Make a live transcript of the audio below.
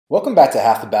Welcome back to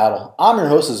Half the Battle. I'm your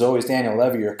host as always, Daniel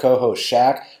Levy, your co-host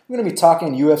Shaq. We're going to be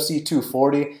talking UFC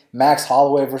 240, Max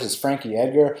Holloway versus Frankie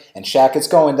Edgar. And Shaq, it's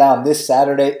going down this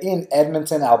Saturday in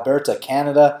Edmonton, Alberta,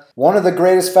 Canada. One of the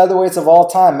greatest featherweights of all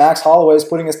time, Max Holloway, is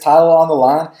putting his title on the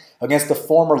line against the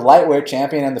former lightweight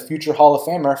champion and the future Hall of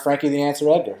Famer, Frankie the Answer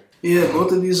Edgar. Yeah,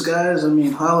 both of these guys,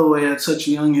 Holloway at such a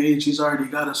young age, he's already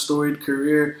got a storied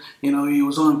career. You know, he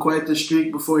was on quite the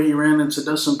streak before he ran into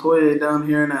Dustin Poirier down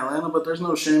here in Atlanta, but there's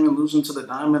no shame in losing to the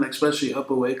Diamond, especially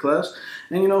upper weight class.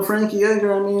 And, Frankie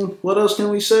Edgar, what else can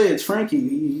we say? It's Frankie.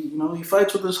 He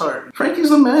fights with his heart.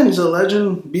 Frankie's the man. He's a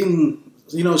legend, beating,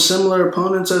 similar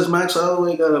opponents as Max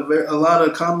Holloway, got a lot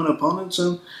of common opponents,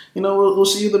 and, we'll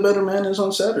see who the better man is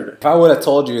on Saturday. If I would have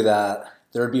told you that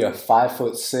there would be a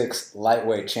 5'6"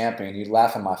 lightweight champion, you'd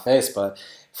laugh in my face, but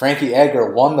Frankie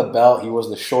Edgar won the belt. He was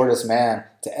the shortest man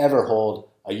to ever hold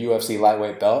a UFC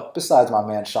lightweight belt, besides my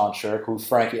man Sean Shirk, who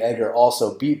Frankie Edgar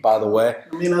also beat, by the way.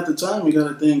 At the time, you got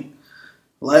to think,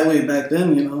 lightweight back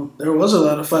then, there was a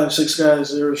lot of 5'6"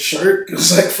 guys. There was Shirk, it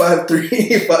was like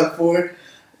 5'3",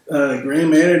 5'4". Gray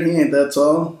Maynard, he ain't that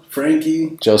tall.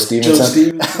 Frankie. Joe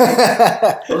Stevenson.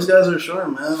 Those guys are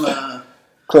short, man.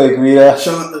 Clay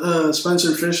Guida,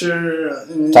 Spencer Fisher,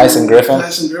 Tyson Griffin,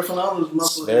 all those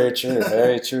muscles. Very true.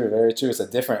 It's a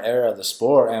different era of the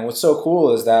sport, and what's so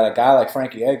cool is that a guy like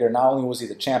Frankie Edgar, not only was he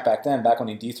the champ back when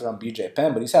he dethroned BJ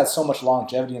Penn, but he's had so much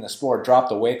longevity in the sport, dropped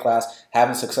the weight class,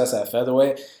 having success at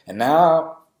featherweight, and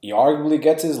now he arguably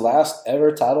gets his last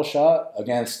ever title shot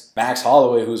against Max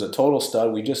Holloway, who's a total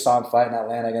stud. We just saw him fight in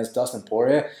Atlanta against Dustin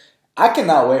Poirier. I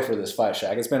cannot wait for this fight,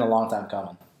 Shaq. It's been a long time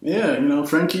coming. Yeah,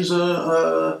 Frankie's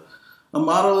a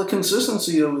model of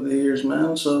consistency over the years,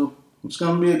 man. So it's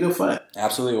going to be a good fight.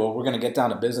 Absolutely. Well, we're going to get down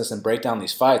to business and break down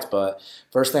these fights. But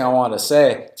first thing I wanted to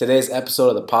say, today's episode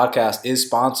of the podcast is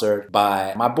sponsored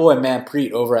by my boy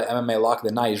Manpreet over at MMA Lock of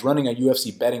the Night. He's running a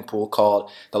UFC betting pool called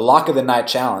the Lock of the Night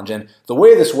Challenge. And the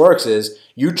way this works is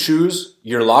you choose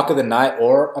your lock of the night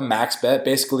or a max bet,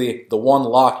 basically the one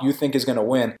lock you think is going to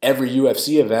win every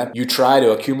UFC event. You try to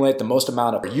accumulate the most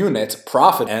amount of units,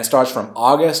 profit, and it starts from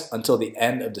August until the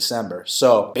end of December.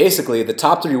 So basically, the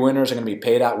top 3 winners are going to be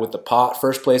paid out with the pot.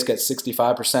 First place gets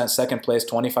 65%, second place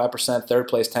 25%, third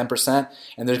place 10%,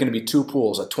 and there's going to be 2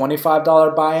 pools, a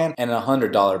 $25 buy-in and a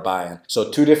 $100 buy-in. So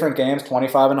 2 different games,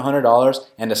 $25 and $100,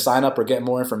 and to sign up or get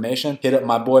more information, hit up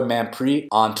my boy Manpreet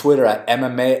on Twitter at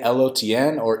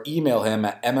MMALOTN or email him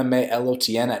at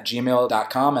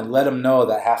MMALOTN@gmail.com and let him know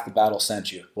that Half the Battle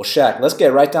sent you. Well, Shaq, let's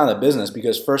get right down to business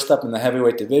because first up in the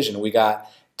heavyweight division, we got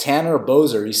Tanner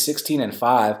Boser, he's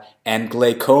 16-5, and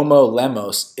Giacomo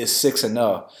Lemos is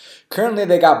 6-0. Currently,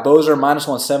 they got Boser minus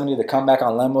 170. The comeback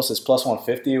on Lemos is plus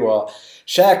 150. Well,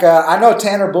 Shaq, I know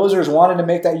Tanner Boser has wanted to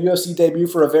make that UFC debut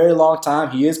for a very long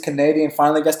time. He is Canadian,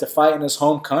 finally gets to fight in his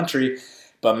home country.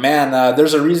 But man,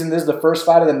 there's a reason this is the first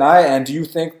fight of the night, and do you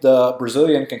think the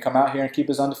Brazilian can come out here and keep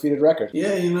his undefeated record? Yeah,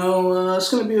 it's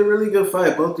going to be a really good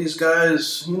fight. Both these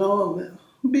guys,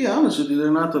 be honest with you, they're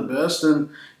not the best.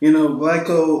 And,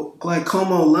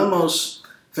 Giacomo Lemos,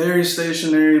 very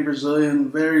stationary Brazilian,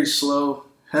 very slow,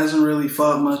 hasn't really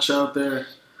fought much out there.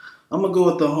 I'm going to go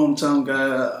with the hometown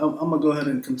guy. I'm going to go ahead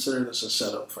and consider this a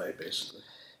setup fight, basically.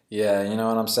 Yeah, you know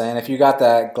what I'm saying? If you got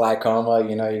that glaucoma,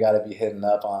 you got to be hitting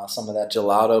up on some of that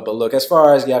gelato. But look, as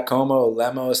far as Giacomo,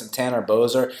 Lemos, and Tanner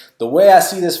Boser, the way I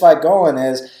see this fight going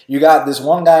is you got this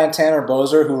one guy in Tanner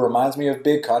Boser who reminds me of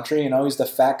Big Country. He's the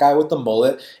fat guy with the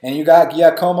mullet. And you got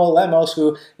Giacomo Lemos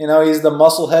who, he's the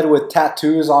musclehead with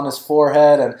tattoos on his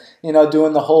forehead and,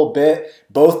 doing the whole bit.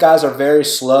 Both guys are very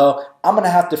slow. I'm going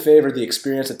to have to favor the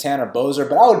experience of Tanner Boser,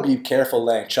 but I would be careful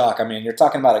laying chalk. You're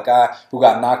talking about a guy who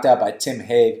got knocked out by Tim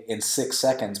Hague in 6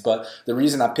 seconds, but the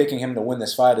reason I'm picking him to win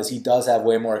this fight is he does have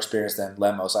way more experience than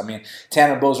Lemos.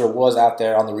 Tanner Boser was out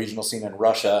there on the regional scene in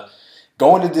Russia,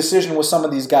 going to decision with some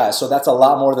of these guys, so that's a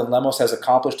lot more than Lemos has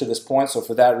accomplished to this point, so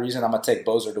for that reason, I'm going to take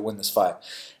Boser to win this fight.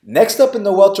 Next up in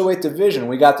the welterweight division,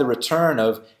 we got the return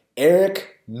of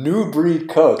Erik New Breed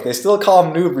Koch. They still call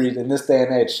him New Breed in this day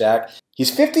and age, Shaq.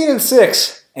 He's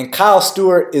 15-6, and Kyle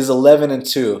Stewart is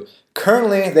 11-2.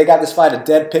 Currently, they got this fight a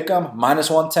dead pick'em, minus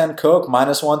 110 Koch,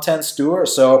 minus 110 Stewart.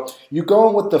 So, you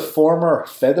going with the former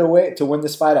featherweight to win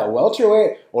this fight at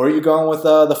welterweight, or are you going with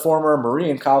the former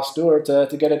Marine, Kyle Stewart,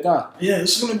 to get it done? Yeah,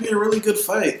 this is going to be a really good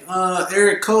fight.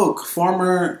 Erik Koch,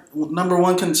 former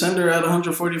 #1 contender at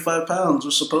 145 pounds,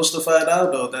 was supposed to fight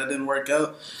Aldo. That didn't work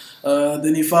out.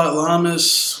 Then he fought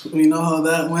Lemos. We know how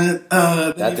that went.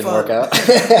 That didn't work out.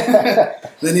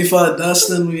 Then he fought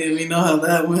Dustin. We know how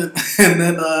that went. And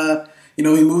then, he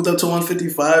moved up to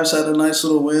 155s, had a nice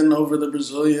little win over the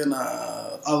Brazilian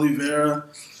Oliveira.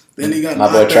 Then he got my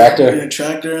boy knocked Tractor. out,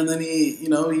 Tractor, and then he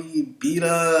beat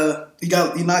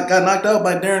got knocked out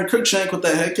by Darren Cruikshank with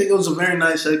that head kick. It was a very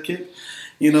nice head kick.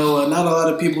 Not a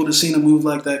lot of people would have seen a move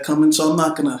like that coming, so I'm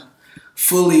not gonna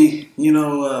fully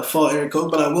fault Erik Koch,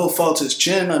 but I will fault his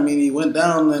chin. I mean, he went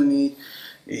down and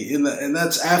and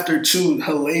that's after 2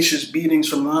 hellacious beatings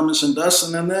from Lemos and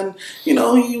Dustin. And then, he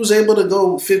was able to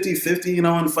go 50-50,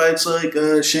 in fights like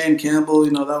Shane Campbell.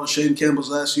 That was Shane Campbell's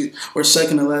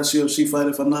second to last UFC fight,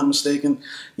 if I'm not mistaken.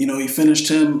 He finished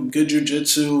him, good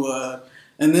jiu-jitsu.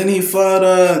 And then he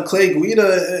fought Clay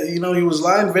Guida. He was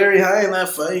lying very high in that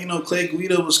fight. Clay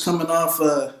Guida was coming off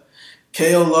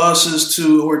KO losses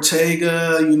to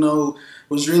Ortega,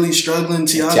 was really struggling.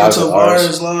 Thiago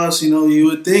Tavares lost. You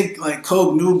would think like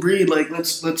Koch, new breed, like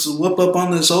let's whip up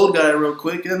on this old guy real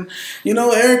quick. And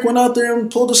Erik went out there and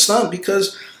pulled a stunt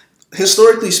because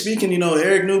historically speaking,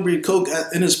 Erik new breed Koch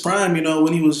in his prime,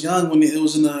 when he was young, when it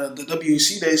was in the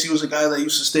WEC days, he was a guy that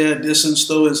used to stay at distance,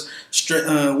 throw his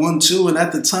 1-2, and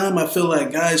at the time, I feel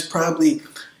like guys probably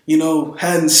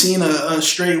hadn't seen a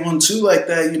straight 1-2 like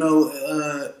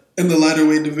that, in the lighter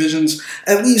weight divisions,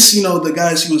 at least the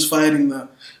guys he was fighting,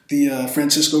 the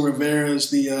Francisco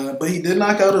Rivera's, but he did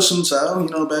knock out a Sun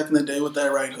Tzu, back in the day with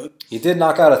that right hook. He did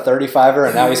knock out a 35er,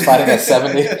 and now he's fighting at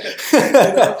 70.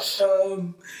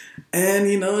 And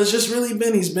it's just really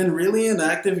he's been really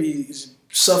inactive. He's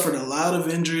suffered a lot of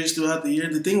injuries throughout the year.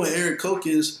 The thing with Erik Koch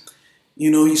is,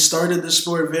 he started this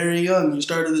sport very young. He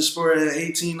started this sport at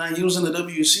 18, 19. He was in the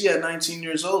WC at 19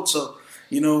 years old, so.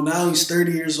 Now he's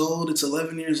 30 years old. It's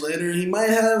 11 years later. He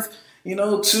might have,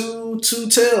 two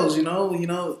tails.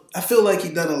 I feel like he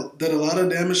did a lot of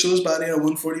damage to his body at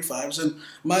 145s. And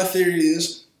my theory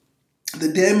is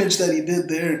the damage that he did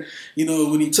there,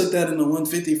 when he took that in the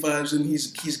 155s and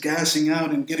he's gassing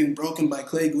out and getting broken by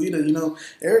Clay Guida,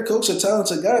 Erik Koch's a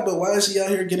talented guy, but why is he out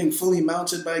here getting fully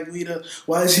mounted by Guida?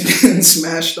 Why is he getting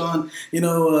smashed on,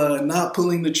 not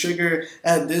pulling the trigger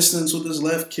at distance with his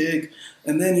left kick?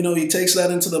 And then, he takes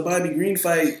that into the Bobby Green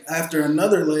fight after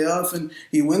another layoff, and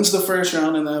he wins the first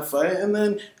round in that fight. And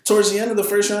then towards the end of the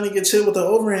first round, he gets hit with the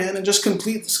overhand and just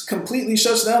completely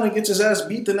shuts down and gets his ass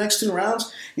beat the next 2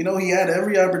 rounds. He had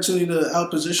every opportunity to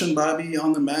outposition Bobby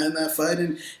on the mat in that fight,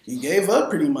 and he gave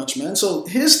up pretty much, man. So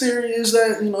his theory is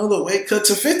that, the weight cut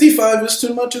to 55 is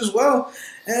too much as well.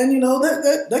 And,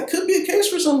 that could be a case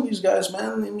for some of these guys,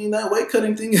 man. I mean, that weight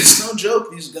cutting thing is no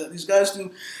joke. These guys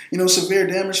do, severe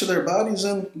damage to their bodies.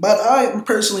 But I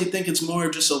personally think it's more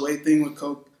just a weight thing with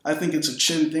Koch. I think it's a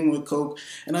chin thing with Koch.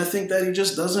 And I think that he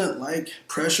just doesn't like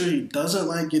pressure. He doesn't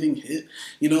like getting hit.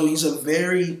 He's a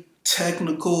very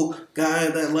technical guy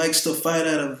that likes to fight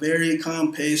at a very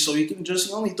calm pace. So he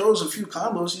only throws a few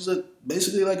combos. He's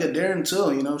basically like a Darren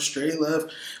Till, straight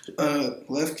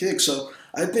left kick. So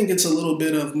I think it's a little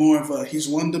bit of more of a, he's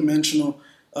one-dimensional.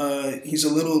 He's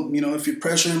a little, if you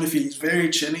pressure him, if he's very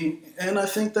chinny. And I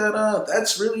think that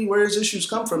that's really where his issues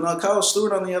come from. Now, Kyle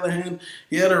Stewart, on the other hand,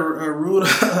 he had a rude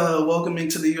welcoming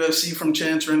to the UFC from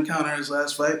Chance Rencounter his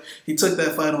last fight. He took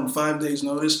that fight on 5 days'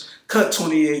 notice, cut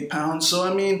 28 pounds. So,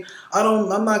 I mean,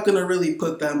 I'm not going to really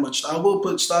put that much. I will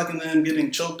put stock in him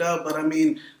getting choked out, but I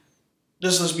mean,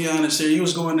 just let's be honest here. He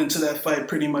was going into that fight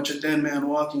pretty much a dead man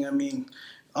walking. I mean,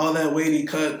 all that weight he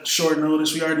cut, short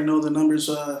notice. We already know the numbers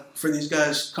for these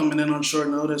guys coming in on short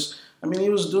notice. I mean, he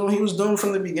was doomed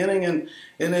from the beginning, and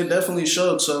it definitely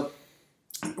showed. So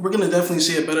we're going to definitely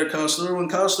see a better Kyle Stewart. When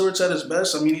Kyle Stewart's at his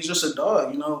best, I mean, he's just a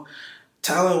dog,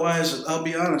 Talent-wise, I'll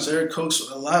be honest, Erik Koch's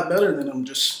a lot better than him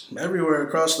just everywhere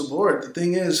across the board. The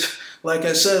thing is, like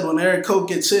I said, when Erik Koch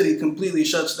gets hit, he completely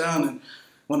shuts down, and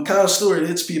when Kyle Stewart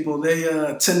hits people, they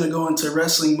tend to go into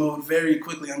wrestling mode very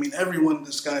quickly. I mean, everyone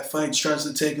this guy fights tries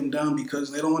to take him down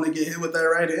because they don't want to get hit with that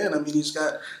right hand. I mean, he's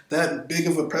got that big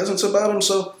of a presence about him.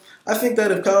 So I think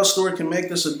that if Kyle Stewart can make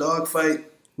this a dogfight,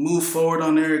 move forward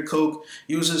on Erik Koch,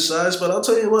 use his size. But I'll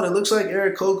tell you what, it looks like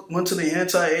Erik Koch went to the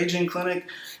anti-aging clinic.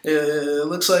 It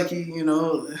looks like he,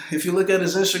 if you look at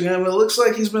his Instagram, it looks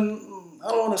like he's been, I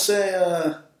don't want to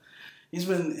say... he's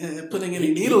been putting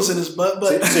any needles in his butt,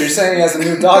 but so you're saying he has a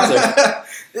new doctor?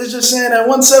 It's just saying at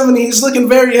 170 he's looking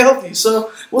very healthy.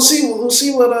 So we'll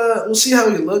see how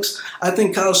he looks. I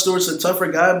think Kyle Stewart's a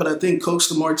tougher guy, but I think Koch's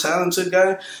the more talented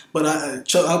guy. But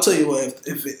I'll tell you what,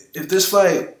 if this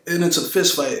fight, and it's a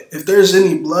fist fight, if there's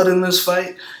any blood in this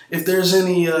fight, if there's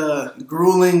any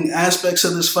grueling aspects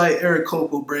of this fight, Erik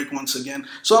Koch will break once again.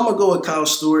 So I'm going to go with Kyle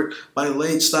Stewart by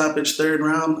late stoppage, 3rd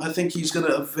round. I think he's going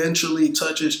to eventually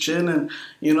touch his chin. And,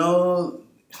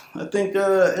 I think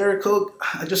Erik Koch,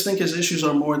 I just think his issues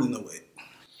are more than the weight.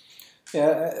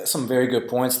 Yeah, some very good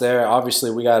points there.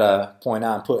 Obviously, we got to point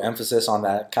out and put emphasis on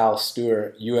that Kyle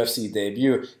Stewart UFC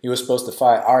debut. He was supposed to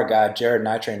fight our guy, Jared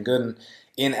Nitrain Gooden,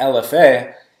 in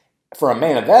LFA for a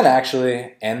main event,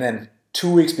 actually. And then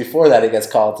 2 weeks before that, he gets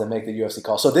called to make the UFC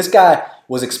call. So this guy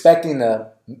was expecting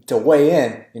to weigh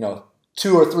in,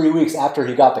 2 or 3 weeks after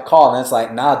he got the call. And it's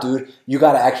like, nah, dude, you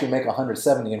got to actually make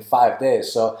 170 in 5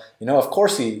 days. So, of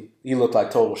course he looked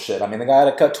like total shit. I mean, the guy had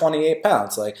to cut 28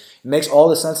 pounds. Like, it makes all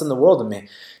the sense in the world to me.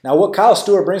 Now, what Kyle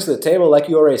Stewart brings to the table, like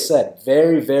you already said,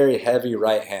 very, very heavy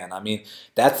right hand. I mean,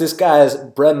 that's this guy's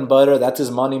bread and butter. That's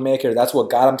his moneymaker. That's what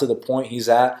got him to the point he's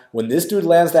at. When this dude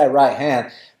lands that right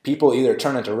hand, people either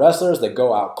turn into wrestlers, they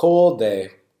go out cold, they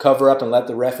cover up and let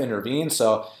the ref intervene.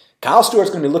 So Kyle Stewart's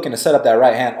going to be looking to set up that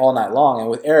right hand all night long. And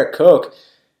with Erik Koch,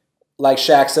 like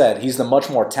Shaq said, he's the much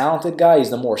more talented guy. He's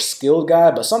the more skilled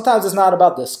guy. But sometimes it's not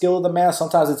about the skill of the man.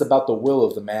 Sometimes it's about the will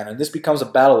of the man. And this becomes a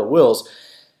battle of wills.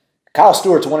 Kyle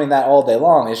Stewart's winning that all day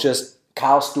long. It's just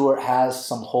Kyle Stewart has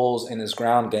some holes in his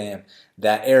ground game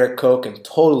that Erik Koch can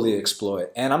totally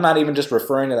exploit. And I'm not even just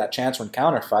referring to that chance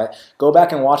encounter fight. Go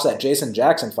back and watch that Jason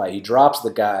Jackson fight. He drops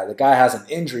the guy. The guy has an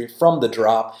injury from the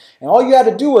drop. And all you had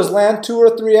to do was land 2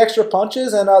 or 3 extra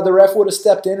punches, and the ref would have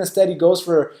stepped in. Instead, he goes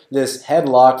for this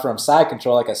headlock from side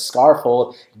control, like a scarf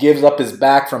hold, gives up his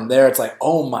back from there. It's like,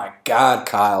 oh my God,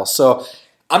 Kyle. So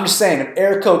I'm just saying, if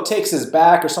Erik Koch takes his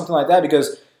back or something like that,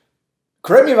 because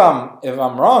correct me if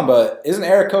I'm wrong, but isn't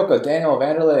Erik Koch a Daniel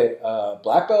Vanderlei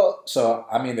black belt? So,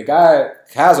 I mean, the guy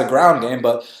has a ground game,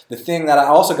 but the thing that I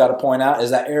also got to point out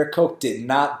is that Erik Koch did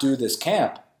not do this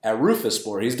camp at Rufus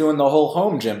Sport. He's doing the whole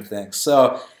home gym thing.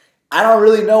 So, I don't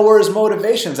really know where his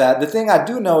motivation's at. The thing I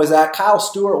do know is that Kyle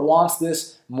Stewart wants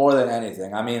this more than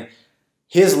anything. I mean,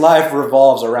 his life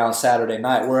revolves around Saturday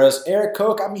night, whereas Erik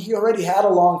Koch, I mean, he already had a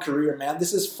long career, man.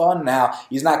 This is fun now.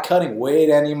 He's not cutting weight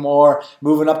anymore,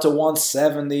 moving up to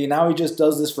 170. Now he just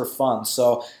does this for fun.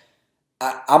 So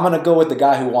I'm going to go with the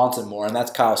guy who wants it more, and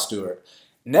that's Kyle Stewart.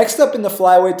 Next up in the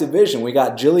flyweight division, we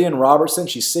got Gillian Robertson.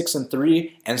 She's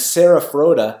 6-3, and Sarah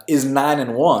Frota is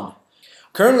 9-1.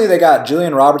 Currently, they got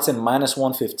Gillian Robertson minus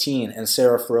 115, and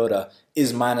Sarah Frota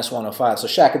is minus 105. So,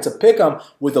 Shaq, it's a pick-em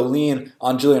with a lean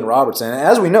on Gillian Robertson. And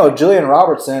as we know, Gillian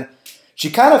Robertson, she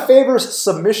kind of favors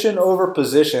submission over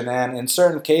position. And in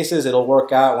certain cases, it'll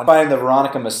work out when fighting the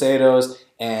Veronica Macedos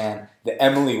and the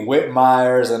Emily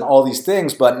Whitmires and all these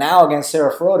things. But now against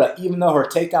Sarah Frota, even though her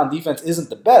takedown defense isn't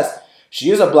the best, she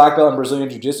is a black belt in Brazilian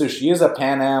Jiu-Jitsu. She is a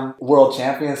Pan Am world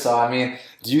champion. So, I mean,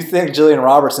 do you think Gillian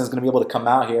Robertson is going to be able to come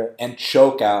out here and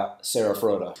choke out Sarah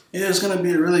Frota? Yeah, it's going to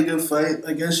be a really good fight.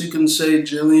 I guess you can say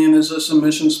Gillian is a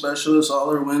submission specialist.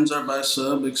 All her wins are by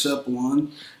sub except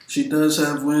one. She does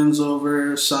have wins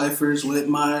over Cyphers,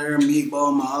 Whitmire,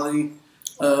 Meatball Molly,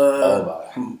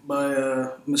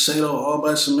 by Macedo, all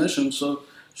by submission. So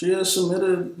she has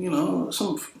submitted,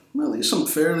 some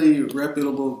fairly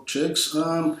reputable chicks.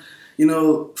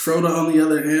 Frota, on the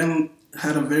other hand,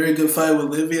 had a very good fight with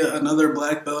Livia, another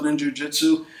black belt in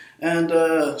jiu-jitsu.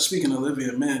 And speaking of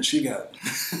Livia, man, she got...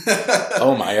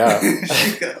 oh, my God.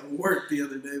 She got worked the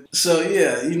other day. So,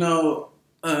 yeah,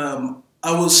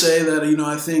 I will say that,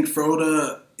 I think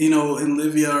Frota, and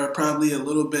Livia are probably a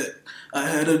little bit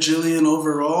ahead of Gillian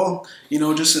overall,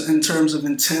 just in terms of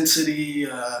intensity,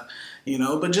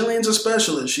 But Gillian's a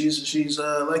specialist. She's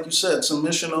like you said,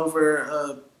 submission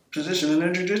over... position, and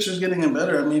her jiu-jitsu is getting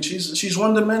better. I mean, she's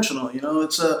one-dimensional.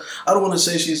 It's I don't want to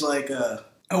say she's like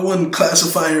I wouldn't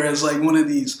classify her as like one of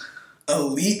these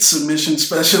elite submission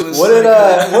specialists. What did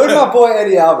my boy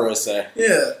Eddie Alvarez say?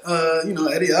 Yeah,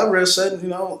 Eddie Alvarez said,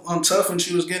 on Tough when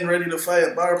she was getting ready to fight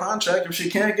at Bar Ponchak, if she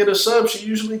can't get a sub, she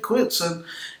usually quits. And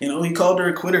he called her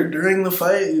a quitter during the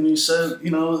fight, and he said,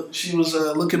 she was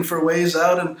looking for ways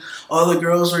out, and all the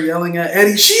girls were yelling at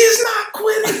Eddie, "She is not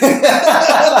quitting."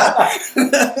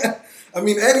 I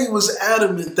mean, Eddie was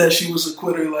adamant that she was a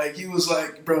quitter. Like, he was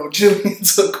like, bro,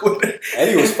 Gillian's a quitter.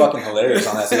 Eddie was fucking hilarious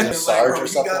on that season. Sarge or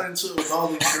something. He got into it with all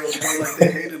these girls, like,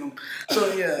 they hated him.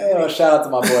 So, yeah. Shout out to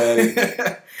my boy Eddie.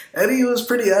 Eddie was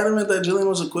pretty adamant that Gillian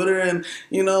was a quitter, and,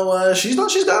 she's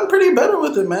gotten pretty better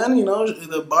with it, man.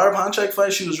 The Barb Honchak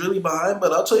fight, she was really behind,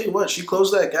 but I'll tell you what, she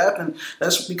closed that gap, and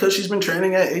that's because she's been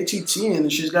training at ATT, and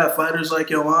she's got fighters like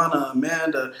Joanna,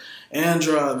 Amanda,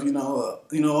 Androv,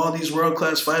 all these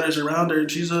world-class fighters around her, and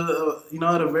she's at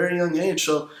a very young age.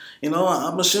 So,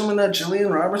 I'm assuming that Gillian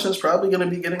Robertson's probably going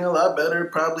to be getting a lot better,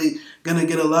 probably going to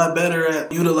get a lot better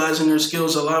at utilizing her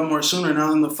skills a lot more sooner.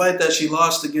 Now, in the fight that she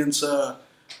lost against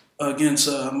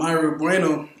Mayra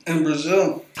Bueno in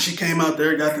Brazil, She came out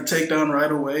there, got the takedown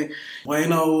right away.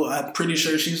 Bueno, I'm pretty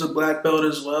sure she's a black belt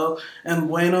as well. And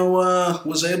Bueno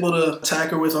was able to attack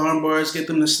her with arm bars, get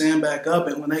them to stand back up.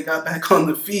 And when they got back on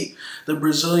the feet, the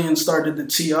Brazilian started to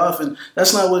tee off. And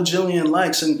that's not what Gillian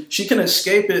likes. And she can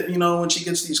escape it, when she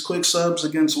gets these quick subs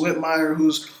against Whitmire,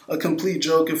 who's a complete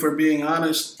joke if we're being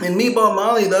honest. And Meatball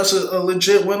Molly, that's a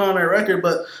legit win on her record.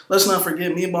 But let's not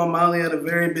forget, Meatball Molly had a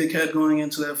very big head going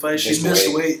into that fight. She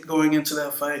missed weight going into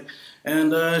that fight.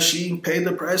 And she paid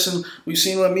the price, and we've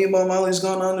seen what Meatball Molly's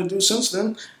gone on to do since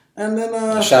then. And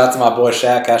then shout out to my boy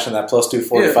Shaq cashing that plus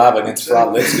 245 against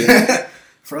Frota Lipsky.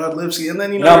 Frota Lipsky. And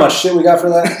then you know how much shit we got for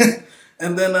that?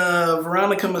 And then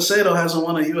Veronica Macedo hasn't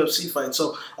won a UFC fight.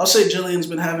 So I'll say Gillian's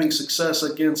been having success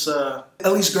against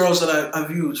at least girls that I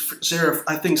view.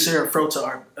 I think Sarah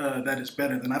Frota that is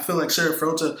better than. I feel like Sarah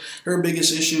Frota, her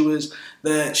biggest issue is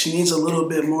that she needs a little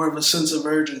bit more of a sense of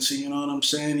urgency. You know what I'm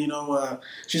saying?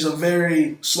 She's a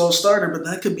very slow starter, but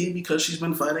that could be because she's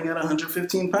been fighting at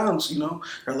 115 pounds.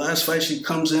 Her last fight, she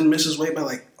comes in, misses weight by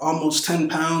like almost 10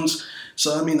 pounds.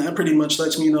 So, that pretty much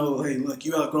lets me know, hey, look,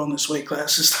 you outgrown this weight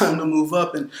class. It's time to move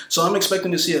up. And so I'm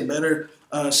expecting to see a better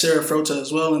Sarah Frota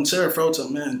as well. And Sarah Frota,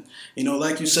 man,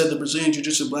 like you said, the Brazilian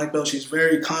Jiu-Jitsu black belt, she's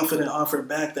very confident off her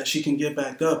back that she can get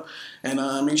back up.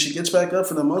 And, she gets back up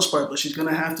for the most part, but she's going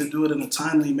to have to do it in a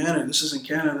timely manner. This isn't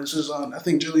Canada. This is I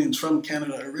think Gillian's from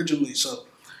Canada originally. So,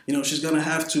 she's going to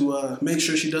have to make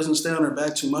sure she doesn't stay on her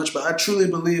back too much. But I truly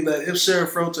believe that if Sarah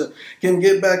Frota can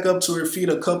get back up to her feet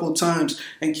a couple times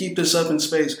and keep this up in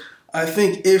space, I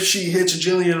think if she hits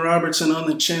Gillian Robertson on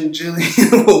the chin,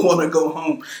 Gillian will want to go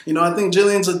home. I think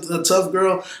Gillian's a tough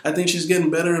girl. I think she's getting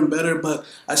better and better, but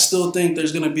I still think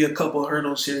there's going to be a couple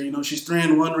hurdles here. She's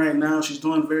 3-1 right now. She's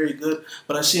doing very good,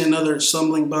 but I see another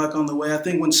stumbling block on the way. I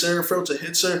think when Sarah Frota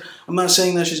hits her, I'm not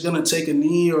saying that she's going to take a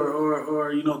knee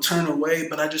or turn away,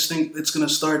 but I just think it's going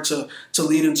to start to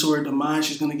lead into her demise.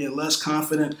 She's going to get less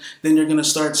confident. Then you're going to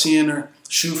start seeing her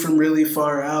shoot from really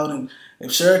far out. And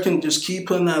if Sarah can just keep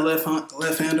putting that left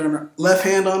hand on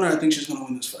her, I think she's going to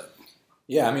win this fight.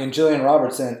 Yeah, Gillian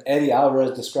Robertson, Eddie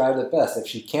Alvarez described it best. If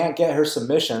she can't get her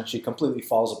submission, she completely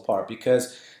falls apart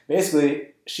because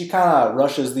basically she kind of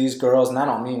rushes these girls, and I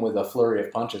don't mean with a flurry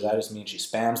of punches. I just mean she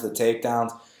spams the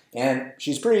takedowns, and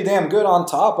she's pretty damn good on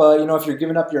top. If you're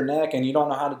giving up your neck and you don't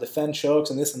know how to defend chokes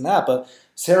and this and that, but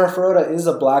Sarah Frota is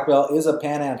a black belt, is a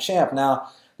Pan Am champ. Now,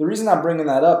 the reason I'm bringing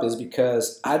that up is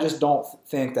because I just don't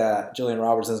think that Gillian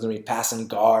Robertson is going to be passing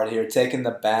guard here, taking the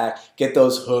back, get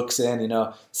those hooks in,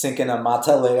 sinking a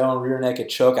Mata Leon rear naked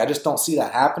choke. I just don't see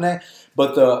that happening.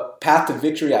 But the path to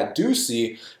victory I do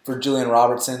see for Gillian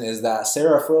Robertson is that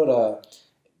Sarah Frota,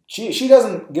 she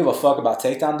doesn't give a fuck about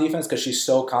takedown defense because she's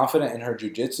so confident in her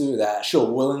jiu-jitsu that she'll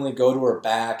willingly go to her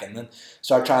back and then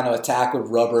start trying to attack with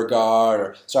rubber guard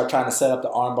or start trying to set up the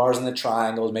arm bars and the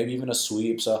triangles, maybe even a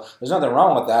sweep. So there's nothing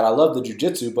wrong with that. I love the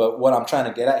jiu-jitsu, but what I'm trying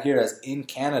to get at here is in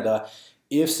Canada,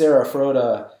 if Sarah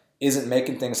Frota isn't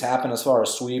making things happen as far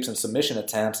as sweeps and submission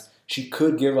attempts, she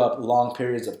could give up long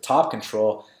periods of top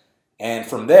control and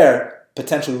from there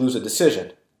potentially lose a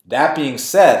decision. That being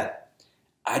said,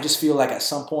 I just feel like at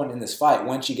some point in this fight,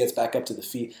 when she gets back up to the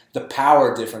feet, the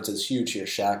power difference is huge here,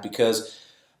 Shaq, because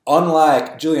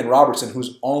unlike Gillian Robertson,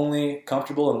 who's only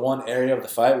comfortable in one area of the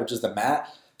fight, which is the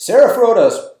mat, Sarah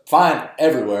Frota's fine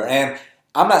everywhere. And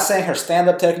I'm not saying her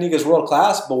stand-up technique is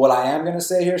world-class, but what I am going to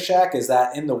say here, Shaq, is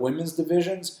that in the women's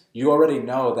divisions, you already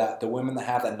know that the women that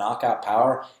have that knockout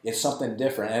power is something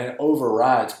different, and it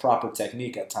overrides proper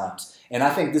technique at times. And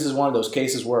I think this is one of those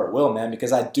cases where it will, man,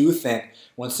 because I do think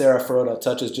when Sarah Frota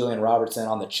touches Gillian Robertson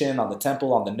on the chin, on the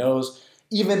temple, on the nose,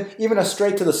 even a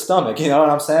straight to the stomach, you know what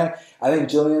I'm saying? I think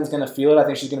Gillian's going to feel it. I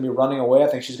think she's going to be running away. I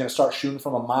think she's going to start shooting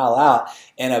from a mile out.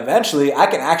 And eventually, I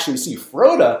can actually see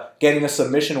Frota getting a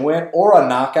submission win or a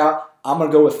knockout. I'm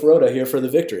going to go with Frota here for the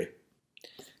victory.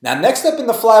 Now, next up in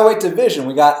the flyweight division,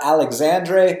 we got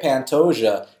Alexandre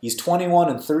Pantoja. He's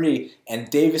 21-3,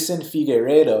 and Deiveson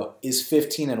Figueiredo is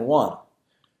 15-1.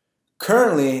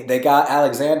 Currently, they got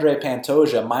Alexandre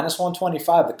Pantoja minus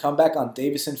 125. The comeback on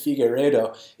Deiveson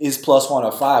Figueiredo is plus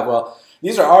 105. Well,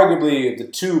 these are arguably the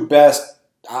two best,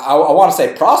 I want to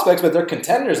say prospects, but they're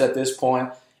contenders at this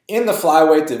point in the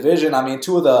flyweight division. I mean,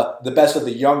 two of the best of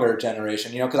the younger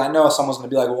generation, because I know someone's going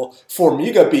to be like, well,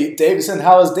 Formiga beat Deiveson.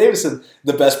 How is Deiveson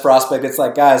the best prospect? It's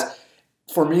like, guys,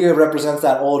 Formiga represents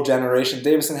that old generation.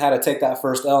 Deiveson had to take that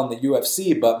first L in the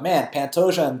UFC, but man,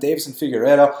 Pantoja and Deiveson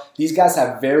Figueiredo, these guys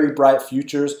have very bright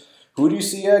futures. Who do you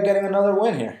see getting another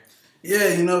win here?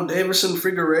 Yeah, Deiveson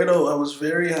Figueiredo, I was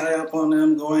very high up on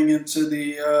him going into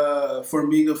the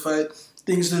Formiga fight.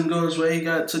 things didn't go his way. He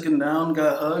got taken down,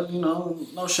 got hugged.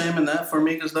 No shame in that.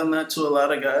 Formiga's done that to a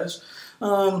lot of guys.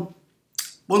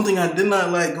 One thing I did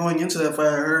not like going into that fight,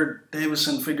 I heard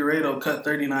Deiveson Figueiredo cut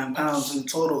 39 pounds in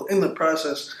total in the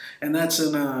process, and that's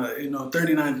in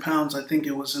 39 pounds. I think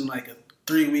it was in like a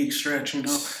 3-week stretch.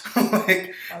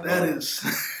 Like that is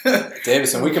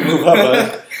Deiveson. We can move up,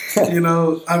 bud.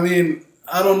 I mean,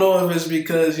 I don't know if it's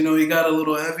because he got a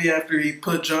little heavy after he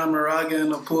put John Moraga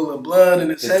in a pool of blood, and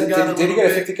his head got a little Did he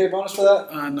get a $50K bonus for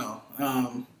that? No.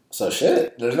 So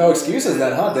shit. There's no excuses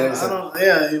then, huh,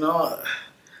 Deiveson?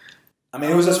 I mean,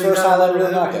 it was his first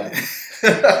high-level knockout.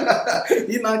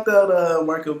 He knocked out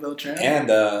Marco Beltran.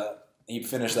 And he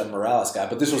finished that Morales guy.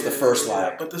 But this was the first,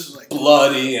 but this was like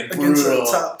bloody and against brutal.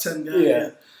 the top 10 guy. Yeah.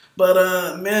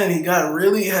 But, man, he got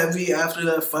really heavy after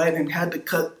that fight and had to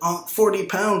cut 40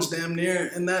 pounds damn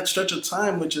near in that stretch of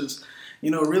time, which is,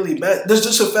 really bad. There's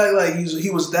just a fact, like, he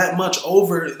was that much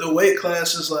over. The weight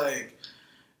class is like,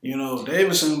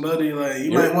 Deiveson, buddy, like,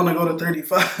 you might want to go to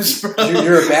 35s, bro.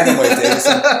 You're a bantamweight,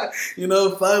 Deiveson.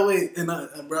 Flyweight, and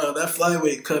bro, that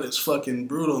flyweight cut is fucking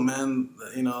brutal, man.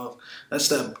 That's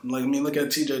that, like, I mean, look at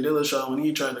TJ Dillashaw when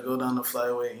he tried to go down to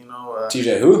flyweight,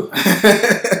 TJ who?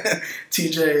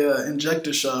 TJ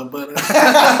Injector Shaw, but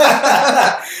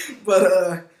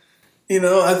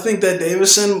I think that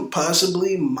Deiveson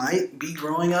possibly might be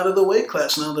growing out of the weight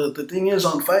class. Now, the thing is,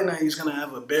 on Fight Night, he's going to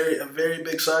have a very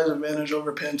big size advantage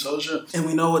over Pantoja. And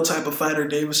we know what type of fighter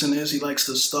Deiveson is. He likes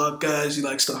to stalk guys. He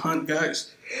likes to hunt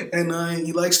guys. And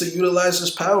he likes to utilize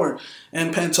his power.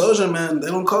 And Pantoja, man, they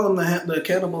don't call him the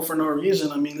cannibal for no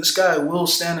reason. I mean, this guy will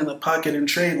stand in the pocket and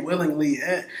trade willingly,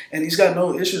 and he's got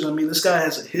no issues. I mean, this guy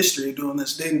has a history of doing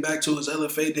this, dating back to his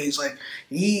LFA days. Like,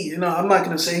 I'm not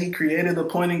going to say he created the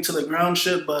pointing to the ground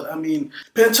shit, but, I mean,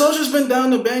 Pantoja's been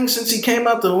down to bang since he came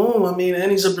out the womb. I mean,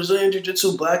 and he's a Brazilian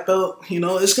Jiu-Jitsu black belt.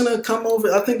 It's going to come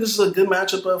over. I think this is a good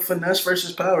matchup of finesse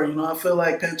versus power. I feel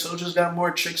like Pantoja's got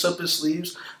more tricks up his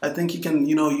sleeves. I think he can,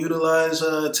 utilize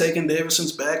taking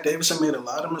Deiveson's back. Deiveson made a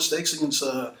lot of mistakes against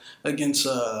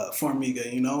Formiga,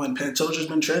 and Pantoja's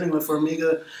been training with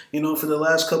Formiga, for the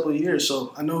last couple of years.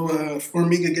 So I know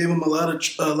Formiga gave him a lot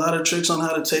of tricks on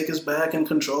how to take his back and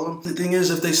control him. The thing is,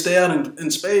 if they stay out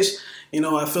in space,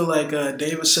 I feel like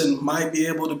Deiveson might be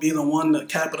able to be the one to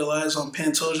capitalize on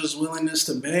Pantoja's willingness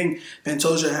to bang.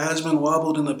 Pantoja has been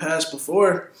wobbled in the past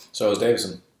before. So is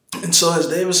Deiveson. And so has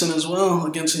Deiveson as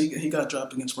well. He got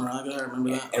dropped against Moraga. I remember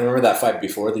that. And remember that fight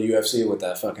before the UFC with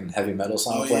that fucking heavy metal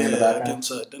song playing in the background?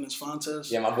 Against Dennis Fontes.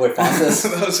 Yeah, my boy Fontes.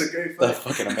 That was a great fight. That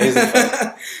fucking amazing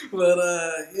fight.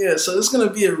 But, so it's going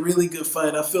to be a really good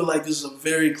fight. I feel like this is a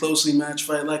very closely matched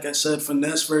fight. Like I said,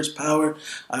 finesse versus power.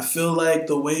 I feel like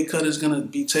the weight cut is going to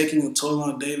be taking a toll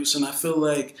on Deiveson. I feel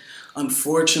like,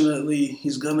 unfortunately,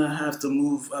 he's going to have to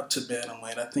move up to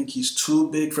bantamweight. I think he's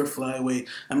too big for flyweight.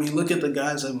 I mean, look at the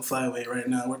guys in flyweight right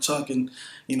now. We're talking,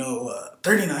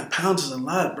 39 pounds is a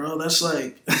lot, bro. That's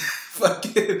like,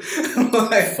 fucking,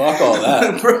 like, fuck all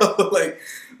that. Bro, like,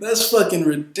 that's fucking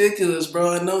ridiculous,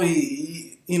 bro. I know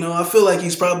he I feel like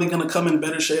he's probably going to come in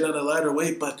better shape at a lighter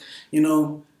weight, but,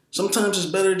 sometimes it's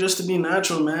better just to be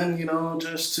natural, man,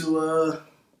 just to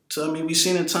I mean, we've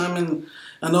seen it time and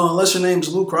I know, unless your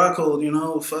name's Luke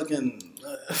Rockhold, fucking...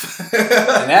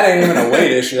 and that ain't even a weight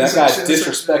issue. That guy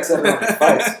disrespects everyone he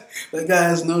fights. That guy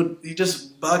has he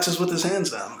just boxes with his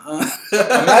hands down.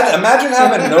 Imagine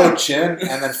having no chin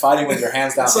and then fighting with your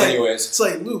hands down anyways. It's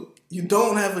like, Luke, you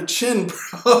don't have a chin,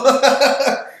 bro.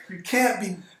 You can't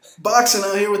be boxing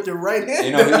out here with your right hand.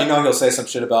 He'll say some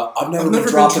shit about, I've never been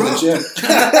dropped in the gym.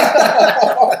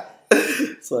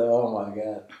 It's like, oh my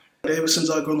God. Deiveson's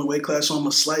outgrown the weight class, so I'm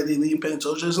a slightly lean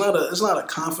Pantoja. It's not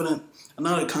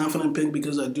a confident pick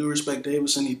because I do respect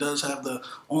Deiveson. He does have the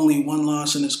only one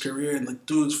loss in his career, and the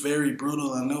dude's very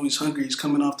brutal. I know he's hungry. He's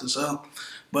coming off this L.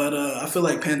 But I feel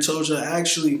like Pantoja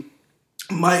actually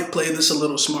might play this a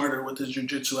little smarter with his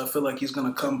jiu-jitsu. I feel like he's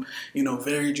going to come,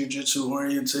 very jiu-jitsu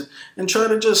oriented and try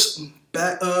to just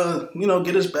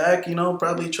get his back,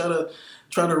 probably try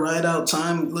to ride out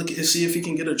time, see if he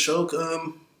can get a choke.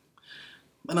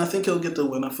 And I think he'll get the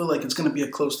win. I feel like it's going to be a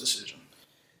close decision.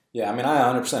 Yeah, I mean, I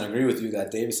 100% agree with you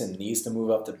that Deiveson needs to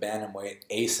move up to bantamweight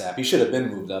ASAP. He should have been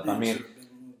moved up. I mean,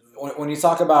 when you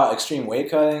talk about extreme weight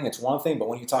cutting, it's one thing, but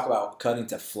when you talk about cutting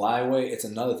to flyweight, it's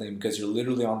another thing because you're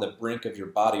literally on the brink of your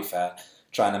body fat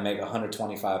trying to make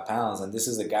 125 pounds. And this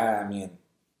is a guy, I mean,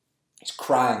 he's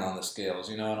crying on the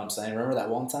scales. You know what I'm saying? Remember that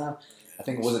one time? I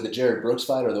think, was it the Jared Brooks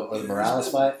fight or the Morales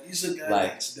fight? He's a guy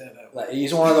that's dead out. Like,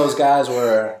 he's one of those guys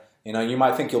where... you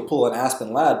might think he'll pull an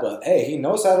Aspen Ladd, but hey, he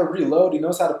knows how to reload. He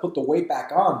knows how to put the weight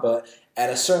back on. But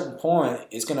at a certain point,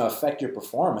 it's going to affect your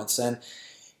performance. And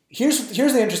Here's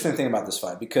the interesting thing about this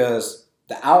fight, because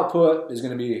the output is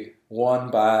going to be won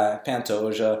by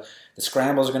Pantoja. The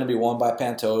scrambles are going to be won by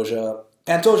Pantoja.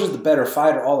 Pantoja's the better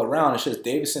fighter all around. It's just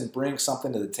Deiveson brings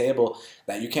something to the table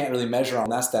that you can't really measure on.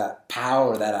 That's that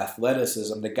power, that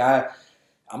athleticism. The guy,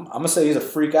 I'm going to say he's a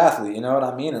freak athlete, you know what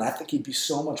I mean? And I think he'd be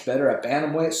so much better at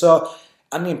bantamweight. So,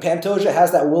 I mean, Pantoja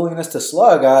has that willingness to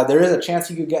slug. There is a chance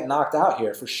he could get knocked out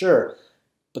here for sure.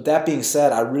 But that being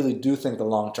said, I really do think the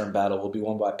long-term battle will be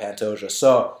won by Pantoja.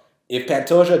 So if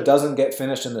Pantoja doesn't get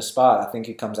finished in the spot, I think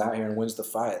he comes out here and wins the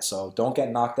fight. So don't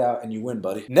get knocked out and you win,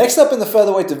 buddy. Next up in the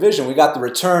featherweight division, we got the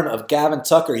return of Gavin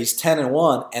Tucker. He's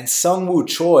 10-1, and Seung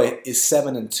Choi is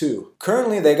 7-2.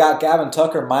 Currently, they got Gavin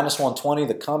Tucker -120.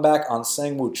 The comeback on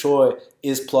Seung Choi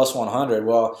is +100.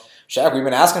 Well, Shaq, we've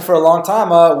been asking for a long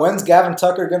time. When's Gavin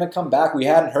Tucker going to come back? We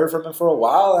hadn't heard from him for a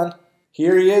while, and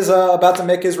here he is about to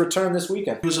make his return this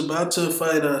weekend. He was about to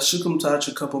fight Sukumtach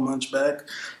a couple months back,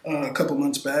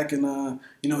 and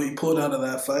he pulled out of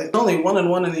that fight. Only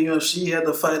 1-1 in the UFC. He had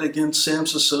the fight against Sam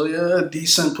Sicilia, a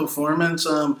decent performance.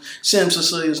 Sam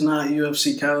Sicilia is not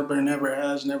UFC caliber, never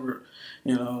has, never.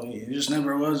 He just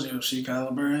never was UFC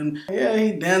caliber. And yeah,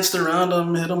 he danced around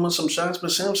him, hit him with some shots,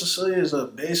 but Sam Sicilia is a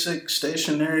basic,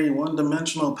 stationary,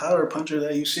 one-dimensional power puncher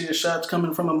that you see his shots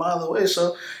coming from a mile away.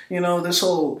 So, this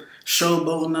whole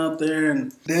showboating out there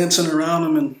and dancing around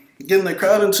him and getting the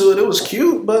crowd into it, it was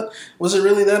cute, but was it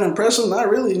really that impressive? Not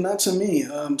really, not to me.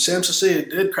 Sam Sicilia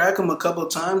did crack him a couple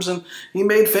of times, and he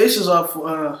made faces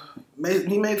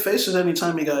he made faces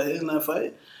anytime he got hit in that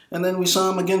fight. And then we saw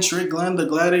him against Rick Glenn, the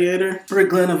Gladiator.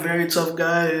 Rick Glenn, a very tough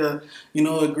guy, a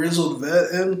grizzled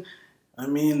vet. And, I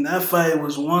mean, that fight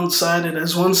was one-sided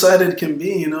as one-sided can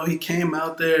be. He came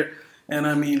out there, and,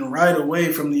 I mean, right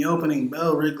away from the opening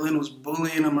bell, Rick Glenn was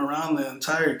bullying him around the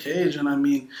entire cage. And, I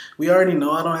mean, we already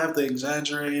know. I don't have to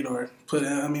exaggerate or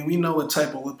we know what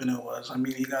type of whipping it was. I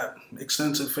mean, he got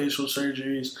extensive facial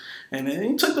surgeries, and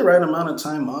he took the right amount of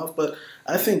time off. But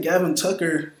I think Gavin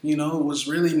Tucker, was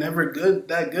really never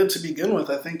that good to begin with.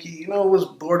 I think he, was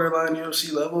borderline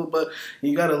UFC level, but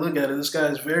you got to look at it. This guy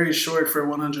is very short for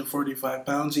 145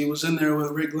 pounds. He was in there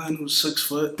with Rick Glenn, who's 6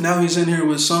 foot. Now he's in here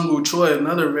with Seung Choi,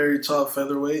 another very tall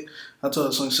featherweight. I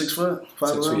told you, 6 foot,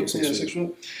 5'11", 6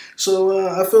 foot. So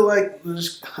I feel like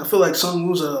Seung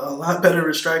Woo's a lot better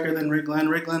a striker than Rick Glenn.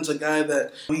 Rick Glenn's a guy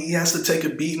that he has to take a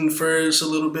beating first a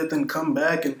little bit, then come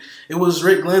back. And it was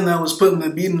Rick Glenn that was putting the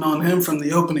beating on him from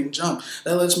the opening jump.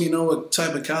 That lets me know what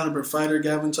type of caliber fighter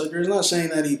Gavin Tucker is. Not saying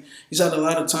that he's had a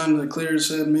lot of time to clear his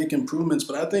head and make improvements,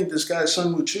 but I think this guy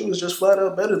Seung Woo is just flat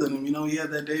out better than him. He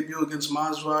had that debut against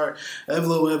Masvar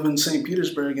Evloev in St.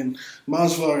 Petersburg, and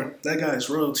Masvar, that guy's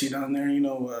royalty down there.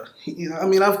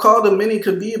 I've called him mini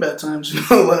Khabib at times,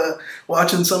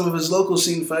 watching some of his local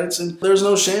scene fights, and there's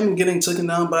no shame in getting taken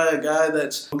down by a guy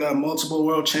that's got multiple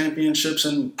world championships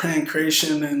and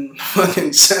pancration and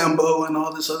fucking sambo and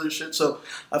all this other shit. So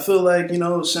I feel like,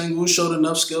 Seung Woo showed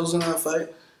enough skills in that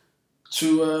fight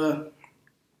to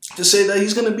say that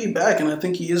he's going to be back, and I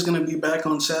think he is going to be back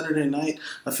on Saturday night.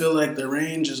 I feel like the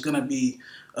range is going to be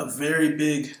a very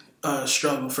big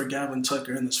struggle for Gavin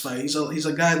Tucker in this fight. He's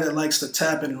a guy that likes to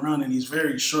tap and run, and he's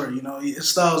very short. His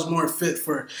style is more fit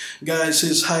for guys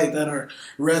his height that are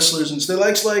wrestlers and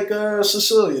likes like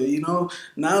Cecilia.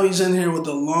 Now he's in here with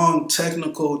a long,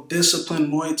 technical,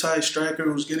 disciplined Muay Thai striker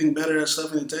who's getting better at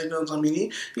stuffing the takedowns. I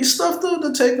mean, he stuffed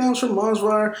the takedowns from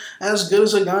Masvar as good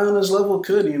as a guy on his level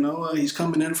could. He's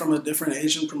coming in from a different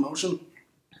Asian promotion.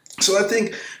 So I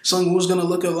think Seung Woo's going to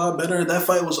look a lot better. That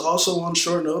fight was also on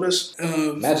short notice.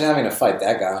 Imagine having to fight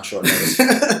that guy on short notice.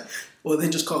 Well, they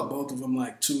just called both of them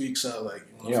 2 weeks out.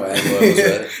 Evloev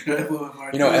was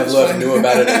ready. Evloev knew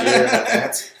about it a year in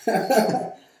advance.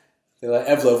 They're like,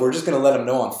 Evloev, we're just going to let him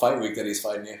know on fight week that he's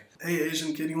fighting you. Hey,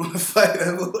 Asian kid, you want to fight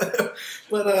Evloev?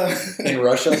 But, in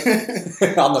Russia?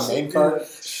 On the main card?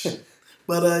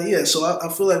 But, so I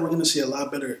feel like we're going to see a lot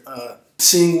better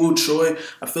Seung Choi.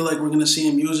 I feel like we're going to see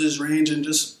him use his range and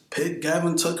just pick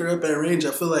Gavin Tucker up at range.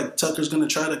 I feel like Tucker's going to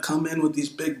try to come in with these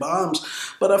big bombs,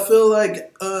 but I feel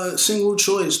like Seung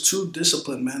Choi is too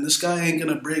disciplined, man. This guy ain't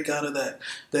going to break out of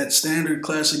that standard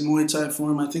classic Muay Thai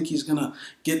form. I think he's going to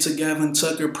get to Gavin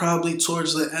Tucker probably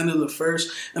towards the end of the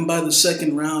first, and by the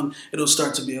second round, it'll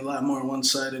start to be a lot more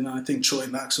one-sided, and I think Choi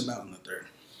knocks him out in the third.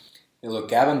 Hey, look,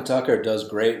 Gavin Tucker does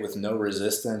great with no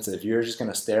resistance. If you're just going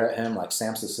to stare at him like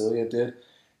Sam Sicilia did,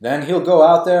 then he'll go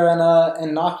out there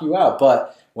and knock you out.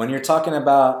 But when you're talking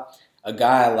about a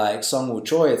guy like Seung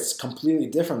Choi, it's completely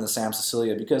different than Sam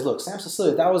Sicilia. Because, look, Sam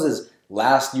Sicilia, that was his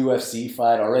last UFC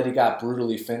fight. Already got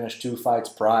brutally finished 2 fights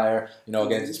prior.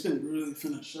 Against he's been brutally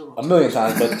finished a million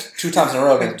times, but 2 times in a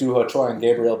row against Duho Choi and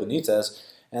Gabriel Benitez.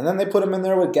 And then they put him in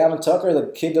there with Gavin Tucker.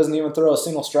 The kid doesn't even throw a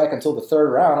single strike until the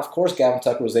third round. Of course, Gavin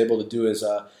Tucker was able to do his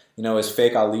his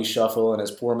fake Ali shuffle and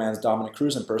his poor man's Dominic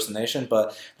Cruz impersonation.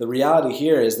 But the reality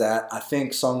here is that I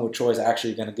think Seung Choi is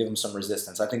actually going to give him some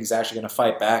resistance. I think he's actually going to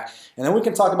fight back. And then we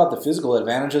can talk about the physical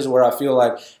advantages where I feel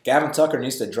like Gavin Tucker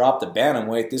needs to drop the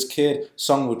bantamweight. This kid,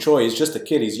 Seung Choi, he's just a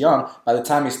kid. He's young. By the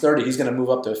time he's 30, he's going to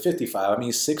move up to a 55. I mean,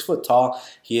 he's 6 foot tall.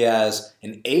 He has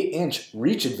an 8-inch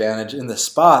reach advantage in the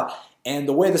spot. And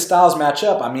the way the styles match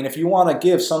up, I mean, if you want to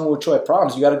give Seung Choi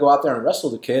problems, you got to go out there and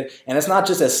wrestle the kid. And it's not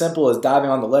just as simple as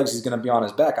diving on the legs, he's going to be on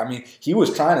his back. I mean, he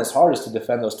was trying his hardest to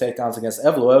defend those takedowns against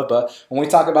Evloev. But when we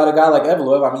talk about a guy like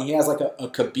Evloev, I mean, he has like a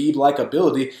Khabib-like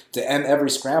ability to end every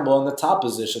scramble in the top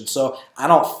position. So I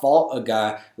don't fault a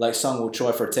guy like Seung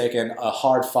Choi for taking a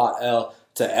hard-fought L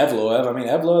to Evloev. I mean,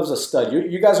 Evloev's a stud.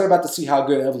 You guys are about to see how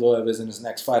good Evloev is in his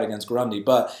next fight against Grundy.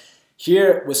 But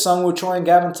here with Seung Choi and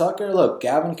Gavin Tucker, look,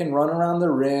 Gavin can run around the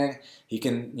ring. He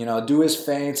can, do his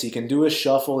feints. He can do his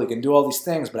shuffle. He can do all these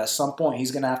things. But at some point,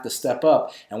 he's going to have to step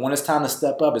up. And when it's time to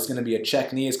step up, it's going to be a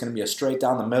check knee. It's going to be a straight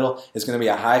down the middle. It's going to be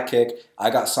a high kick.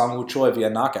 I got Seung Choi via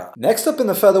knockout. Next up in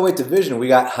the featherweight division, we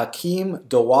got Hakeem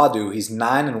Dawodu. He's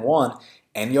 9-1.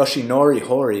 And Yoshinori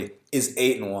Horie is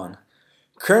 8-1.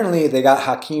 Currently, they got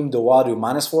Hakeem Dawodu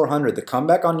minus 400. The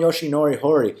comeback on Yoshinori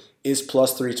Horie is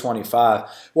plus 325.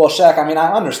 Well, Shaq, I mean,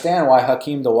 I understand why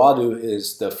Hakeem Dawodu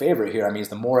is the favorite here. I mean, he's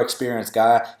the more experienced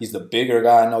guy. He's the bigger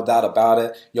guy, no doubt about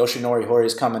it. Yoshinori Horie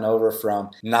is coming over from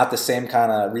not the same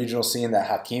kind of regional scene that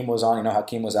Hakeem was on.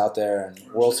 Hakeem was out there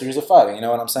in World Series of Fighting. You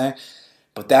know what I'm saying?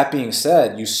 But that being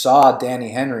said, you saw Danny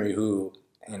Henry, who,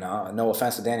 no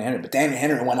offense to Danny Henry, but Danny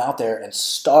Henry went out there and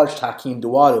starched Hakeem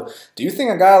Dawodu. Do you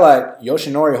think a guy like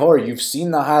Yoshinori Horie, you've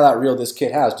seen the highlight reel this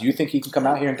kid has, do you think he can come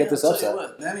out here and get this upset?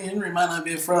 What, Danny Henry might not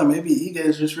be a fraud. Maybe Ige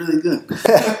is just really good.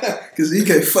 Because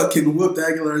Ige fucking whooped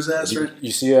Aguilar's ass, right?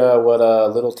 You see what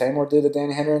Little Tamor did to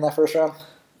Danny Henry in that first round?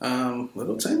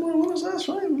 Little Tamor won his ass,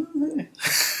 right?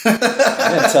 I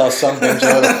didn't tell Seung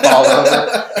Joe to fall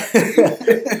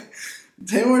over.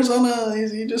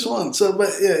 Taymor's he just won. So, but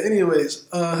yeah, anyways,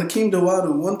 Hakeem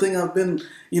Dawodu, one thing I've been,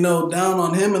 down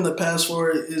on him in the past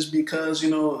for is because,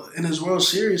 in his World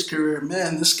Series career,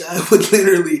 man, this guy would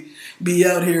literally be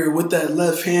out here with that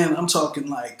left hand. I'm talking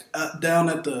like down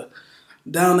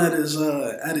at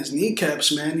his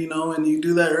kneecaps, man, and you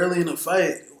do that early in a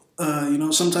fight.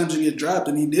 Sometimes you get dropped,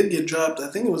 and he did get dropped. I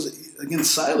think it was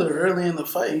against Siler early in the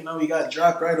fight. He got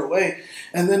dropped right away.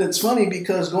 And then it's funny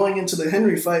because going into the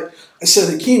Henry fight, I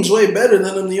said Hakeem's way better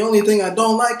than him. The only thing I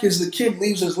don't like is the kid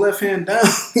leaves his left hand down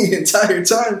the entire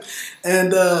time.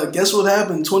 And guess what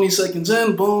happened? 20 seconds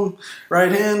in, boom,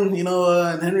 right hand,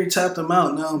 and Henry tapped him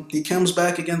out. Now, he comes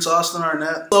back against Austin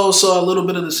Arnett. So saw a little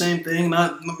bit of the same thing,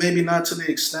 maybe not to the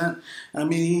extent. I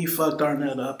mean, he fucked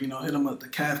Arnett up, hit him with the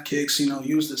calf kicks,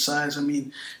 used the size. I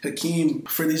mean, Hakeem,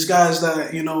 for these guys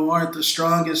that, aren't the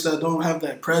strongest, that don't have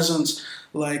that presence,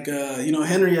 like,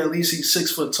 Henry, at least he's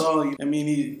 6 foot tall. I mean,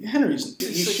 he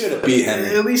should have beat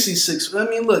Henry. At least he's 6. I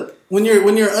mean, look, when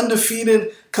you're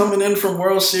undefeated coming in from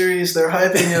World Series, they're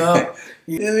hyping you up.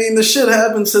 I mean, the shit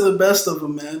happens to the best of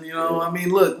them, man. I mean,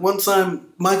 look, one time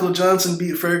Michael Johnson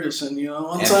beat Ferguson,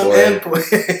 one time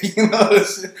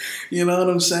Anpoy, you know what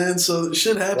I'm saying? So the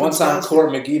shit happens. One time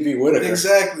Court McGee beat Whitaker.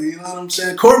 Exactly, you know what I'm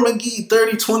saying? Court McGee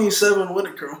 30-27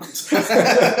 Whitaker.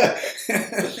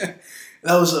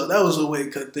 That was a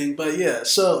weight cut thing, but yeah.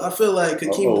 So I feel like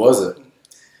Hakeem. What was it?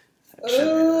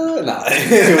 Nah,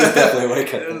 it was definitely a weight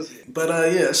cut.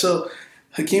 But yeah. So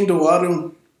Hakeem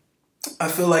Dawodu, I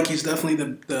feel like he's definitely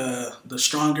the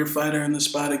stronger fighter in the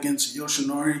spot against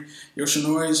Yoshinori.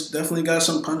 Yoshinori's definitely got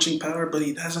some punching power, but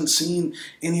he hasn't seen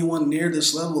anyone near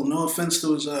this level. No offense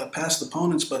to his past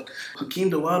opponents, but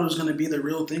Hakeem Dawodu is going to be the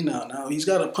real thing now. Now, he's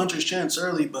got a puncher's chance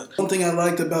early, but one thing I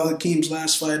liked about Hakeem's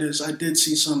last fight is I did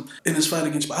see some in his fight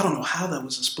against, but I don't know how that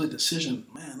was a split decision.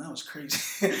 Man, that was crazy.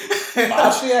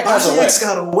 Bosniak's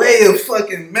got a way of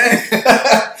fucking, man.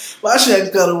 Bosniak's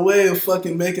got a way of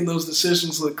fucking making those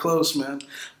decisions look close, man.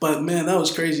 But man, that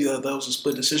was crazy that was a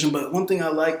split decision. But one thing I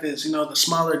liked is, the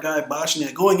smaller guy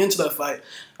Bosniak going into that fight.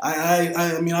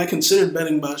 I mean, I considered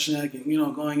betting Bosniak,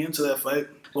 going into that fight.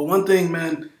 But one thing,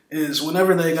 man, is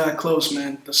whenever they got close,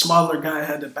 man, the smaller guy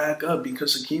had to back up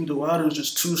because Hakeem Dawodu is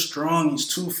just too strong. He's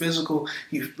too physical.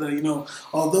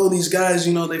 Although these guys,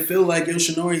 they feel like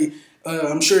Yoshinori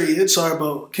I'm sure he hits hard,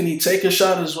 but can he take a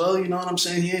shot as well? You know what I'm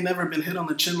saying? He ain't never been hit on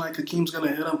the chin like Hakeem's going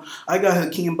to hit him. I got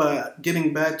Hakeem by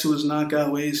getting back to his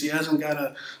knockout ways. He hasn't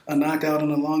got a knockout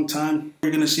in a long time.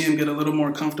 You're going to see him get a little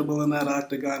more comfortable in that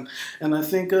octagon. And I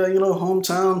think,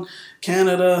 hometown,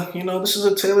 Canada, this is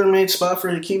a tailor-made spot for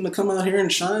Hakeem to come out here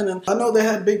and shine. And I know they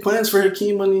had big plans for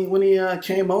Hakeem when he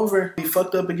came over. He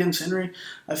fucked up against Henry.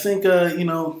 I think,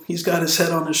 he's got his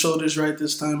head on his shoulders right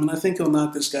this time, and I think he'll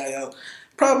knock this guy out.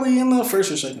 Probably in the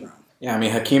first or second round. Yeah, I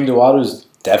mean, Hakeem Dawodu's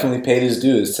definitely paid his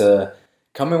dues to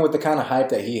come in with the kind of hype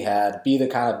that he had, be the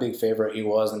kind of big favorite he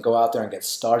was, and go out there and get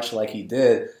starched like he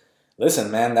did. Listen,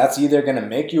 man, that's either going to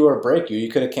make you or break you. You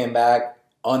could have came back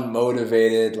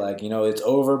unmotivated, it's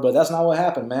over, but that's not what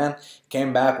happened, man.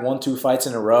 Came back, won 2 fights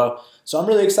in a row. So I'm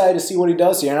really excited to see what he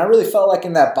does here. And I really felt like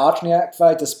in that Bochniak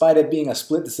fight, despite it being a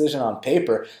split decision on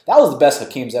paper, that was the best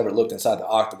Hakeem's ever looked inside the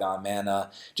octagon, man.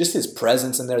 Just his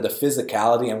presence in there, the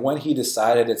physicality, and when he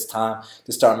decided it's time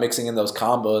to start mixing in those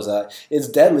combos, it's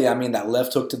deadly. I mean, that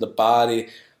left hook to the body,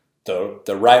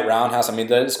 the right roundhouse. I mean,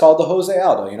 it's called the Jose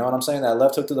Aldo. You know what I'm saying? That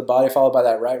left hook to the body followed by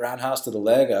that right roundhouse to the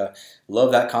leg.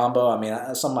 Love that combo. I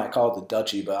mean, some might call it the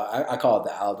Dutchie, but I call it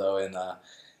the Aldo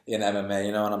in MMA,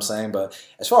 you know what I'm saying? But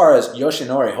as far as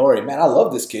Yoshinori Horie, man, I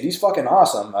love this kid. He's fucking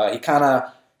awesome. He kind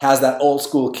of has that old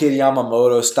school Kid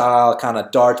Yamamoto style, kind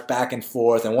of darts back and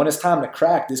forth. And when it's time to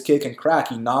crack, this kid can crack.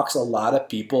 He knocks a lot of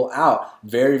people out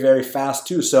very, very fast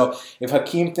too. So if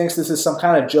Hakeem thinks this is some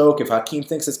kind of joke, if Hakeem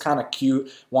thinks it's kind of cute,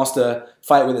 wants to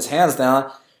fight with his hands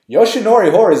down,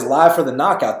 Yoshinori Horie is live for the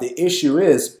knockout. The issue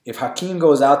is if Hakeem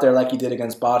goes out there like he did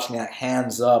against Bochniak,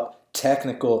 hands up,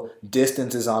 technical,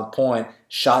 distance is on point,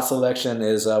 shot selection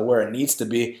is where it needs to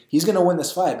be, he's going to win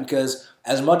this fight because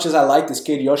as much as I like this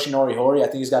kid Yoshinori Horie, I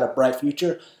think he's got a bright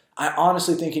future, I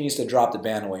honestly think he needs to drop the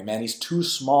bantamweight, man. He's too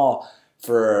small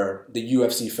for the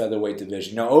UFC featherweight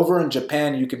division. Over in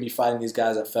Japan, you can be fighting these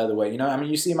guys at featherweight.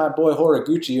 You see my boy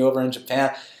Horiguchi over in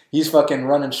Japan, he's fucking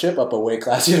running ship up a weight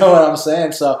class, you know what I'm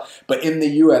saying? So, but in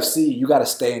the UFC, you got to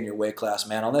stay in your weight class,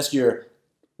 man, unless you're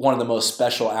one of the most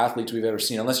special athletes we've ever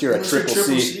seen, unless you're a triple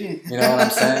C, you know what I'm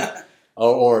saying?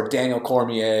 Or Daniel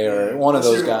Cormier or one of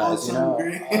those guys,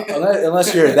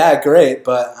 unless you're that great.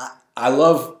 But I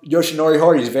love Yoshinori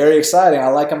Horie. He's very exciting. I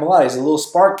like him a lot. He's a little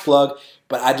spark plug,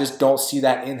 but I just don't see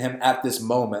that in him at this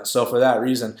moment. So for that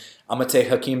reason, I'm going to take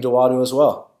Hakeem Dawodu as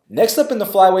well. Next up in the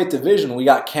flyweight division, we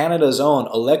got Canada's own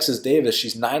Alexis Davis.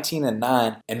 She's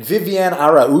 19-9, and Viviane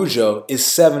Araujo is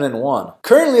 7-1.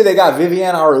 Currently, they got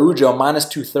Viviane Araujo minus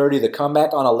 230. The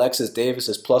comeback on Alexis Davis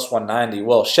is plus 190.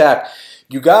 Well, Shaq,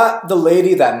 you got the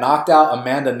lady that knocked out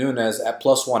Amanda Nunes at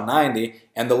plus 190,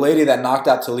 and the lady that knocked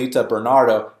out Talita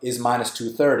Bernardo is minus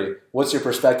 230. What's your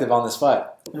perspective on this fight?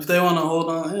 If they want to hold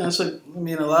on,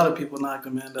 a lot of people knocked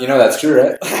Amanda out. You know that's true,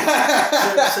 right?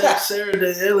 Sarah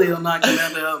DeIlio knocked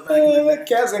Amanda out back in the day.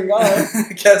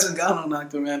 Katzengano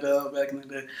knocked Amanda out back in the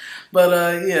day. But,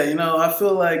 I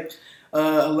feel like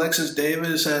Alexis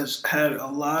Davis has had a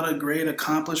lot of great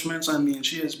accomplishments. I mean,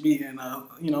 she has beaten,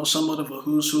 somewhat of a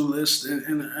who's who list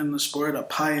in the sport, a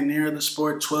pioneer of the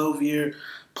sport, 12-year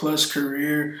plus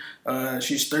career.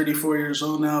 She's 34 years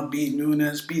old now, beat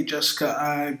Nunes, beat Jessica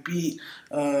Ai, beat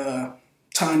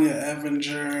Tanya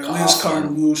Evinger, Liz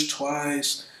Carmouche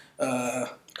twice.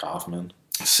 Kaufman.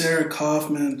 Sarah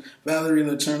Kaufman, Valerie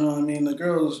Letourneau. I mean, the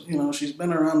girl's, she's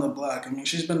been around the block. I mean,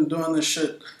 she's been doing this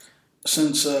shit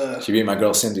since... she beat my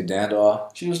girl Cindy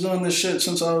Dandois. She was doing this shit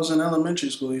since I was in elementary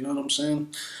school, you know what I'm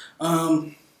saying?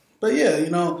 But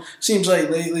yeah, seems like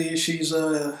lately she's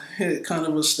hit kind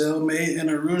of a stalemate. And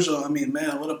Araujo, I mean,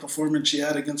 man, what a performance she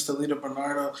had against Talita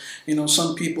Bernardo.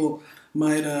 Some people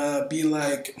might be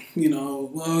like,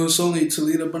 well, it's only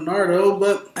Talita Bernardo.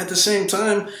 But at the same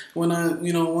time, when I,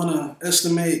 want to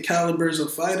estimate calibers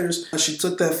of fighters, she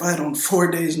took that fight on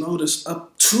 4 days' notice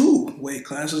up 2 weight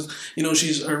classes.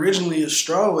 She's originally a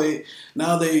strawweight.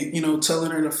 Now they,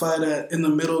 telling her to fight in the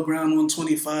middle ground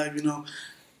 125,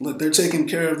 Look, they're taking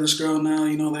care of this girl now.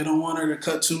 They don't want her to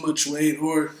cut too much weight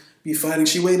or be fighting.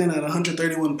 She weighed in at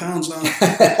 131 pounds now.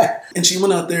 And she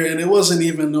went out there, and it wasn't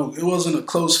a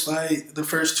close fight. The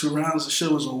first 2 rounds, the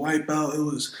shit was a wipeout. It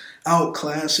was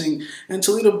outclassing. And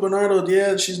Talita Bernardo,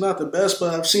 yeah, she's not the best,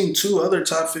 but I've seen 2 other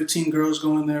top 15 girls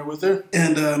go in there with her.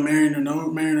 And Marion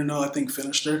Renault, I think,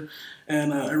 finished her.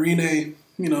 And Irene,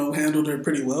 handled her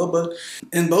pretty well. But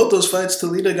in both those fights,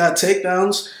 Talita got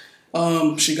takedowns.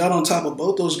 She got on top of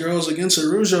both those girls. Against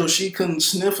Araujo, she couldn't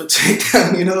sniff a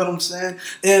takedown, you know what I'm saying?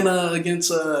 And against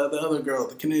the other girl,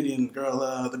 the Canadian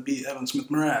girl, the beat Evan Smith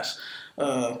Morass.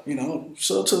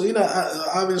 So Toledo,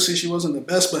 obviously she wasn't the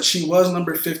best, but she was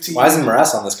number 15. Why isn't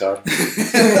Morass on this card?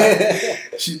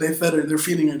 They fed her. They're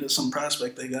feeding her to some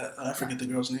prospect they got. I forget the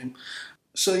girl's name.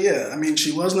 So yeah, I mean,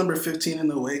 she was number 15 in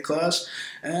the weight class,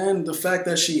 and the fact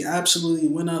that she absolutely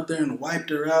went out there and wiped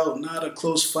her out, not a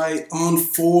close fight, on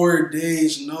 4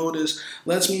 days' notice,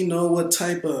 lets me know what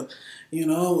type of, I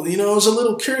was a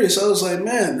little curious. I was like,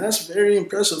 man, that's very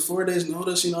impressive. 4 days'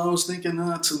 notice. I was thinking,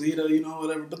 Toledo,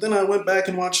 whatever. But then I went back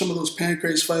and watched some of those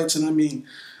Pancrase fights, and I mean,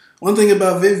 one thing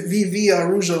about Vivi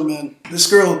Araujo, man, this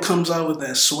girl comes out with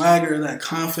that swagger, that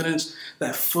confidence,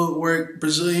 that footwork,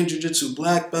 Brazilian Jiu-Jitsu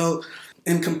black belt.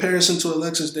 In comparison to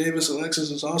Alexis Davis, Alexis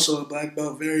is also a black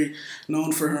belt, very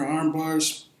known for her arm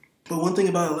bars. But one thing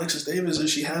about Alexis Davis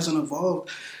is she hasn't evolved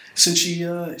since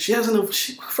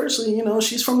firstly,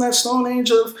 she's from that stone age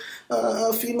of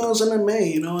females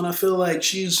MMA, and I feel like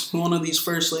she's one of these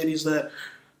first ladies that,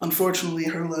 unfortunately,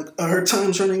 her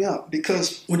time's running out,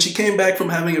 because when she came back from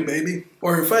having a baby,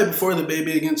 or her fight before the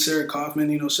baby against Sarah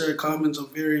Kaufman, Sarah Kaufman's a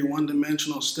very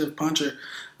one-dimensional, stiff puncher.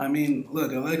 I mean,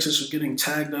 look, Alexis was getting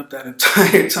tagged up that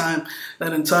entire time,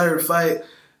 that entire fight,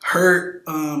 hurt,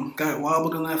 got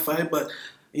wobbled in that fight, but,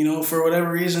 for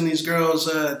whatever reason, these girls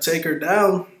take her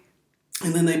down,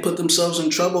 and then they put themselves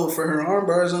in trouble for her arm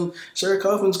bars, and Sarah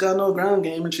Kaufman's got no ground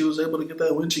game, and she was able to get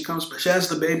that win. She has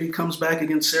the baby, comes back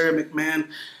against Sarah McMahon,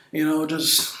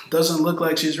 just doesn't look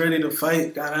like she's ready to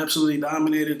fight, got absolutely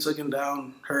dominated, taken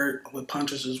down, hurt with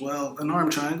punches as well, an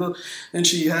arm triangle, and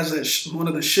she has one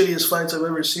of the shittiest fights I've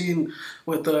ever seen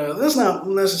with, that's not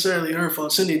necessarily her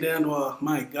fault, Cindy Dandois,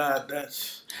 my God,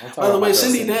 that's, by the way,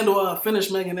 Cindy Dandois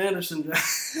finished Megan Anderson.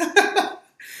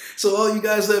 So all you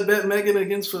guys that bet Megan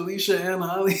against Felicia and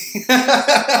Holly.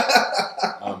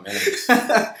 Oh, man.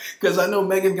 Because I know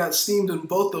Megan got steamed in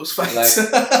both those fights.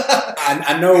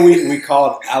 I know we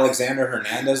called Alexandre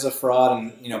Hernandez a fraud,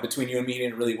 and, between you and me, he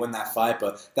didn't really win that fight,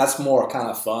 but that's more kind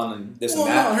of fun and this and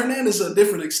that. No, Hernandez is a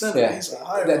different extent. Yeah. He's a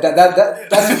higher that's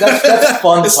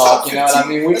fun talk, you know what I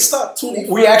mean?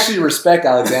 We actually respect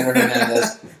Alexandre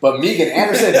Hernandez, but Megan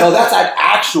Anderson, no, that's an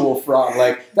actual fraud.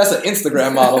 Like, that's an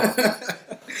Instagram model.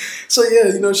 So,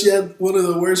 yeah, she had one of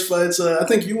the worst fights. I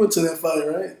think you went to that fight,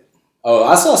 right? Oh,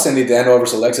 I saw Cindy Dandois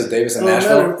versus Alexis Davis in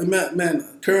Nashville. Man,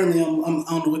 currently I'm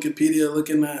on Wikipedia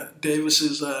looking at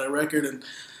Davis's record, and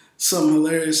something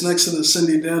hilarious. Next to the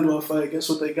Cindy Dandois fight, guess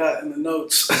what they got in the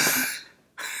notes?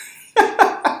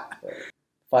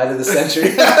 Fight of the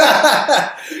century.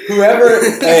 whoever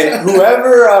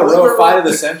wrote Fight of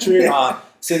the Century on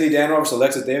Cindy Dandois versus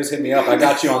Alexis Davis, hit me up. I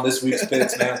got you on this week's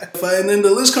picks, man. And then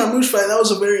the Liz Carmouche fight, that was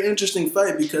a very interesting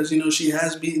fight because, she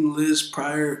has beaten Liz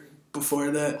before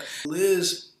that.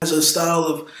 Liz has a style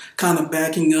of kind of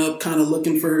backing up, kind of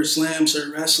looking for her slams,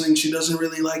 her wrestling. She doesn't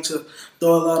really like to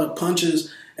throw a lot of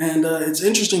punches. And it's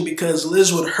interesting because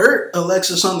Liz would hurt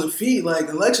Alexis on the feet. Like,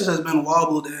 Alexis has been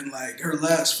wobbled in, her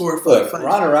last 4 or 5 fights.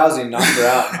 Ronda Rousey knocked her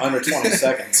out in under 20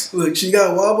 seconds. Look, she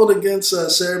got wobbled against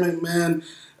Sarah McMahon,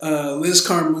 Liz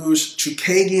Carmouche,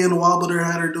 Chukagian wobbled her,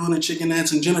 had her doing a chicken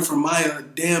dance, and Jennifer Maia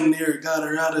damn near got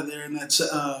her out of there in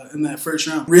that first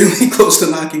round. Really close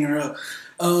to knocking her out.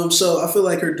 So I feel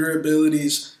like her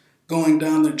durability's going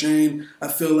down the drain. I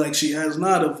feel like she has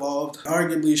not evolved.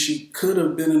 Arguably, she could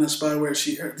have been in a spot where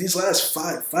these last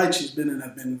 5 fights she's been in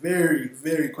have been very,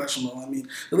 very questionable. I mean,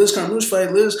 the Liz Carmouche fight,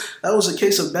 that was a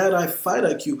case of bad fight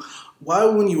IQ. Why,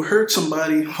 when you hurt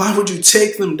somebody, why would you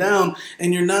take them down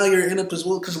and you're in a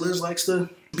position? Well, because Liz likes to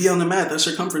be on the mat. That's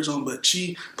her comfort zone. But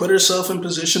she put herself in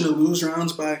position to lose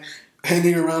rounds by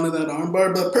hanging around in that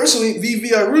armbar. But personally,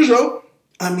 Vivi Araujo,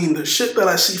 I mean, the shit that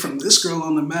I see from this girl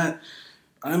on the mat,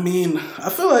 I mean, I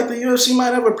feel like the UFC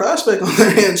might have a prospect on their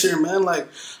hands here, man. Like,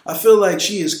 I feel like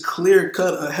she is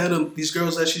clear-cut ahead of these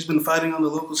girls that she's been fighting on the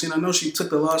local scene. I know she took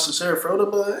the loss to Sarah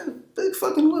Frota, but big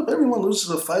fucking whip. Everyone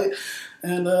loses a fight.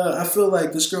 And I feel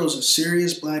like this girl's a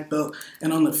serious black belt.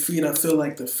 And on the feet, I feel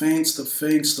like the feints, the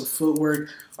footwork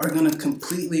are going to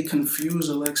completely confuse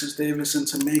Alexis Davis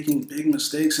into making big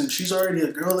mistakes. And she's already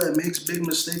a girl that makes big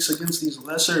mistakes against these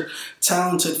lesser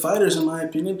talented fighters, in my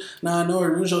opinion. Now, I know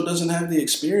Araujo doesn't have the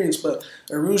experience, but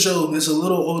Araujo is a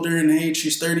little older in age.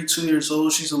 She's 32 years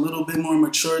old. She's a little bit more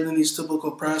mature than these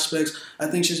typical prospects. I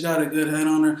think she's got a good head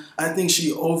on her. I think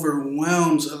she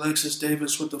overwhelms Alexis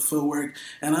Davis with the footwork.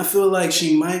 And I feel like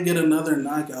she might get another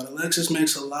knockout. Alexis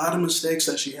makes a lot of mistakes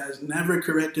that she has never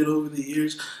corrected over the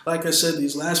years. Like I said,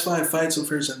 these last 5 fights of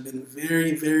hers have been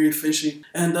very, very fishy.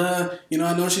 And, I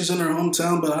know she's in her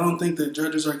hometown, but I don't think the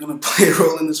judges are going to play a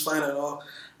role in this fight at all.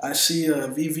 I see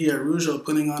Vivi Araujo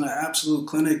putting on an absolute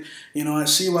clinic. You know, I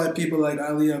see why people like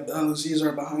Ali Abdelaziz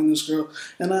are behind this girl,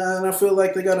 and I feel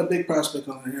like they got a big prospect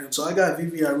on her hand. So I got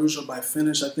Vivi Araujo by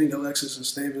finish. I think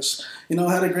Alexis Davis, you know,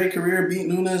 had a great career, beat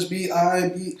Nunes, beat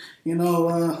you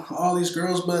know, all these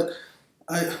girls, but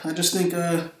I just think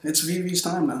it's Vivi's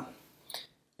time now.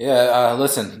 Yeah,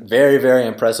 listen, very, very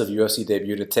impressive UFC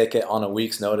debut to take it on a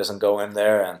week's notice and go in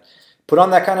there and put on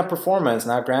that kind of performance.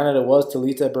 Now, granted, it was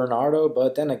Talita Bernardo,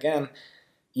 but then again,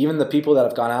 even the people that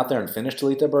have gone out there and finished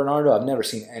Talita Bernardo, I've never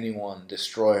seen anyone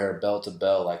destroy her bell to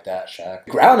bell like that, Shaq.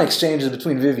 Ground exchanges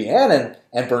between Viviane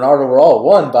and Bernardo were all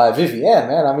won by Viviane,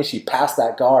 man. I mean, she passed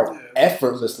that guard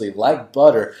effortlessly, like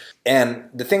butter. And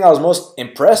the thing I was most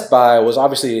impressed by was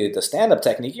obviously the stand-up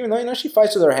technique, even though, you know, she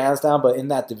fights with her hands down, but in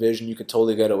that division, you could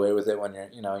totally get away with it when you're,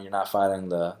 you know, you're not fighting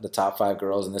the top 5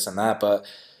 girls and this and that, but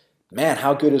man,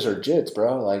 how good is her jits,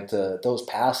 bro? Like, those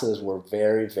passes were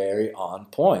very, very on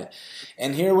point.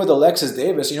 And here with Alexis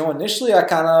Davis, you know, initially I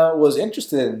kind of was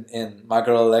interested in my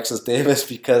girl Alexis Davis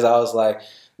because I was like,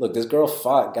 look, this girl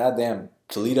fought goddamn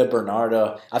Talita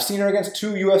Bernardo. I've seen her against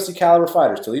 2 UFC caliber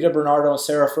fighters, Talita Bernardo and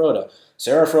Sarah Frota.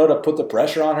 Sarah Frota put the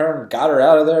pressure on her and got her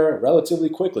out of there relatively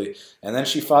quickly. And then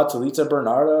she fought Talita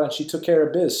Bernardo and she took care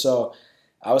of biz. So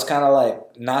I was kind of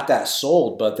like not that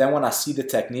sold, but then when I see the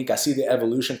technique, I see the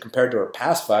evolution compared to her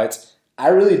past fights, I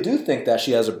really do think that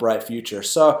she has a bright future.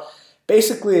 So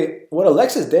basically, what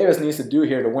Alexis Davis needs to do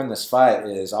here to win this fight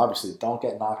is obviously don't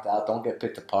get knocked out, don't get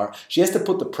picked apart. She has to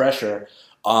put the pressure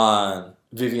on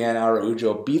Viviane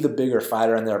Araujo, be the bigger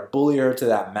fighter in there, bully her to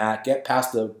that mat, get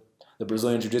past the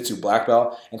Brazilian Jiu-Jitsu black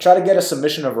belt, and try to get a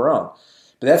submission of her own.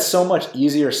 But that's so much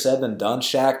easier said than done,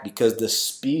 Shaq, because the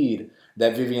speed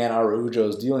that Viviane Araujo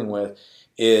is dealing with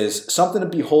is something to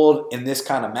behold in this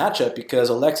kind of matchup because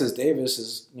Alexis Davis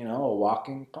is, you know, a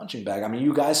walking punching bag. I mean,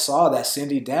 you guys saw that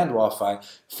Cindy Dandois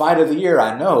fight of the year,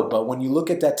 I know, but when you look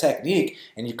at that technique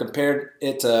and you compare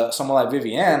it to someone like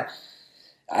Viviane,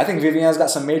 I think Viviane's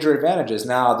got some major advantages.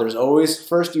 Now, there's always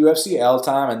first UFC L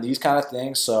time and these kind of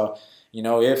things, so you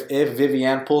know, if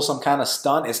Viviane pulls some kind of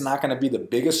stunt, it's not going to be the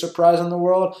biggest surprise in the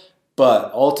world.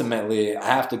 But ultimately, I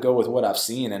have to go with what I've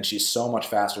seen, and she's so much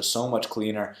faster, so much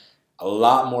cleaner, a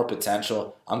lot more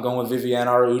potential. I'm going with Viviane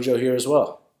Araujo here as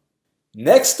well.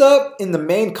 Next up in the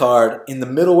main card, in the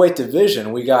middleweight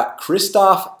division, we got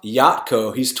Krzysztof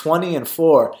Jotko. He's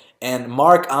 20-4, and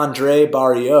Marc-Andre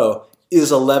Barriault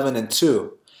is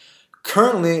 11-2.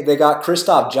 Currently, they got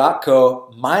Krzysztof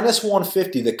Jotko minus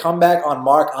 150. The comeback on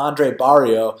Marc-Andre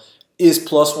Barriault is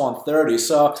plus 130.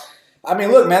 So, I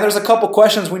mean, look, man, there's a couple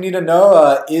questions we need to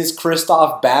know. Is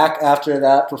Krzysztof back after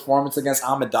that performance against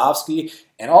Amedovski?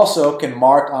 And also, can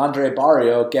Marc-Andre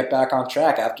Barriault get back on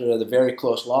track after the very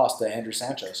close loss to Andrew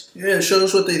Sanchez? Yeah, it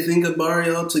shows what they think of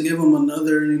Barriault to give him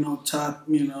another, you know, top,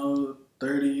 you know,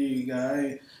 30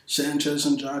 guy, Sanchez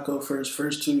and Jotko for his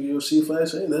first 2 UFC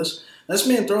fights. Hey, that's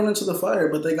being thrown into the fire,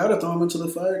 but they got to throw him into the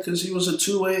fire because he was a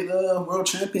 2-weight world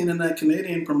champion in that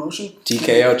Canadian promotion.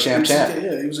 TKO champ.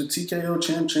 Yeah, he was a TKO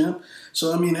champ.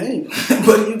 So, I mean, hey,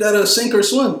 but you got to sink or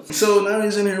swim. So now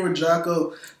he's in here with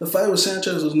Jotko. The fight with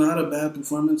Sanchez was not a bad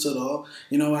performance at all.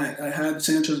 You know, I had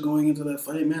Sanchez going into that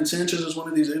fight. Man, Sanchez is one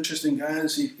of these interesting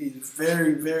guys. He's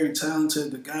very, very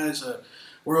talented. The guy's a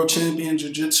world champion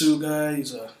jiu-jitsu guy.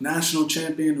 He's a national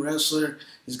champion wrestler.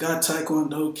 He's got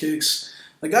taekwondo kicks.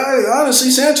 The guy, honestly,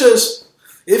 Sanchez,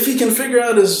 if he can figure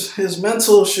out his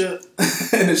mental shit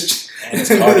and his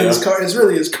cardio. It's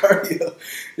really his cardio.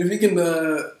 If he can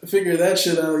figure that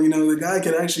shit out, you know, the guy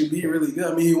could actually be really good.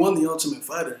 I mean, he won the Ultimate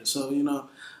Fighter, so, you know.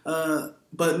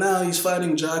 But now he's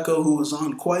fighting Jotko, who was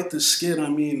on quite the skid. I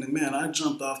mean, man, I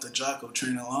jumped off the Jotko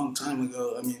train a long time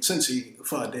ago. I mean, since he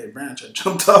fought Dave Branch, I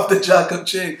jumped off the Jotko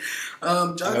train.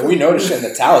 I mean, we noticed it in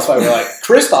the Talis fight. We're like,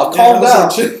 Krzysztof, calm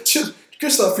down.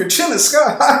 Krzysztof, your chin is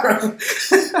sky high.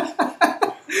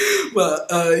 But,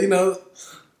 you know,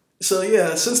 so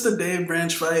yeah, since the Dave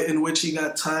Branch fight in which he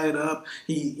got tied up,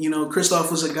 Krzysztof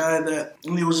was a guy that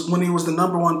when he was the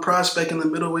number 1 prospect in the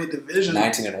middleweight division,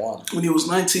 19-1. When he was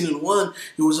 19-1,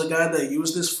 he was a guy that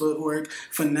used his footwork,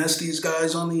 finesse these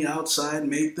guys on the outside,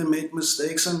 make them make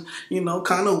mistakes, and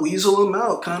kind of weasel them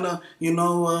out, kind of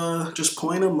just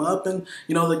point them up, and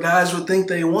the guys would think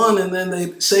they won, and then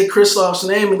they'd say Krzysztof's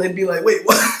name, and they'd be like, wait,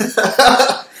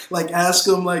 what? Like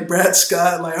Askham, like Brad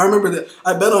Scott. Like I remember that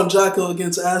I bet on Jotko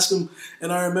against Askham, and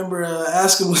I remember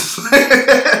Askham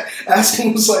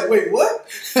was like, wait, what?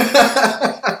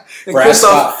 And Brad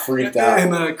Scott freaked out.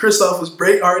 And Christoph was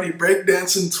already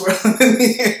breakdancing, twirling in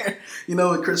the air. You know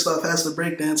what Christoph has to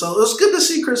breakdance. So it was good to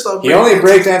see Christoph. He only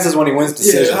breakdances when he wins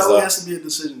decisions. Yeah, it only has to be a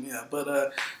decision. Yeah, but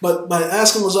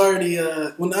Askin was already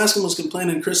when Askin was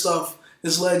complaining, Christoph,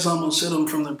 his legs almost hit him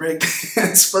from the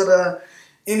breakdance. But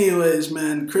anyways,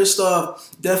 man, Christoph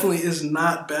definitely is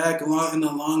not back in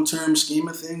the long-term scheme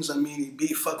of things. I mean, he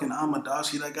beat fucking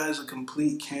Amadowski. That guy's a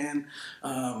complete can.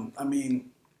 I mean,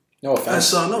 no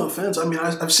offense. No offense. I mean,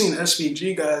 I've seen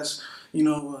SVG guys. You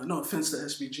know, no offense to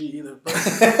SVG either, but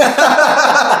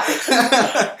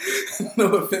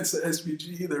no offense to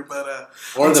SVG either, but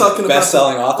or I'm talking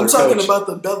best-selling author. I'm talking about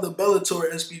the Bellator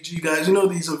SVG guys. You know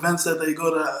these events that they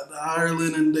go to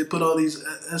Ireland and they put all these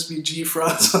SVG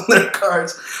frauds on their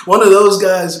cards. One of those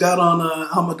guys got on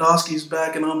Amadowski's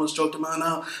back and almost choked him out.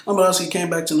 Now Amadowski came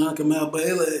back to knock him out, but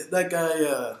that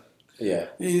guy. Yeah,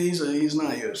 he's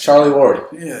not UFC. Charlie Ward.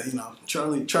 Yeah, you know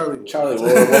Charlie Ward.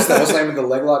 What's the name of the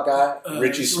leg lock guy?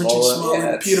 Richie Smollett.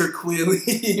 Yeah, Peter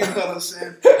Quealy. You know what I'm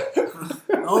saying?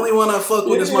 The only one I fuck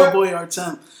with is my boy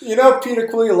Artem. You know Peter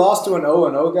Quealy lost to an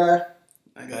 0-0 guy.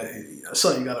 I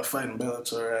saw you got a fight in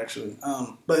Bellator actually.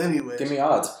 But anyways, give me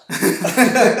odds.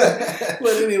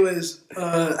 But anyways,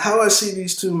 how I see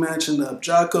these two matching up,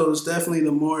 Giacomo is definitely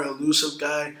the more elusive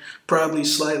guy, probably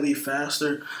slightly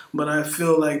faster. But I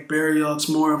feel like Barriault's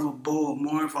more of a bull,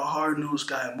 more of a hard-nosed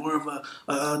guy, more of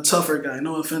a tougher guy.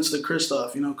 No offense to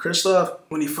Christoph. You know, Christoph,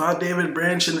 when he fought David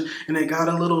Branch and it got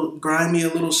a little grimy, a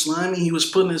little slimy, he was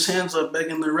putting his hands up,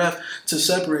 begging the ref to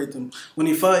separate them. When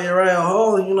he fought Uriah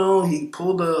Hall, you know, he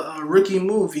pulled a rookie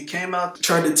move. He came out,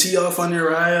 tried to tee off on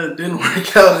Uriah. It didn't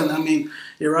work out. And I mean,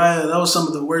 Uriah, that was some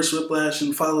of the worst whiplash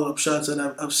and follow-up shots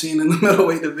that I've seen in the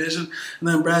middleweight division. And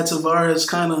then Brad Tavares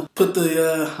kind of put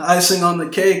the icing on the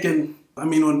cake. And I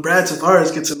mean, when Brad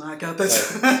Tavares gets a knockout,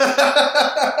 that's...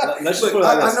 Let's just put it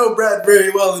like this. I know Brad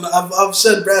very well, and I've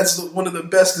said Brad's one of the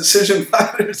best decision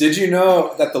fighters. Did you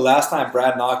know that the last time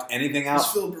Brad knocked anything out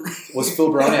was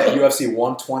Phil Baroni at UFC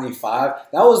 125?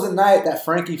 That was the night that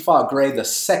Frankie fought Gray the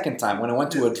second time when it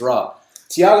went to a draw.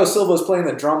 Thiago Silva was playing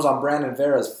the drums on Brandon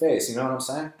Vera's face. You know what I'm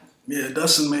saying? Yeah,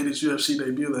 Dustin made his UFC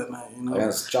debut that night. You know,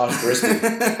 against Josh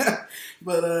Brisky.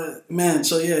 But man,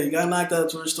 so yeah, he got knocked out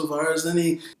towards Tavares.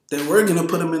 Then they were gonna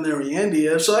put him in there with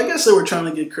Yandiev. So I guess they were trying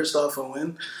to get Christoph a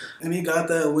win, and he got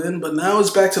that win. But now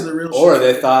it's back to the real. Or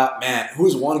they thought, man,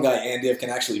 who's one guy Yandiev can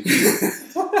actually beat?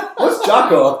 What's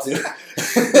Jocko up to?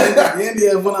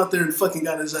 Yandiev went out there and fucking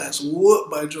got his ass whooped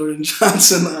by Jordan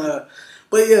Johnson.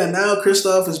 But yeah, now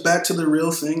Christoph is back to the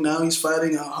real thing. Now he's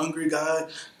fighting a hungry guy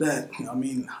that, I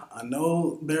mean, I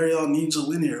know Barriault needs a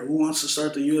win here. Who wants to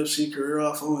start the UFC career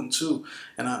off 0-2?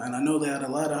 And I know they had a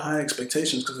lot of high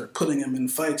expectations because they're putting him in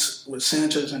fights with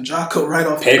Sanchez and Giacomo right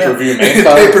off the bat. Pay-per-view main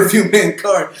card. Pay-per-view main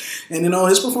card. And, you know,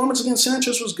 his performance against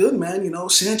Sanchez was good, man. You know,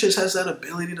 Sanchez has that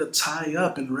ability to tie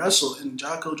up and wrestle. And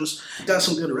Giacomo just got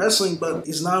some good wrestling, but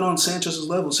he's not on Sanchez's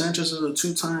level. Sanchez is a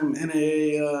two-time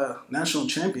NAA national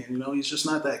champion. You know, he's just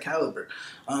not that caliber.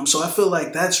 So I feel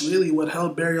like that's really what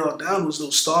held Barriault down was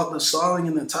the stalling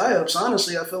and the tie-ups.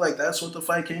 Honestly, I feel like that's what the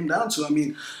fight came down to. I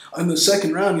mean, in the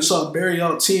second round, you saw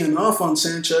Barriault teeing off on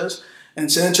Sanchez,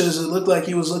 and Sanchez, it looked like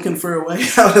he was looking for a way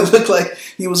out. It looked like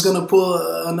he was going to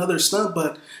pull another stunt,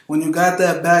 but when you got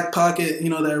that back pocket, you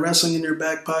know, that wrestling in your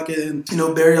back pocket, and, you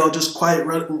know, Barriault just quite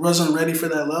wasn't ready for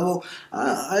that level,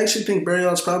 I actually think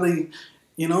Barriault's probably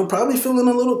feeling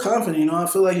a little confident. You know, I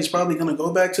feel like he's probably going to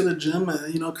go back to the gym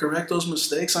and, you know, correct those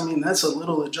mistakes. I mean, that's a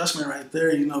little adjustment right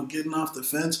there, you know, getting off the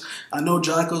fence. I know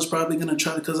Jocko's probably going to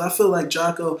try, because I feel like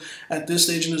Giacomo at this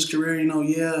stage in his career, you know,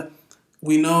 yeah,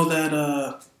 we know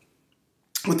that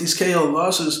with these KO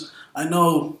losses, I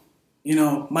know, you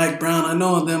know, Mike Brown, I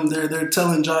know them, they're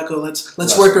telling Giacomo, let's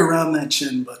work around that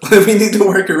chin, but we need to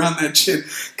work around that chin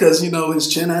because, you know,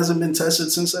 his chin hasn't been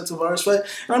tested since that Tavares fight.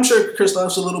 And I'm sure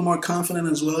Christoph's a little more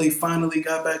confident as well. He finally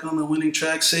got back on the winning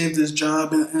track, saved his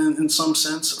job in some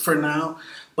sense for now.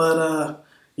 But,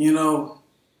 you know,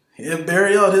 if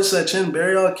Barriault hits that chin,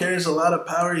 Barriault carries a lot of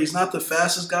power. He's not the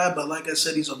fastest guy, but like I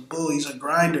said, he's a bull. He's a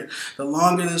grinder. The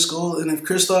longer this goes, and if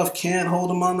Christoph can't hold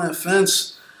him on that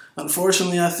fence,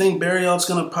 unfortunately, I think Barriault's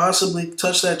going to possibly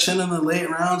touch that chin in the late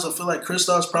rounds. I feel like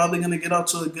Christoph's probably going to get out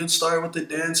to a good start with the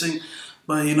dancing.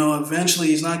 But, you know, eventually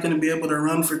he's not going to be able to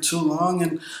run for too long.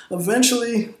 And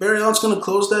eventually Barriault's going to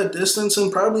close that distance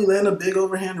and probably land a big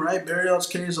overhand right. Barriault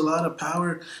carries a lot of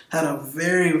power. Had a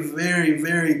very, very,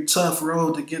 very tough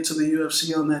road to get to the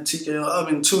UFC on that TKO.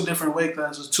 I mean, two different weight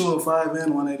classes, 205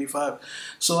 and 185.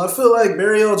 So I feel like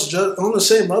Barriault's just on the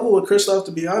same level with Christoph,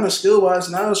 to be honest, skill-wise.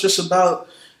 Now it's just about,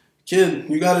 kid,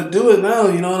 you got to do it now.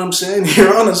 You know what I'm saying?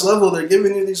 You're on this level. They're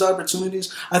giving you these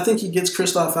opportunities. I think he gets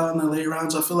Kristoff out in the late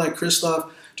rounds. I feel like Kristoff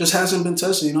just hasn't been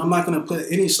tested. You know, I'm not going to put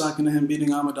any stock into him beating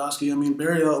Amadowski. I mean,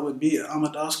 Barriault would beat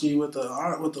Amadowski with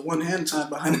the one hand tied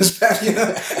behind his back. You know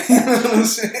what I'm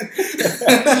saying?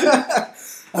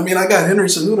 I mean, I got Henry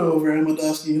Cejudo over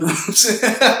Amadowski. You know what I'm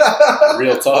saying?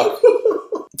 Real talk.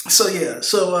 So, yeah.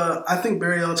 So, I think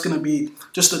Barriault's going to be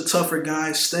just a tougher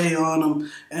guy, stay on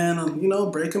him, and, you know,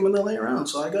 break him in the late round.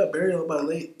 So, I got Barriault by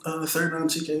late third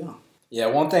round TKO. Yeah,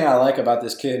 one thing I like about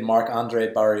this kid,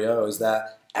 Marc-Andre Barriault, is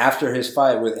that after his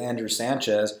fight with Andrew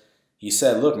Sanchez, he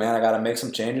said, look, man, I got to make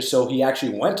some changes. So, he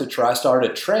actually went to started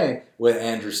to train with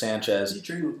Andrew Sanchez. He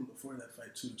trained with him before that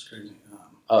fight, too. It's crazy.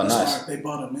 Oh, nice. They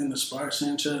brought him in to spar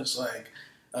Sanchez,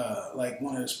 like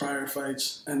one of his prior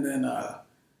fights. And then,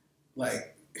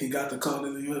 he got the call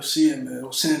to the UFC, and it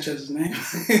was Sanchez's name.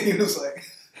 He was like,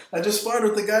 I just sparred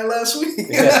with the guy last week.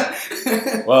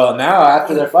 Yeah. Well, now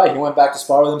after their fight, he went back to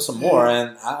spar with him some more,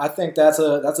 and I think that's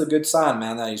a good sign,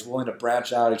 man, that he's willing to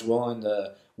branch out. He's willing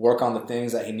to work on the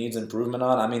things that he needs improvement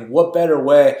on. I mean, what better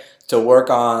way to work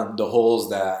on the holes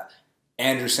that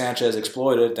Andrew Sanchez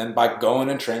exploited than by going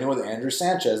and training with Andrew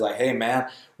Sanchez? Like, hey, man,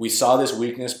 we saw this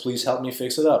weakness. Please help me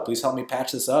fix it up. Please help me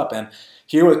patch this up. And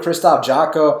here with Krzysztof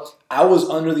Jotko, I was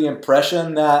under the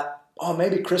impression that, oh,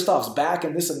 maybe Krzysztof's back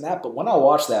and this and that. But when I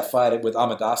watched that fight with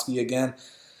Amadowski again,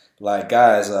 like,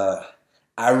 guys,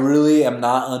 I really am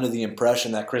not under the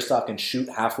impression that Krzysztof can shoot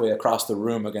halfway across the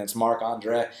room against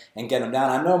Marc-Andre and get him down.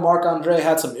 I know Marc-Andre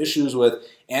had some issues with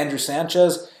Andrew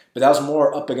Sanchez, but that was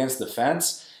more up against the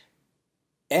fence.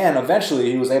 And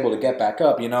eventually he was able to get back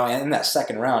up, you know, and in that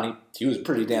second round, he was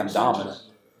pretty damn dominant.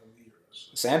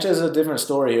 Sanchez is a different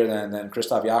story here than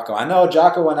Krzysztof Jotko. I know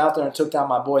Jotko went out there and took down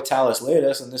my boy Talis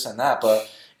Lattis and this and that, but,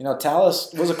 you know,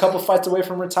 Talis was a couple fights away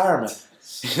from retirement.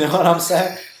 You know what I'm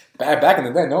saying? Back in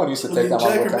the day, no one used to take down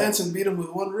my boy Talis. Manson beat him with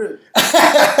one rib.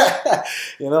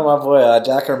 You know, my boy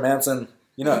Jacker Manson,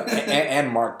 you know, and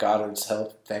Mark Goddard's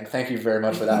help. Thank you very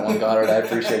much for that one, Goddard. I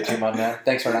appreciate you, my man.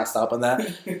 Thanks for not stopping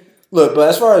that. Look, but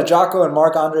as far as Jotko and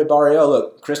Marc-Andre Barriault,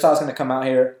 look, Krzysztof's going to come out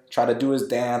here, try to do his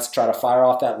dance, try to fire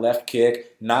off that left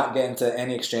kick, not get into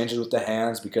any exchanges with the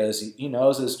hands because he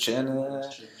knows his chin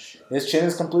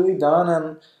is completely done.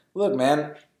 And look,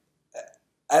 man,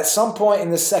 at some point in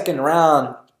the second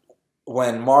round,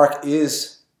 when Mark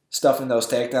is stuffing those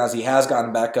takedowns, he has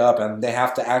gotten back up, and they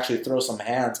have to actually throw some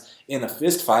hands in a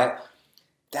fist fight,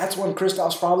 that's when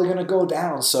Krzysztof's probably going to go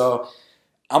down. So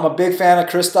I'm a big fan of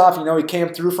Krzysztof. You know, he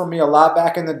came through for me a lot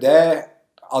back in the day.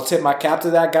 I'll tip my cap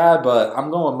to that guy, but I'm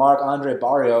going with Marc-Andre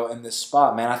Barriault in this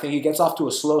spot, man. I think he gets off to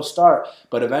a slow start,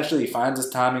 but eventually he finds his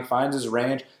timing, finds his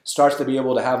range, starts to be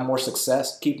able to have more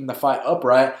success, keeping the fight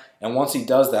upright, and once he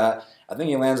does that, I think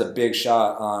he lands a big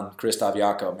shot on Krzysztof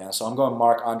Jotko, man. So I'm going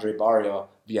Marc-Andre Barriault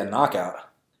via knockout.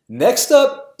 Next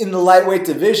up in the lightweight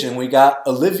division, we got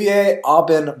Olivier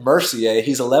Aubin-Mercier.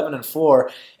 He's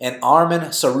 11-4, and Arman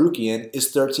Tsarukyan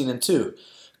is 13-2.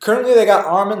 Currently, they got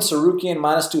Arman Tsarukyan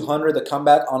minus 200. The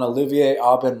comeback on Olivier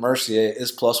Aubin-Mercier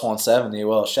is plus 170.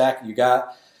 Well, Shaq, you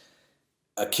got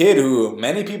a kid who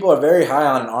many people are very high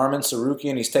on, Arman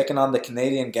Tsarukyan. He's taking on the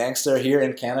Canadian gangster here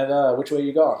in Canada. Which way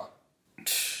you going?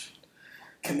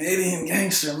 Canadian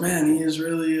gangster, man. He is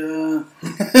really...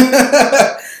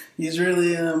 He's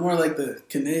really more like the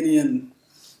Canadian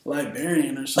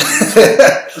librarian or something.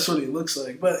 That's what he looks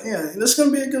like. But, yeah, this is going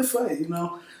to be a good fight, you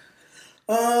know.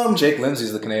 Jake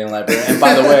Lindsay's the Canadian librarian. And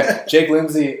by the way, Jake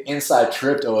Lindsay inside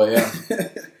tripped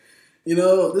OAM. You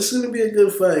know, this is going to be a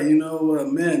good fight. You know,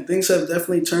 man, things have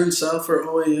definitely turned south for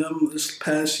OAM this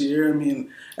past year. I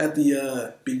mean, at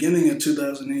the beginning of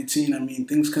 2018, I mean,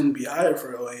 things couldn't be higher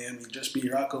for OAM. He just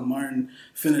beat Rocco Martin,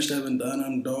 finished Evan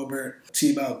Dunham, Dober,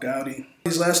 T-Bout Gowdy.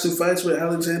 These last two fights with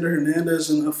Alexandre Hernandez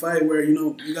in a fight where, you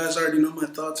know, you guys already know my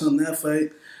thoughts on that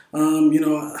fight. You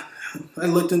know, I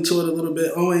looked into it a little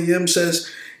bit. OAM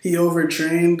says he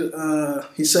overtrained.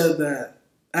 He said that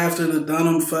after the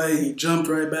Dunham fight, he jumped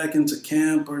right back into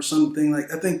camp or something. Like,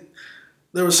 I think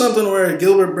there was something where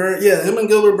Gilbert Burns, him and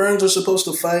Gilbert Burns were supposed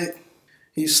to fight.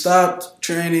 He stopped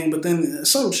training, but then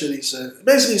some shit he said.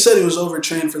 Basically, he said he was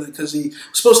overtrained because he was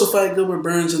supposed to fight Gilbert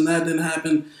Burns, and that didn't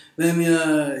happen. Then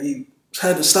he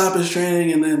had to stop his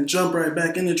training and then jump right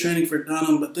back into training for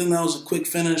Dunham, but then that was a quick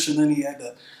finish, and then he had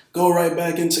to go right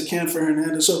back into camp for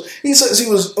Hernandez. So he says he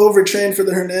was overtrained for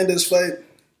the Hernandez fight,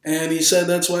 and he said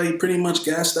that's why he pretty much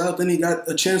gassed out. Then he got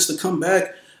a chance to come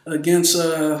back against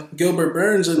Gilbert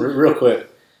Burns. And real quick.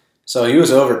 So he was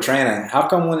overtraining. How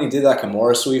come when he did that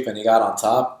Kimura sweep and he got on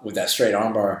top with that straight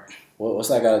armbar, what's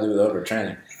that got to do with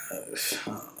overtraining?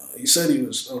 He said he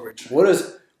was overtrained.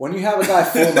 What When you have a guy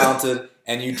full mounted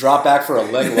and you drop back for a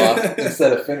leg lock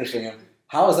instead of finishing him,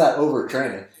 how is that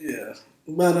overtraining? Yeah.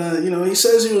 But, he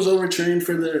says he was overtrained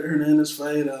for the Hernandez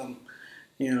fight, and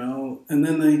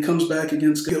then he comes back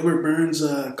against Gilbert Burns,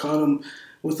 caught him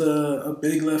with a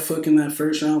big left hook in that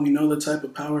first round. We know the type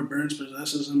of power Burns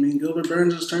possesses. I mean, Gilbert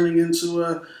Burns is turning into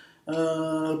a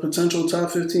potential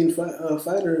top 15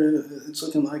 fighter. It's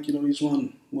looking like, he's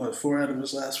won, 4 out of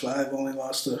his last 5, only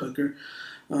lost to Hooker.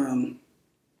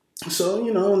 So,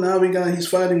 now he's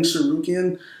fighting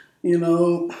Sarukian.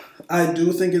 I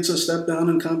do think it's a step down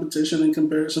in competition in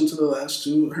comparison to the last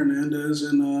two, Hernandez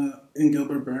and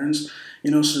Gilbert Burns.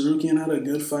 Sarukian had a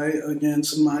good fight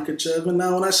against Makhachev. And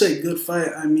now when I say good fight,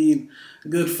 I mean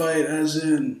good fight as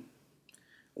in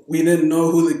we didn't know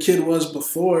who the kid was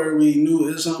before. We knew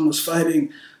Islam was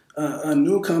fighting a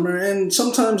newcomer. And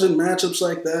sometimes in matchups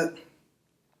like that,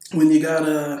 when you got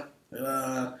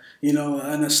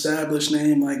an established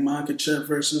name like Makhachev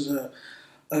versus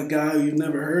a guy you've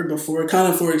never heard before. Kind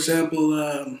of, for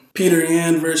example, Peter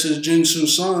Yan versus Jinsu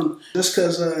Son. Just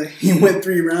because he went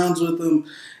 3 rounds with him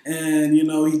and, he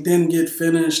didn't get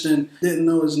finished and didn't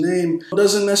know his name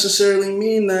doesn't necessarily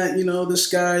mean that, this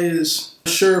guy is a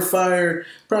surefire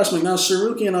prospect. Now,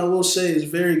 Sarukian, I will say, is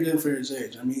very good for his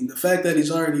age. I mean, the fact that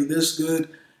he's already this good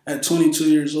at 22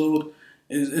 years old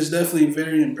is definitely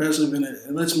very impressive, and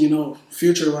it lets me know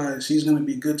future-wise he's going to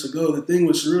be good to go. The thing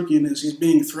with Sarukian is he's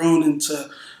being thrown into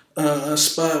a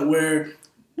spot where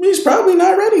he's probably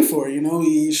not ready for. He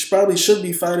probably should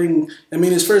be fighting. I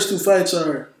mean, his first 2 fights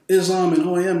are Islam and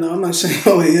OAM. Now, I'm not saying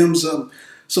OAM's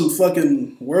some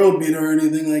fucking world beater or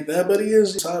anything like that, but he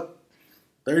is top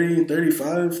 30,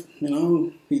 35.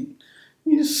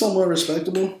 He's somewhat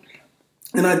respectable.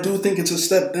 And I do think it's a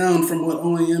step down from what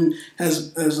OAM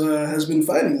has been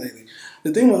fighting lately.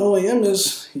 The thing with OAM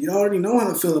is you already know how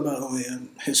to feel about OAM.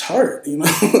 His heart,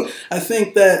 I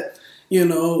think that,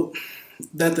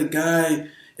 that the guy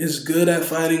is good at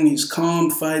fighting these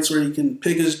calm fights where he can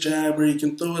pick his jab, where he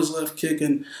can throw his left kick,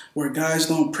 and where guys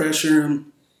don't pressure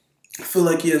him. I feel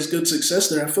like he has good success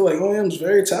there. I feel like OAM's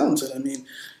very talented. I mean,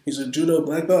 he's a judo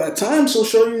black belt. At times, he'll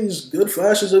show you these good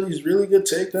flashes of these really good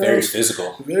takedowns. Very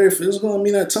physical. Very physical. I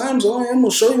mean, at times, OAM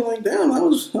will show you like, damn, that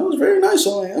was very nice,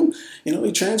 OAM.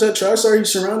 He trains at TriStar.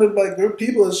 He's surrounded by good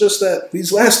people. It's just that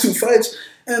these last 2 fights,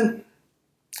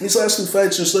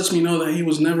 just lets me know that he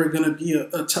was never going to be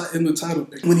in the title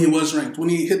pick when he was ranked. When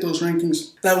he hit those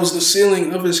rankings, that was the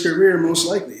ceiling of his career, most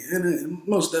likely. And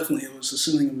most definitely, it was the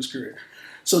ceiling of his career.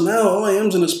 So now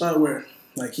OAM's in a spot where,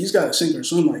 he's got to sink or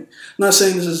swim. I'm not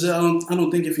saying this is it. I don't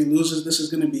think if he loses, this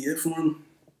is going to be it for him.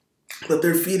 But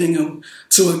they're feeding him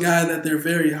to a guy that they're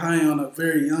very high on, a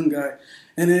very young guy.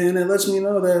 And it lets me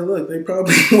know that, look, they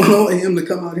probably want OAM to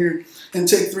come out here and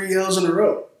take 3 L's in a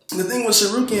row. The thing with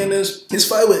Sarukian is his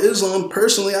fight with Islam,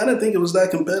 personally, I didn't think it was that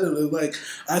competitive.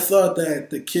 I thought that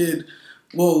the kid,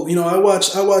 I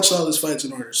watched all his fights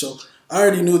in order. So I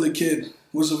already knew the kid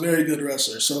was a very good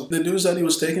wrestler. So the dudes that he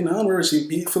was taking down were, he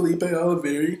beat Felipe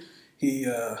Oliveri. He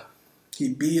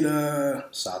beat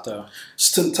Sato.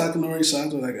 Takanori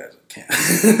Sato. That guy can't.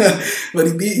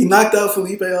 But he knocked out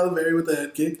Felipe Oliveri with a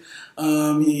head kick.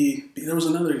 There was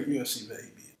another UFC vet he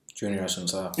beat. Junior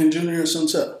Sunsao. And Junior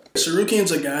Sunsao.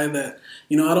 Sarukian's a guy that,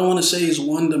 I don't want to say he's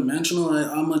one-dimensional.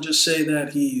 I'm going to just say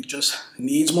that he just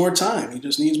needs more time. He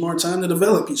just needs more time to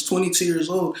develop. He's 22 years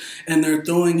old, and they're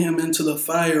throwing him into the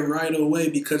fire right away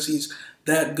because he's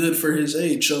that good for his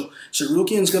age. So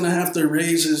Sarukian's going to have to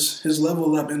raise his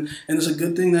level up, and it's a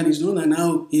good thing that he's doing that.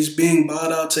 Now he's being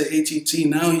bought out to ATT.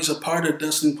 Now he's a part of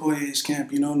Dustin Poirier's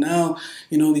camp. Now,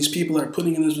 these people are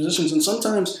putting in these positions, and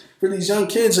sometimes for these young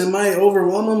kids, it might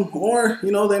overwhelm them, or,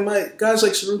 they might, guys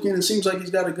like Sarukian, it seems like he's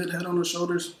got a good head on his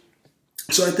shoulders.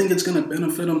 So I think it's going to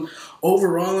benefit him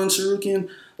overall on Sarukian.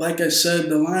 Like I said,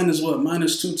 the line is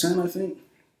minus 210, I think.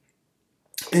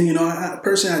 And, I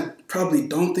personally, I probably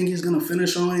don't think he's going to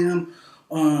finish OAM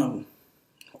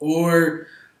or,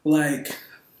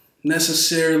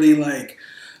 necessarily,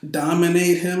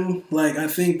 dominate him. I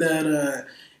think that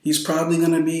he's probably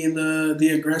going to be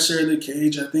the aggressor of the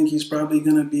cage. I think he's probably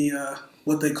going to be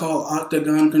what they call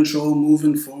octagon control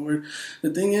moving forward.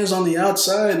 The thing is, on the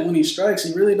outside, when he strikes,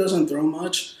 he really doesn't throw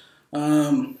much.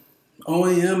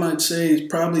 OAM, I'd say, is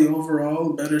probably overall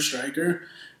a better striker.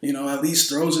 At least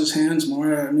throws his hands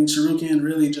more. I mean, Sarukian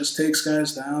really just takes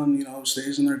guys down,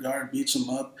 stays in their guard, beats them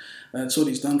up. That's what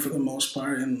he's done for the most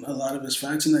part in a lot of his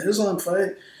fights. In the Islam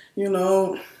fight,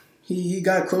 he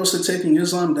got close to taking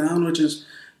Islam down, which is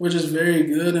very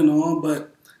good and all.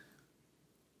 But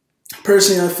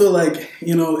personally, I feel like,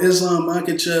 Islam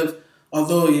Makhachev,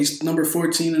 although he's number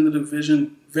 14 in the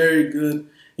division, very good.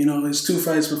 his 2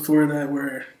 fights before that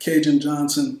were Cajun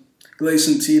Johnson,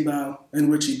 Gleison Tebow, in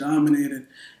which he dominated.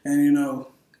 And,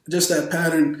 just that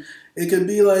pattern, it could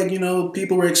be like,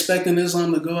 people were expecting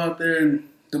Islam to go out there and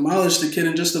demolish the kid,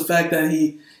 and just the fact that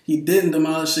he didn't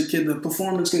demolish the kid, the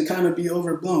performance can kind of be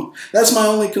overblown. That's my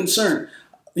only concern.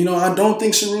 I don't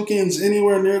think Sarukian's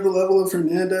anywhere near the level of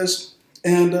Hernandez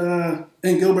and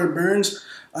Gilbert Burns,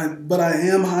 but I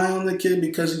am high on the kid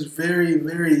because he's very,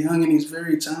 very young and he's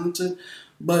very talented.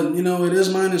 But, it is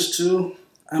 -2.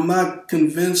 I'm not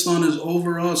convinced on his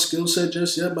overall skill set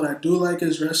just yet, but I do like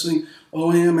his wrestling.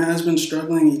 OAM has been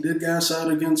struggling. He did gas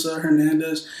out against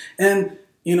Hernandez. And,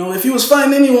 if he was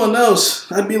fighting anyone else,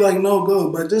 I'd be like, no go.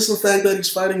 But just the fact that he's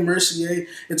fighting Mercier,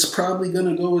 it's probably going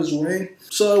to go his way.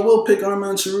 So I will pick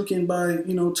Arman Sarukian by,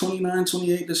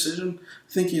 29-28 decision.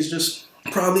 I think he's just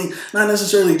probably, not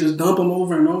necessarily just dump him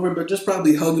over and over, but just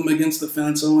probably hug him against the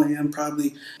fence. OAM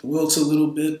probably wilts a little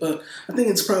bit. But I think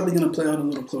it's probably going to play out a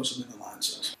little closer than the line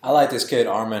says. I like this kid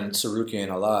Arman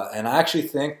Sarukian a lot. And I actually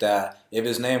think that if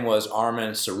his name was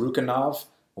Arman Sarukanov,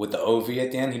 with the OV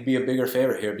at the end, he'd be a bigger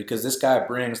favorite here because this guy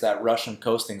brings that Russian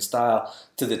coasting style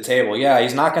to the table. Yeah,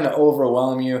 he's not going to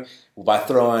overwhelm you by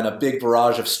throwing a big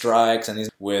barrage of strikes, and he's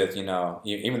with,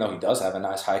 even though he does have a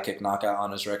nice high kick knockout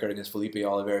on his record against Felipe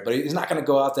Oliveira, but he's not going to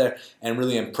go out there and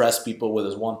really impress people with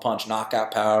his one-punch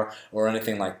knockout power or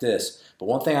anything like this. But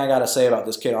one thing I got to say about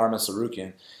this kid Arman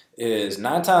Sarukian is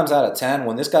 9 times out of 10,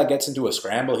 when this guy gets into a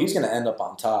scramble, he's going to end up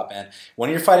on top. And when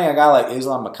you're fighting a guy like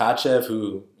Islam Makhachev,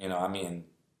 who,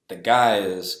 the guy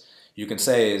is, you can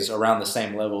say, is around the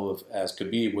same level as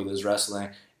Khabib with his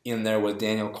wrestling, in there with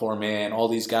Daniel Cormier and all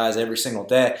these guys every single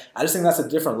day. I just think that's a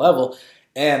different level.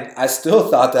 And I still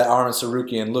thought that Arman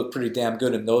Sarukian looked pretty damn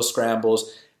good in those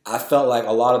scrambles. I felt like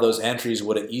a lot of those entries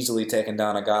would have easily taken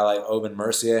down a guy like Aubin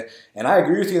Mercier. And I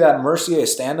agree with you that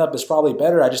Mercier's stand-up is probably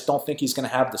better. I just don't think he's going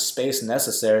to have the space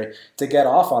necessary to get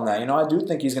off on that. I do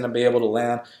think he's going to be able to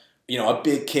land a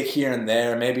big kick here and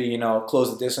there, maybe,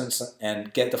 close the distance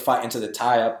and get the fight into the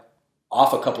tie-up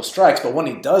off a couple strikes. But when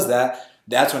he does that,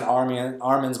 that's when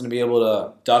Arman's going to be able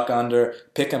to duck under,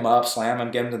 pick him up, slam him,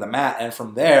 get him to the mat. And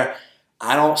from there,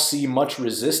 I don't see much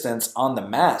resistance on the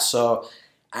mat. So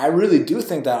I really do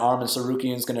think that Arman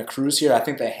Sarukian is going to cruise here. I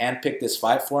think they handpicked this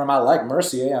fight for him. I like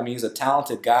Mercier. He's a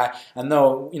talented guy. I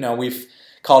know, we've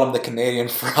called him the Canadian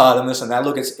fraud and this and that.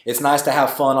 Look, it's nice to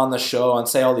have fun on the show and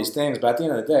say all these things, but at the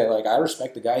end of the day, I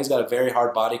respect the guy. He's got a very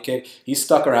hard body kick. He's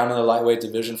stuck around in the lightweight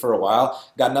division for a while.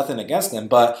 Got nothing against him,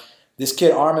 but this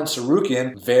kid Arman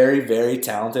Sarukian, very, very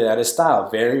talented at his style.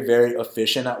 Very, very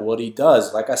efficient at what he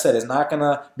does. Like I said, he's not going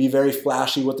to be very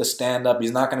flashy with the stand-up.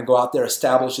 He's not going to go out there,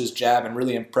 establish his jab, and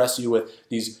really impress you with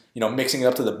these, mixing it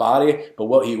up to the body. But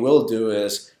what he will do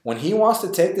is, when he wants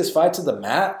to take this fight to the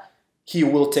mat, he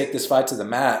will take this fight to the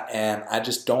mat, and I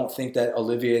just don't think that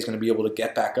Olivier is going to be able to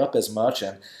get back up as much.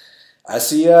 And I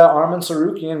see Arman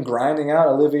Sarukian grinding out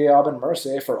Olivier Aubin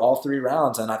Mercier for all 3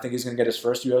 rounds, and I think he's going to get his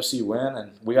first UFC win,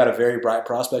 and we got a very bright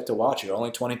prospect to watch here,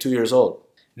 only 22 years old.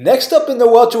 Next up in the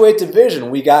welterweight division,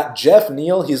 we got Jeff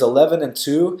Neal, he's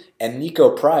 11-2, and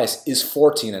Nico Price is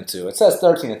 14-2. It says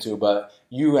 13-2, but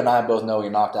you and I both know he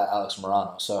knocked out Alex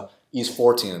Morano, so he's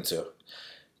 14-2.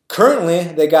 Currently,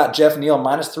 they got Jeff Neal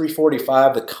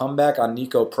 -345. The comeback on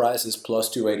Nico Price is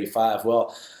 +285.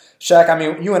 Well,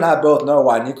 Shaq, you and I both know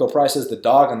why Nico Price is the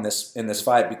dog in this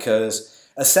fight, because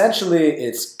essentially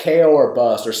it's KO or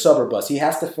bust, or sub or bust. He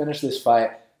has to finish this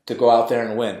fight to go out there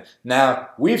and win. Now,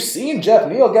 we've seen Jeff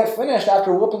Neal get finished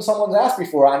after whooping someone's ass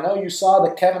before. I know you saw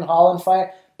the Kevin Holland fight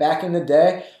back in the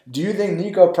day. Do you think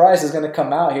Nico Price is going to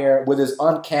come out here with his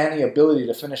uncanny ability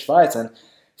to finish fights and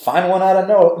find one out of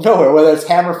nowhere, whether it's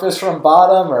hammer fist from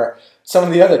bottom or some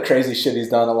of the other crazy shit he's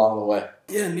done along the way?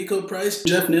 Yeah, Nico Price,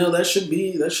 Jeff Neal, that should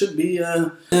be,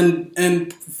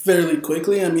 and fairly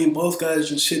quickly. Both guys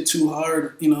just hit too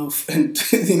hard, and,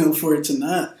 for it to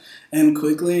not end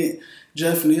quickly.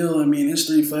 Jeff Neal, his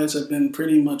 3 fights have been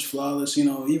pretty much flawless.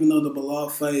 Even though the Bilal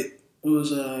fight, it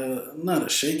was not a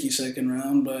shaky second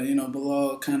round, but,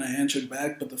 Bilal kind of answered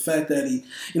back. But the fact that he,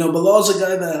 Bilal's a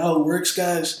guy that outworks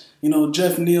guys.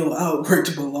 Jeff Neal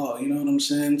outworked Bilal, you know what I'm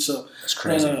saying? So that's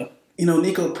crazy.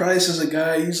 Nico Price is a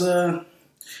guy,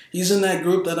 he's in that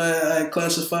group that I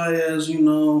classify as,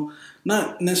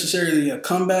 not necessarily a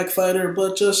comeback fighter,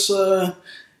 but just,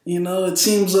 it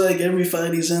seems like every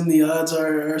fight he's in, the odds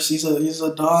are he's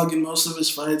a dog in most of his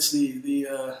fights.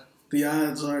 The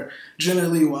odds are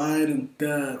generally wide, and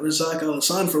Razak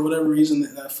Al-Hassan, for whatever reason,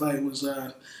 that fight was,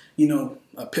 a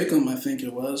pick'em, I think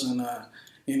it was, and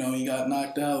he got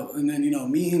knocked out. And then,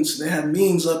 they had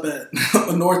Means up at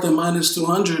north of minus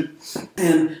 200.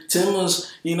 And Tim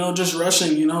was, just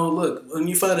rushing. Look, when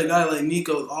you fight a guy like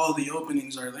Nico, all the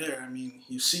openings are there. I mean,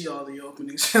 you see all the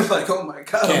openings. You're like, oh my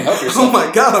God. Oh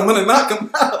my God, I'm going to knock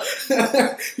him out.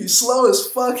 He's slow as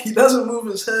fuck. He doesn't move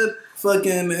his head.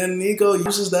 And Nico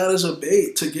uses that as a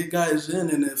bait to get guys in.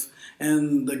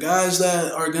 And the guys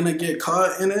that are going to get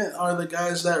caught in it are the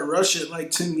guys that rush it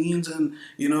like Tim Means and,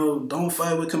 don't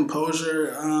fight with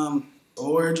composure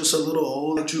or just a little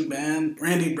old like Juban.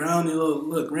 Randy Brown,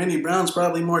 look, Randy Brown's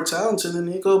probably more talented than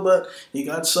Nico, but he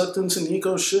got sucked into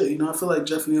Nico's shit. I feel like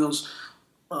Jeff Neal's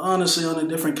honestly on a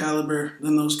different caliber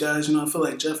than those guys. I feel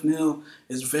like Jeff Neal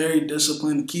is very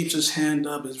disciplined, keeps his hand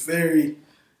up, is very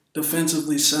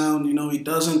defensively sound. He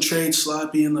doesn't trade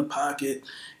sloppy in the pocket.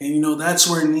 And, that's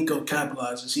where Nico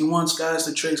capitalizes. He wants guys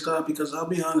to trade sloppy because I'll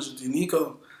be honest with you,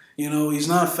 Nico, he's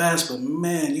not fast, but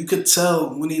man, you could tell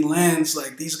when he lands,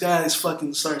 like these guys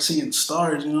fucking start seeing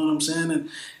stars, you know what I'm saying? And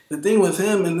the thing with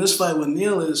him in this fight with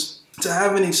Neal is to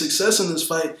have any success in this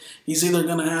fight, he's either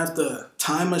going to have to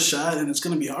time a shot, and it's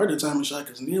going to be hard to time a shot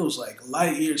because Neal's like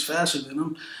light years faster than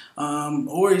him,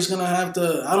 or he's going to have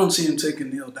to, I don't see him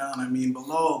taking Neal down. I mean,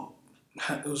 Bilal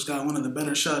has got one of the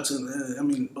better shots.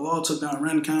 Bilal took down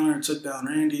Ren Counter, took down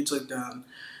Randy, took down,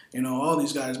 all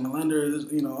these guys,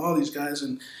 Melender, all these guys.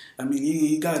 And,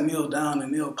 he got Neal down,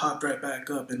 and Neal popped right back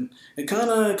up. And it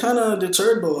kind of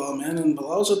deterred Bilal, man. And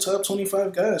Bilal's a top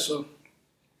 25 guy, so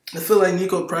I feel like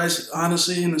Nico Price,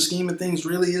 honestly, in the scheme of things,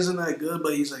 really isn't that good,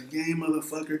 but he's a game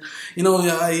motherfucker.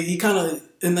 He kind of,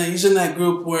 he's in that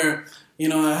group where,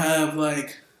 I have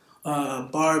like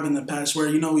Barb in the past where,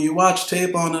 you watch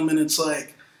tape on him and it's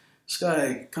like, this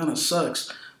guy kind of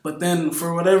sucks. But then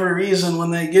for whatever reason,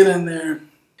 when they get in there,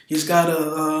 he's got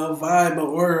a vibe, a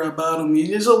aura about him.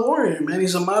 He's a warrior, man.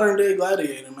 He's a modern-day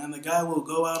gladiator, man. The guy will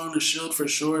go out on a shield for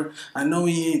sure. I know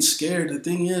he ain't scared. The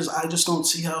thing is, I just don't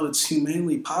see how it's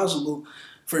humanely possible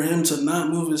for him to not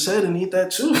move his head and eat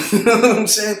that too. You know what I'm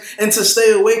saying? And to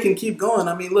stay awake and keep going.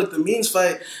 Look, the Means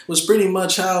fight was pretty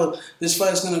much how this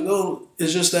fight's going to go.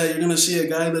 It's just that you're going to see a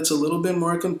guy that's a little bit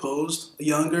more composed,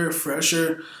 younger,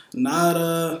 fresher,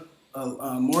 not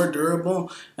more durable,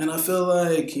 and I feel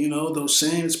like, those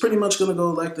same, it's pretty much going to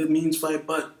go like the Means fight,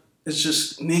 but it's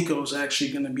just Nico's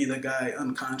actually going to be the guy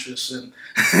unconscious and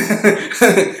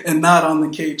and not on the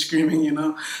cage screaming,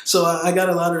 So I got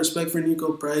a lot of respect for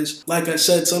Nico Price. Like I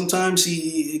said, sometimes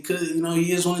he could,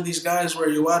 he is one of these guys where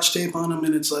you watch tape on him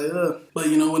and it's like, but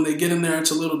when they get in there,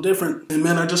 it's a little different. And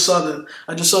man, I just saw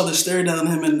the stare down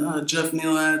him and Jeff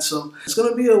Neal had. So it's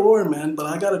gonna be a war, man. But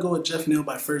I gotta go with Jeff Neal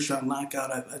by first round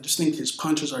knockout. I just think his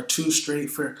punches are too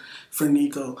straight for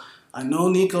Nico. I know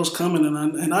Nico's coming,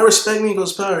 and I respect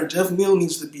Nico's power. Jeff Neal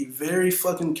needs to be very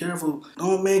fucking careful.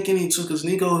 Don't make any too, because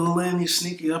Nico will land these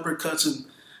sneaky uppercuts, and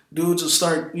dudes will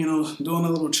start, doing a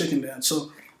little chicken dance.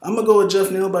 So I'm going to go with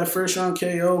Jeff Neal by first round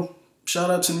KO.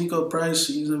 Shout out to Nico Price.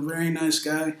 He's a very nice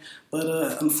guy.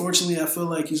 But unfortunately, I feel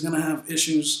like he's going to have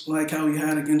issues like how he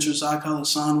had against Razak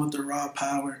Al-Hassan with the raw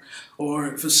power,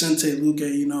 or Vicente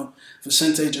Luque.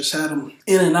 Vicente just had him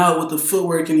in and out with the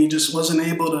footwork, and he just wasn't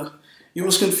able to. He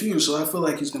was confused, so I feel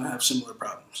like he's going to have similar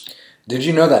problems. Did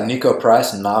you know that Nico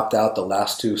Price knocked out the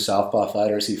last two southpaw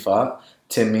fighters he fought,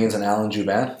 Tim Means and Alan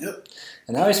Juban? Yep.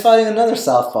 And now he's fighting another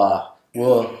southpaw.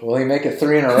 Will he make it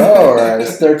 3 in a row, or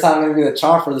is third time going to be the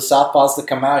charm for the southpaws to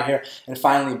come out here and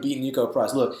finally beat Nico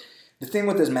Price? Look, the thing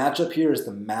with this matchup here is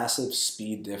the massive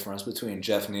speed difference between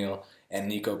Jeff Neal and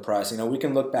Nico Price. We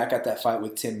can look back at that fight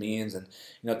with Tim Means, and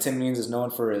Tim Means is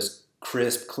known for his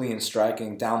crisp, clean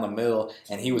striking down the middle,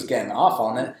 and he was getting off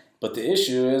on it. But the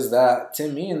issue is that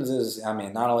Tim Means is,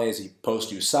 not only is he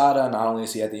post-USADA, not only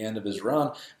is he at the end of his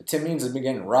run, but Tim Means has been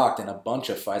getting rocked in a bunch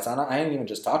of fights. I ain't even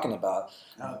just talking about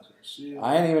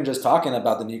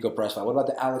the Nico Price fight. What about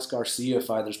the Alex Garcia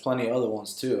fight? There's plenty of other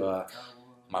ones too.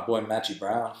 My boy Matchy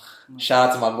Brown. Shout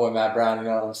out to my boy Matt Brown, you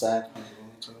know what I'm saying?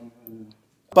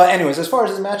 But anyways, as far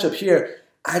as this matchup here,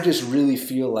 I just really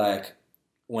feel like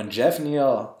when Jeff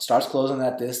Neal starts closing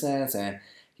that distance and,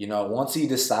 once he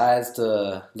decides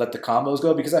to let the combos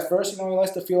go, because at first, he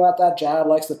likes to feel out that jab,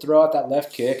 likes to throw out that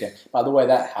left kick, and by the way,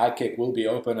 that high kick will be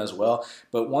open as well.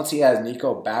 But once he has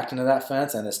Nico backed into that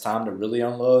fence and it's time to really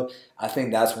unload, I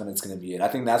think that's when it's going to be it. I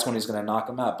think that's when he's going to knock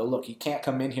him out. But look, he can't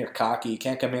come in here cocky. He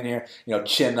can't come in here,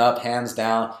 chin up, hands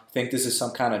down, think this is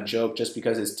some kind of joke just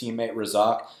because his teammate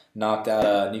Razak knocked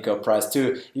out Nico Price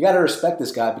too. You got to respect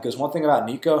this guy, because one thing about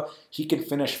Nico, he can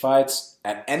finish fights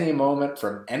at any moment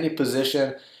from any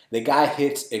position. The guy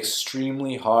hits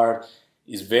extremely hard.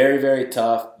 He's very, very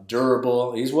tough,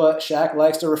 durable. He's what Shaq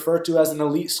likes to refer to as an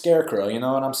elite scarecrow. You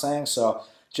know what I'm saying? So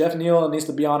Jeff Neal needs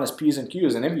to be on his P's and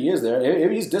Q's, and if he is there,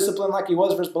 if he's disciplined like he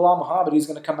was versus Bilal Muhammad, he's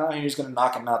going to come out here, he's going to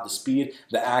knock him out. The speed,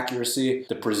 the accuracy,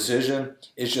 the precision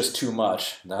is just too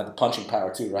much. The punching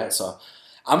power too, right? So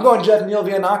I'm going Jeff Neal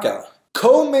via knockout.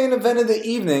 Co-main event of the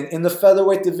evening in the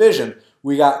featherweight division,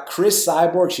 we got Cris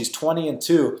Cyborg, she's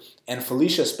 20-2, and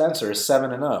Felicia Spencer is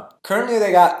 7-0. Currently,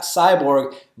 they got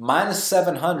Cyborg minus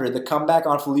 700. The comeback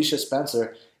on Felicia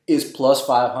Spencer is plus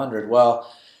 500. Well,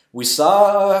 we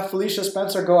saw Felicia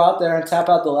Spencer go out there and tap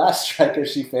out the last striker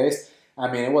she faced.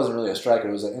 I mean, it wasn't really a striker,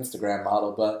 it was an Instagram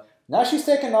model, but now she's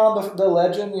taking on the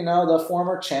legend, the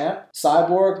former champ,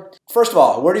 Cyborg. First of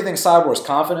all, where do you think Cyborg's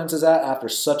confidence is at after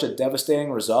such a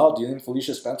devastating result? Do you think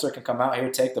Felicia Spencer can come out here,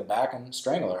 take the back, and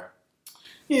strangle her?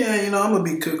 Yeah, I'm going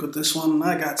to be quick with this one.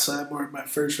 I got Cyborg by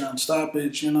first round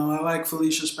stoppage. I like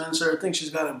Felicia Spencer. I think she's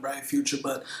got a bright future,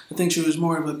 but I think she was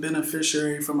more of a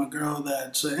beneficiary from a girl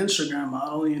that's an Instagram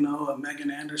model, a Megan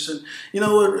Anderson.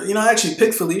 I actually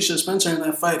picked Felicia Spencer in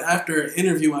that fight after an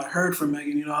interview I heard from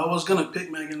Megan. I was going to pick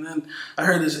Megan, then I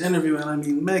heard this interview, and I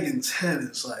mean, Megan's head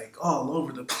is like all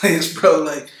over the place, bro.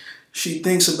 Like, she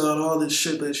thinks about all this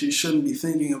shit that she shouldn't be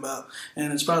thinking about,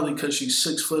 and it's probably because she's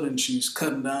 6 foot and she's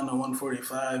cutting down to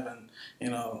 145, and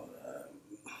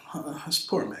it's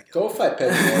poor Megan. Go fight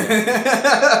Peggy.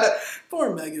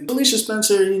 Poor Megan. Felicia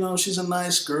Spencer, she's a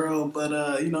nice girl,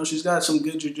 but she's got some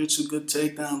good jiu-jitsu, good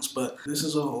takedowns, but this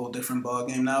is a whole different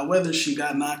ballgame. Now, whether she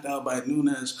got knocked out by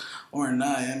Nunes or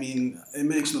not, I mean, it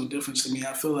makes no difference to me.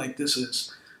 I feel like this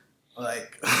is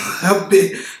like a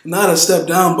big, not a step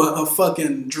down, but a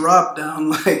fucking drop down.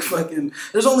 Like fucking,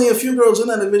 there's only a few girls in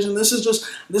that division. This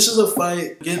is a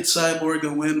fight. Get Cyborg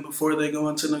a win before they go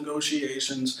into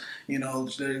negotiations. They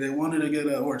wanted to get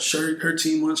her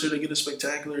team wants her to get a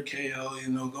spectacular KO.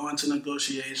 Go into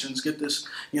negotiations, get this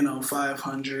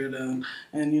 500 and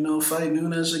fight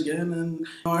Nunes again. And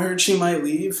I heard she might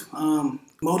leave.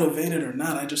 Motivated or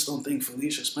not, I just don't think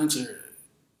Felicia Spencer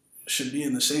should be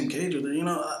in the same cage with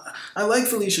her. I like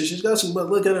Felicia. She's got some, but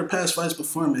look at her past fights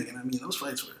before Megan. I mean, those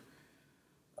fights were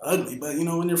ugly. But,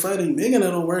 when you're fighting Megan,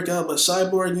 it'll work out. But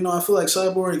Cyborg, I feel like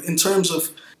Cyborg, in terms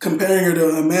of comparing her to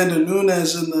Amanda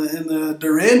Nunes and the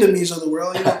Durandamies of the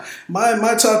world,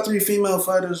 my top 3 female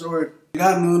fighters are, you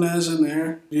got Nunes in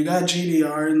there, you got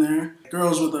GDR in there,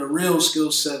 girls with a real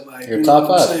skill set. Like, your top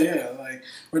 5. Yeah, like,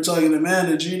 we're talking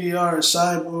Amanda, GDR,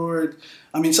 Cyborg.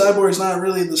 I mean, Cyborg's not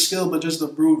really the skill, but just the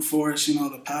brute force,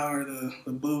 the power,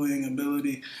 the bullying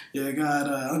ability. You got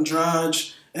Andrade,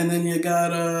 and then you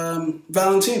got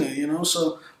Valentina,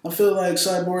 So I feel like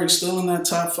Cyborg's still in that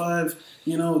top 5,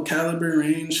 caliber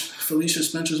range. Felicia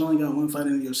Spencer's only got 1 fight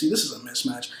in the UFC. This is a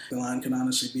mismatch. The line can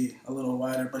honestly be a little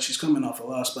wider, but she's coming off a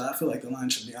loss. But I feel like the line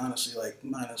should be honestly like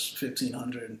minus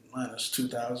 1,500, minus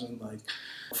 2,000. Like,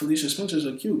 Felicia Spencer's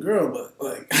a cute girl, but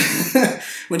like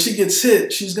when she gets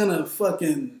hit, she's gonna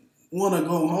fucking want to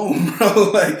go home,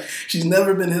 bro. Like, she's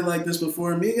never been hit like this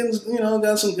before. Megan's,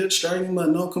 got some good striking, but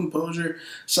no composure.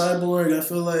 Cyborg, I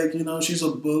feel like, she's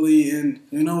a bully, and,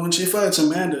 when she fights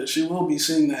Amanda, she will be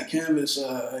seeing that canvas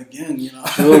again,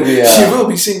 She will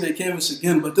be seeing that canvas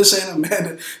again, but this ain't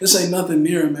Amanda. This ain't nothing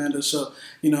near Amanda, so,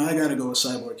 I gotta go with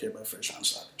Cyborg here by first round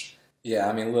stoppage. Yeah,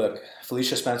 I mean, look,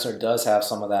 Felicia Spencer does have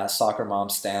some of that soccer mom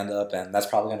stand-up, and that's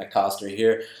probably going to cost her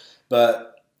here.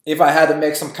 But if I had to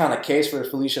make some kind of case for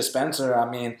Felicia Spencer, I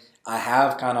mean, I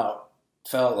have kind of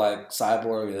felt like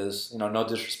Cyborg is, no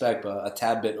disrespect, but a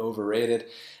tad bit overrated.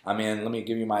 I mean, let me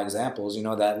give you my examples.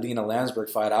 That Lena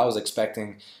Landsberg fight, I was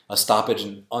expecting a stoppage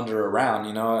in under a round,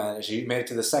 and she made it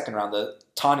to the second round. The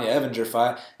Tanya Evinger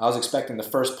fight, I was expecting the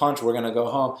first punch, we're going to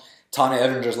go home. Tanya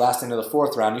Evinger's lasting to the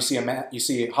 4th round. You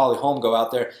see Holly Holm go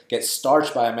out there, get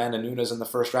starched by Amanda Nunes in the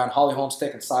 1st round. Holly Holm's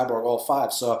taking Cyborg all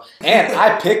 5. So, and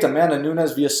I picked Amanda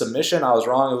Nunes via submission. I was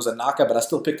wrong. It was a knockout, but I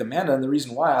still picked Amanda. And the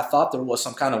reason why, I thought there was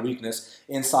some kind of weakness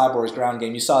in Cyborg's ground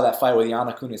game. You saw that fight with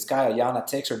Yana Kunitskaya. Yana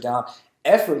takes her down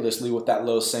effortlessly with that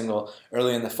low single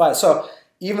early in the fight. So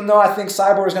even though I think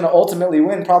Cyborg's going to ultimately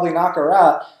win, probably knock her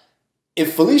out,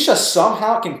 if Felicia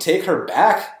somehow can take her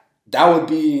back, that would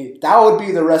be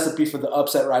the recipe for the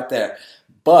upset right there.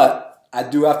 But I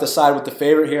do have to side with the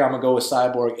favorite here. I'm going to go with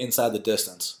Cyborg inside the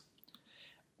distance.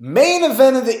 Main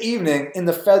event of the evening in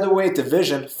the featherweight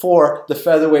division for the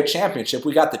featherweight championship.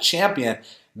 We got the champion,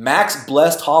 Max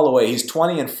Blessed Holloway. He's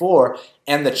 20-4.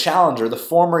 And the challenger, the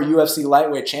former UFC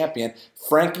lightweight champion,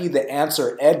 Frankie the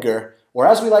Answer Edgar, or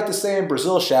as we like to say in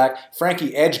Brazil, Shaq,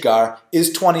 Frankie Edgar,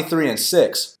 is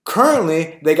 23-6.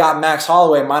 Currently, they got Max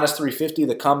Holloway minus 350.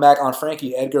 The comeback on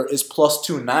Frankie Edgar is plus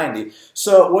 290.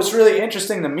 So what's really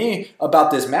interesting to me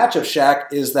about this matchup,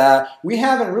 Shaq, is that we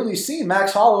haven't really seen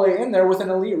Max Holloway in there with an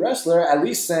elite wrestler, at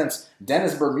least since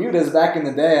Dennis Bermudez back in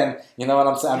the day. And you know what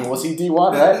I'm saying? I mean, was he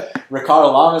D1, right?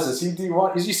 Ricardo Lamas, is he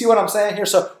D1? You see what I'm saying here?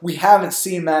 So we haven't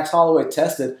seen Max Holloway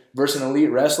tested versus an elite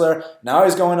wrestler. Now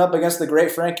he's going up against the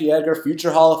great Frankie Edgar,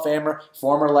 future Hall of Famer,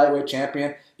 former lightweight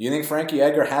champion. You think Frankie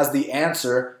Edgar has the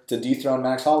answer to dethrone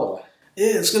Max Holloway?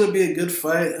 Yeah, it's going to be a good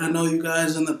fight. I know you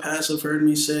guys in the past have heard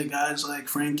me say guys like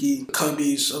Frankie,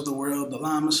 Cubbies of the world, the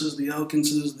Lamases, the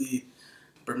Elkinses, the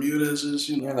Bermudezes.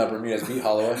 You know, that Bermudez beat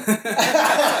Holloway.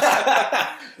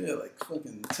 Yeah, like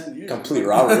fucking 10 years. Complete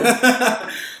robbery.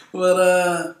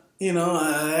 But, you know,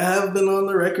 I have been on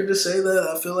the record to say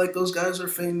that I feel like those guys are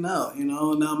fading out. You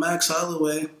know, now Max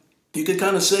Holloway, you could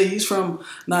kind of say he's from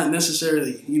not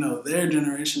necessarily, you know, their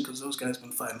generation because those guys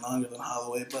been fighting longer than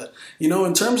Holloway. But, you know,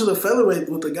 in terms of the featherweight,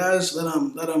 with the guys that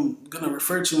I'm going to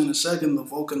refer to in a second, the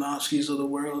Volkanovskis of the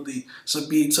world, the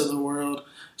Sabits of the world,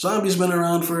 Zombie's been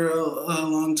around for a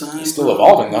long time. He's still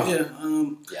evolving, though.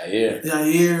 Yeah.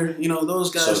 Yair. You know, those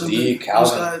guys.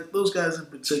 Those guys in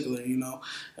particular, you know.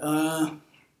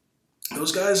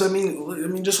 Those guys, I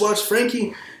mean, just watch.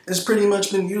 Frankie has pretty much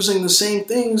been using the same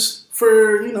things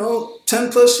for, you know,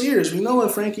 10 plus years. We know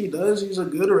what Frankie does. He's a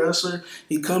good wrestler.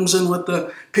 He comes in with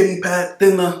the pity pat,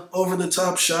 then the over the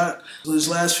top shot. His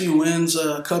last few wins,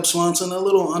 Cub Swanson, a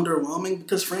little underwhelming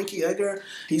because Frankie Edgar,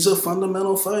 he's a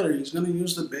fundamental fighter. He's going to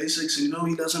use the basics. You know,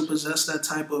 he doesn't possess that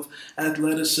type of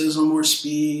athleticism or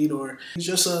speed, or he's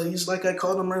just he's like I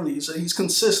called him earlier. He's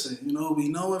consistent. You know, we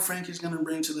know what Frankie's going to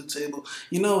bring to the table.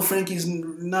 You know, Frankie's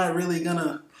not really going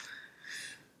to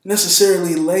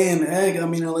necessarily lay an egg. I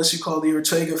mean, unless you call the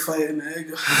Ortega fight an egg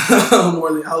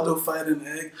or the Aldo fight an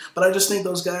egg. But I just think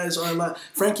those guys are a lot.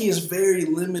 Frankie is very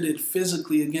limited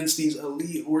physically against these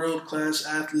elite world-class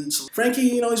athletes. Frankie,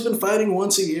 you know, he's been fighting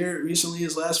once a year. Recently,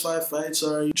 his last 5 fights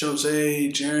are Jose,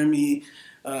 Jeremy,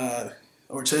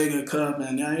 Ortega, Cub,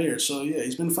 and Yair. So, yeah,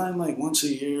 he's been fighting like once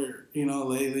a year, you know,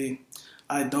 lately.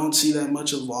 I don't see that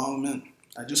much involvement.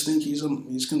 I just think he's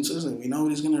consistent. We know what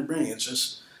he's going to bring. It's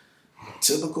just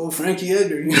typical Frankie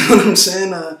Edgar, you know what I'm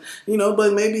saying? You know,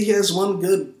 but maybe he has one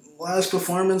good last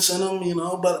performance in him, you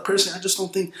know. But personally, I just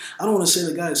don't think, I don't want to say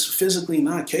the guy's physically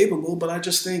not capable, but I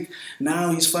just think now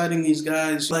he's fighting these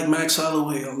guys like Max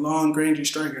Holloway, a long, rangy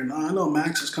striker. Now, I know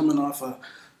Max is coming off a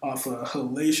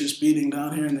hellacious beating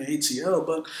down here in the ATL,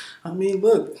 but, I mean,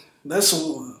 look,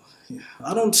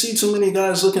 I don't see too many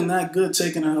guys looking that good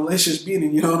taking a hellacious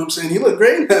beating, you know what I'm saying? He looked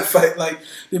great in that fight. Like,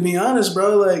 to be honest,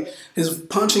 bro, like, his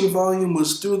punching volume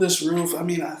was through this roof. I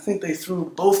mean, I think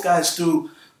both guys threw,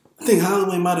 I think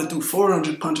Holloway might have threw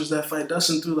 400 punches that fight.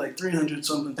 Dustin threw like 300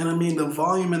 something. And I mean, the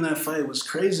volume in that fight was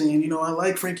crazy. And, you know, I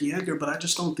like Frankie Edgar, but I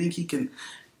just don't think he can,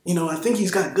 you know, I think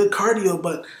he's got good cardio,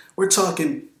 but we're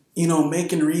talking, you know,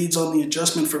 making reads on the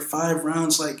adjustment for 5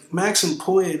 rounds. Like, Max and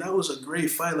Poirier, that was a great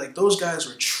fight. Like, those guys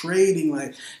were trading.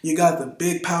 Like, you got the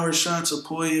big power shots of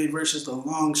Poirier versus the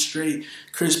long, straight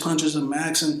crisp punches of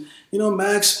Max. And, you know,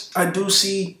 Max, I do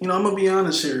see, you know, I'm going to be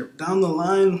honest here. Down the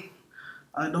line,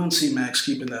 I don't see Max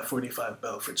keeping that 45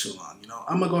 belt for too long. You know,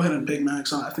 I'm going to go ahead and pick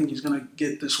Max on. I think he's going to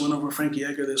get this win over Frankie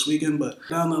Edgar this weekend. But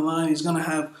down the line, he's going to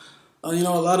have, you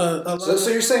know, a lot of. So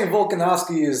you're saying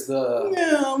Volkanovski is the?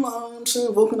 Yeah, I'm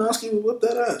saying Volkanovski will whip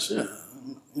that ass. Yeah,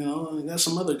 you know, I got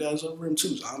some other guys over him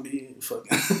too. Zombie,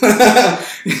 fucking.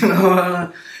 You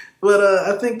know, but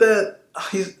I think that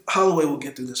Holloway will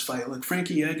get through this fight. Like,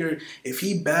 Frankie Edgar, if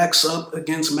he backs up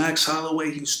against Max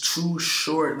Holloway, he's too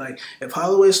short. Like, if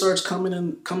Holloway starts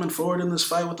coming forward in this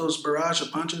fight with those barrage of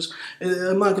punches,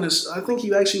 I think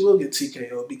he actually will get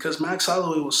TKO because Max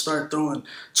Holloway will start throwing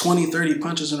 20, 30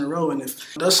 punches in a row. And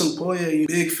if Dustin Poirier,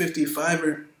 big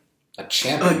 55er, a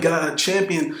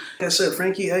champion. Like I said,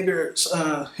 Frankie Edgar,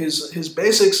 his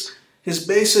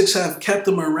basics have kept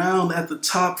him around at the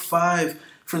top 5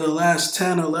 for the last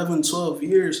 10, 11, 12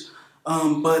 years.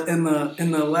 But in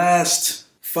the last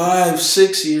 5,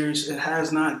 6 years, it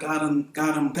has not got him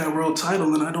that world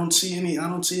title, and I don't see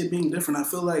it being different. I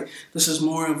feel like this is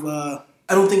more of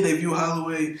I don't think they view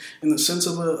Holloway in the sense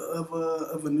of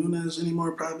a Nunes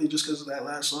anymore, probably just because of that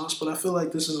last loss. But I feel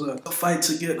like this is a fight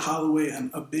to get Holloway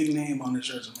a big name on his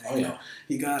resume. Oh, yeah.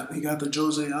 You know, he got the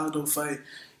Jose Aldo fight.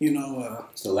 You know,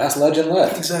 it's the last legend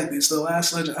left. Exactly, it's the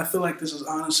last legend. I feel like this is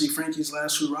honestly Frankie's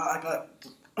last hurrah. I got the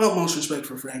utmost respect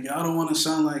for Frankie. I don't want to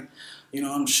sound like, you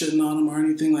know, I'm shitting on him or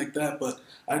anything like that, but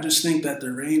I just think that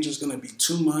the range is going to be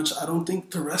too much. I don't think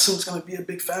the wrestling's going to be a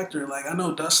big factor. Like, I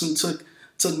know Dustin took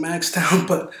took Max down,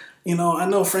 but I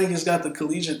know Frankie's got the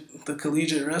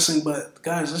collegiate wrestling, but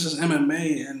guys, this is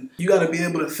MMA, and you got to be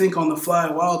able to think on the fly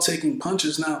while taking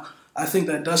punches. Now, I think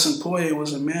that Dustin Poirier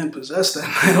was a man possessed that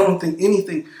night. I don't think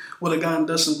anything would have gotten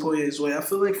Dustin Poirier's way. I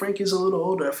feel like Frankie's a little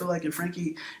older. I feel like if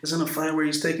Frankie is in a fight where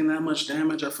he's taking that much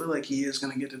damage, I feel like he is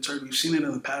going to get deterred. We've seen it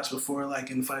in the past before, like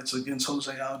in fights against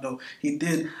Jose Aldo. He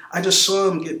did. I just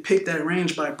saw him get picked at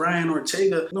range by Brian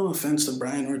Ortega. No offense to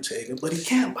Brian Ortega, but he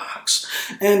can't box.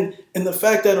 And the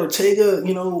fact that Ortega,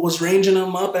 was ranging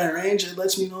him up at range, it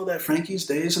lets me know that Frankie's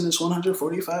days in this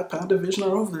 145-pound division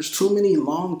are over. There's too many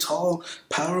long, tall,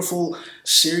 powerful,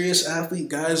 serious athlete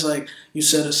guys like you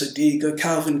said, a Sadiq, a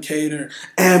Calvin Cater,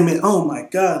 Ammon. Oh my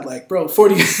God, 45.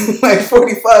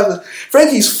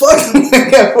 Frankie's fucking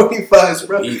at 45,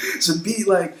 bro.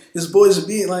 Zabit, his boy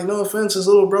Zabit, no offense, his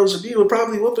little bro Zabit would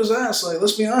probably whoop his ass.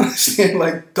 Let's be honest,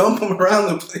 dump him around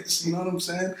the place. You know what I'm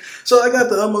saying? So I got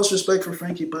the utmost respect for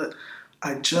Frankie, but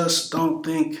I just don't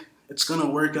think it's going to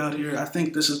work out here. I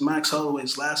think this is Max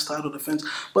Holloway's last title defense.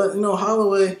 But,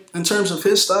 Holloway, in terms of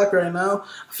his stock right now,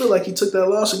 I feel like he took that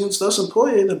loss against Dustin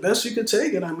Poirier the best you could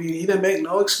take it. I mean, he didn't make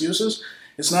no excuses.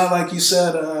 It's not like he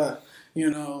said, What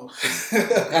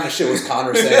kind of shit was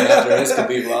Conor saying after his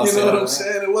Khabib loss? You know what I'm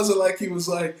saying? It wasn't like he was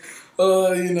like,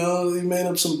 he made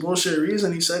up some bullshit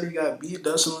reason. He said he got beat.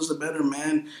 Dustin was the better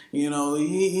man. He's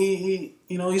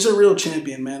a real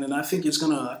champion, man. And I think he's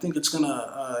gonna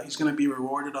be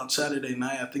rewarded on Saturday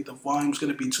night. I think the volume's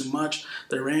gonna be too much.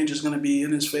 The range is gonna be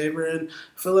in his favor, and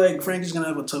I feel like Frankie's gonna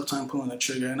have a tough time pulling the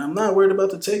trigger. And I'm not worried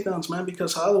about the takedowns, man,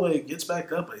 because Holloway gets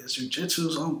back up. His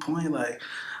jiu-jitsu's on point.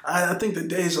 I think the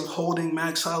days of holding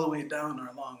Max Holloway down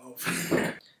are long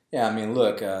over. Yeah, I mean,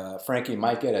 look, Frankie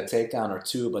might get a takedown or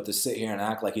two, but to sit here and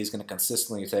act like he's going to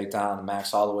consistently take down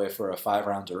Max Holloway for a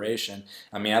 5-round duration,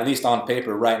 I mean, at least on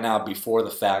paper right now before the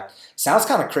fact, sounds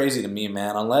kind of crazy to me,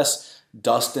 man, unless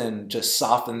Dustin just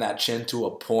softened that chin to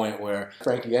a point where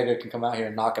Frankie Edgar can come out here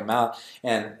and knock him out.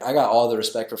 And I got all the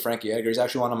respect for Frankie Edgar. He's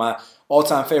actually one of my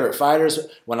all-time favorite fighters.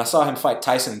 When I saw him fight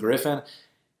Tyson Griffin,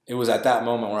 it was at that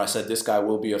moment where I said this guy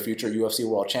will be a future UFC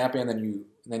world champion.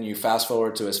 Then you fast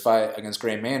forward to his fight against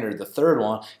Gray Maynard, the third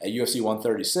one at UFC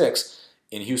 136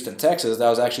 in Houston, Texas. That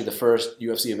was actually the first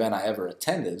UFC event I ever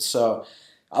attended. So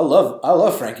I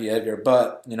love Frankie Edgar,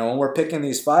 but when we're picking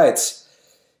these fights,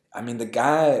 I mean the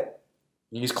guy,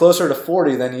 he's closer to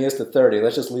 40 than he is to 30.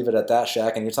 Let's just leave it at that,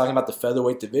 Shaq. And you're talking about the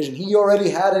featherweight division. He already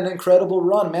had an incredible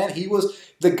run, man. He was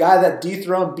the guy that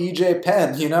dethroned BJ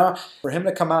Penn, For him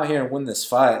to come out here and win this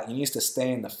fight, he needs to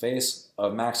stay in the face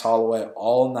of Max Holloway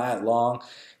all night long.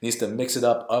 He needs to mix it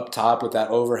up top with that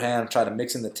overhand, try to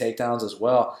mix in the takedowns as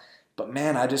well. But,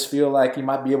 man, I just feel like he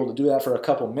might be able to do that for a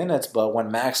couple minutes. But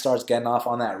when Max starts getting off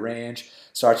on that range,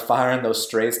 starts firing those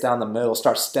straights down the middle,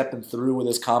 starts stepping through with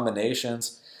his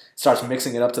combinations, starts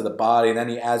mixing it up to the body, and then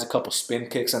he adds a couple spin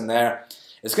kicks in there,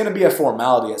 it's going to be a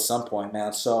formality at some point,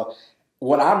 man. So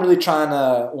what I'm really trying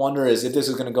to wonder is if this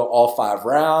is going to go all 5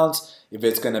 rounds, if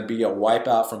it's going to be a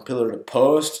wipeout from pillar to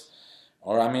post,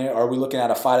 or, I mean, are we looking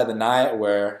at a fight of the night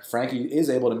where Frankie is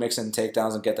able to mix in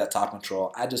takedowns and get that top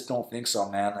control? I just don't think so,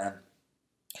 man. And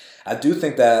I do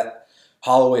think that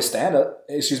Holloway's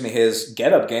his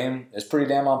get-up game is pretty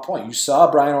damn on point. You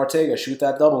saw Brian Ortega shoot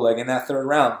that double leg in that 3rd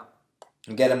round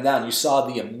and get him down. You saw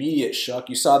the immediate shuck.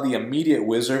 You saw the immediate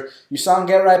whizzer. You saw him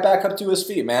get right back up to his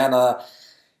feet, man.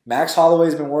 Max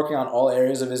Holloway's been working on all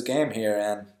areas of his game here,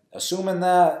 and assuming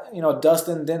that,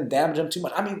 Dustin didn't damage him too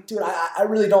much. I mean, dude, I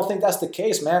really don't think that's the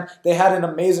case, man. They had an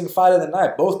amazing fight of the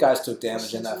night. Both guys took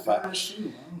damage in that fight.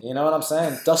 You know what I'm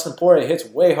saying? Dustin Poirier hits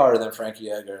way harder than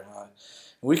Frankie Edgar.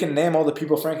 We can name all the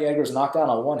people Frankie Edgar's knocked down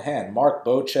on one hand. Mark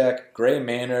Bocek, Gray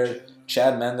Maynard,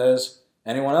 Chad Mendes.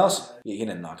 Anyone else? He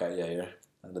didn't knock out Yair.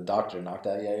 The doctor knocked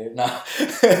out Yair. No.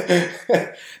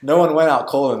 No one went out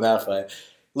cold in that fight.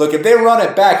 Look, if they run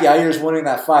it back, Yair's winning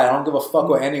that fight. I don't give a fuck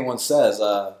what anyone says.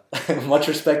 Much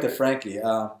respect to Frankie.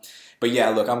 But yeah,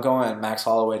 look, I'm going Max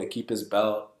Holloway to keep his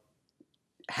belt.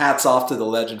 Hats off to the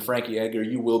legend, Frankie Edgar.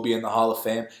 You will be in the Hall of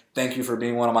Fame. Thank you for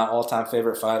being one of my all-time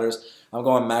favorite fighters. I'm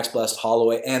going Max Blessed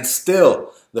Holloway, and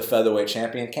still the featherweight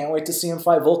champion. Can't wait to see him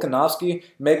fight Volkanovski,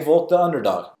 make Volk the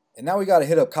underdog. And now we got to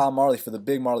hit up Kyle Marley for the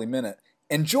Big Marley Minute.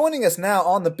 And joining us now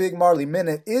on the Big Marley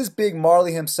Minute is Big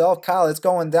Marley himself. Kyle, it's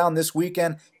going down this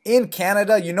weekend in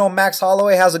Canada. You know Max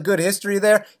Holloway has a good history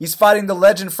there. He's fighting the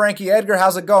legend Frankie Edgar.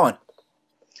 How's it going?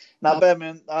 Not bad,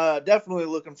 man. Definitely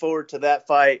looking forward to that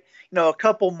fight. A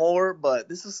couple more, but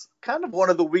this is kind of one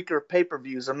of the weaker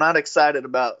pay-per-views. I'm not excited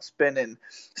about spending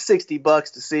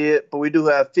 $60 to see it, but we do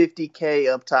have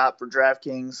 $50K up top for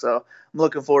DraftKings, so I'm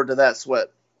looking forward to that sweat.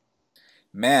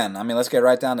 Man, I mean, let's get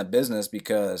right down to business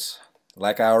because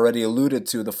Like I already alluded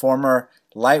to, the former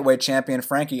lightweight champion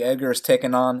Frankie Edgar is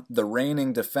taking on the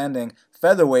reigning defending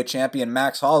featherweight champion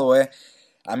Max Holloway.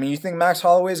 I mean, you think Max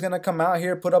Holloway is going to come out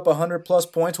here, put up 100-plus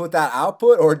points with that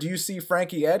output, or do you see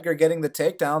Frankie Edgar getting the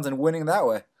takedowns and winning that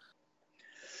way?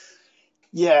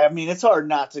 Yeah, I mean, it's hard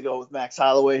not to go with Max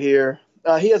Holloway here.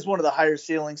 He has one of the higher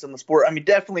ceilings in the sport. I mean,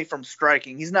 definitely from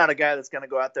striking. He's not a guy that's going to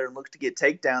go out there and look to get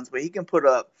takedowns, but he can put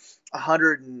up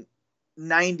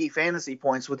 190 fantasy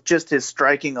points with just his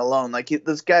striking alone. Like,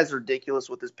 this guy's ridiculous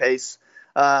with his pace,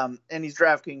 and he's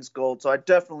DraftKings gold. So I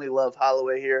definitely love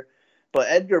Holloway here. But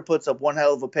Edgar puts up one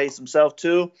hell of a pace himself,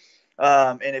 too.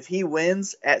 And if he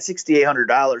wins at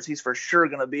 $6,800, he's for sure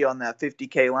going to be on that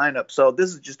 50K lineup. So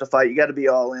this is just a fight you got to be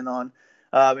all in on.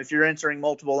 If you're entering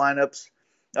multiple lineups,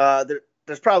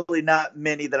 there's probably not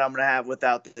many that I'm going to have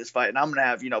without this fight. And I'm going to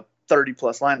have,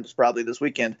 30-plus lineups probably this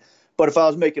weekend. But if I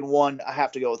was making one, I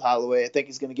have to go with Holloway. I think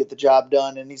he's going to get the job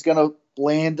done, and he's going to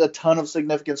land a ton of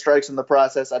significant strikes in the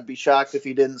process. I'd be shocked if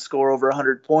he didn't score over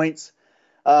 100 points.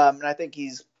 And I think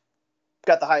he's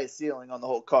got the highest ceiling on the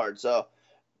whole card. So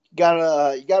you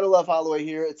gotta love Holloway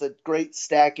here. It's a great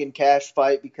stack in cash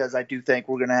fight because I do think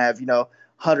we're going to have,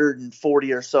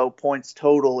 140 or so points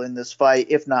total in this fight,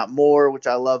 if not more, which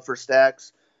I love for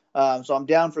stacks. So I'm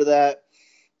down for that.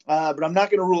 But I'm not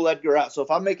going to rule Edgar out. So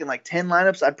if I'm making like 10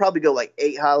 lineups, I'd probably go like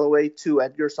 8 Holloway, 2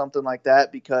 Edgar, something like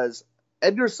that, because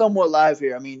Edgar's somewhat live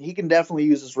here. I mean, he can definitely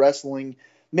use his wrestling,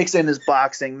 mix in his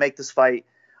boxing, make this fight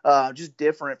just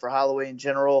different for Holloway in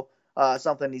general,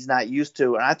 something he's not used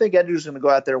to. And I think Edgar's going to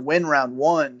go out there, win round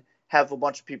 1, have a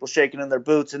bunch of people shaking in their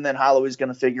boots, and then Holloway's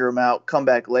going to figure him out, come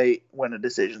back late, win a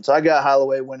decision. So I got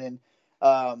Holloway winning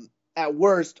at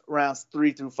worst rounds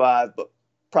 3 through 5, but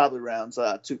probably rounds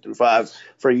 2 through 5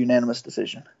 for a unanimous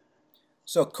decision.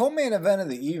 So co-main event of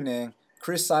the evening,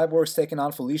 Cris Cyborg's taking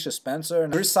on Felicia Spencer.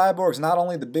 And Cris Cyborg's not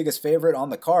only the biggest favorite on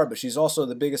the card, but she's also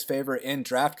the biggest favorite in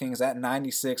DraftKings at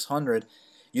 9,600.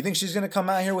 You think she's going to come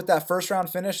out here with that first round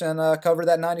finish and cover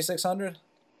that 9,600?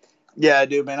 Yeah, I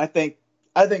do, man. I think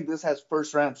this has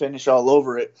first round finish all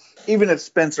over it. Even if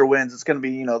Spencer wins, it's going to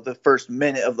be, the first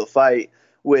minute of the fight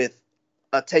with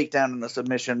a takedown and a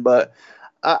submission. But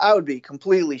I would be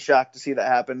completely shocked to see that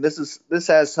happen. This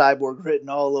has Cyborg written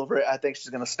all over it. I think she's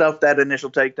going to stuff that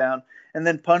initial takedown and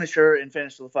then punish her and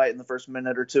finish the fight in the first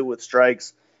minute or two with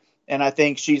strikes. And I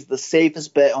think she's the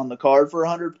safest bet on the card for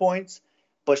 100 points,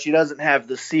 but she doesn't have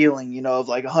the ceiling, of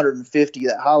like 150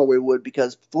 that Holloway would,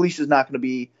 because Felicia's not going to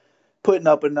be putting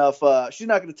up enough. She's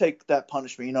not going to take that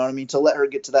punishment, you know what I mean, to let her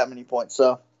get to that many points.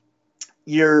 So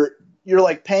you're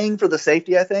like paying for the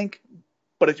safety, I think.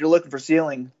 But if you're looking for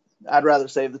ceiling, I'd rather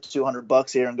save the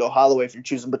 $200 here and go Holloway if you're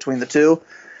choosing between the two.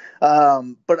 But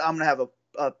I'm going to have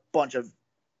a bunch of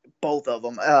both of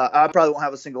them. I probably won't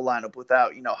have a single lineup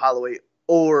without, Holloway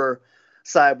or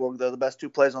Cyborg. They're the best 2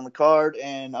 plays on the card,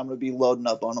 and I'm going to be loading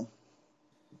up on them.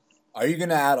 Are you going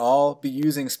to at all be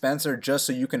using Spencer just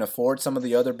so you can afford some of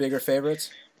the other bigger favorites?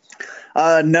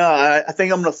 No, I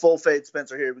think I'm going to full fade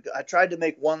Spencer here. Because I tried to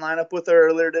make one lineup with her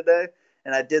earlier today,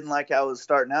 and I didn't like how it was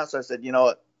starting out, so I said, you know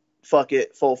what? Fuck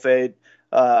it, full fade.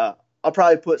 I'll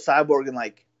probably put Cyborg in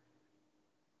like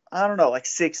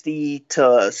 60 to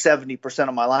 70%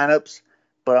 of my lineups,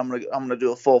 but I'm gonna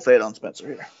do a full fade on Spencer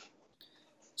here.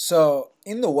 So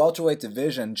in the welterweight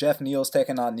division, Jeff Neal's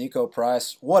taking on Nico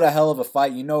Price. What a hell of a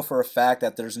fight. You know for a fact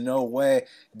that there's no way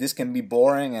this can be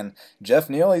boring. And Jeff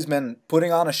Neal, he's been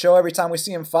putting on a show every time we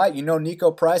see him fight. You know Nico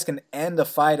Price can end a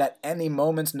fight at any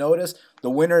moment's notice.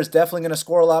 The winner is definitely going to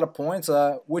score a lot of points.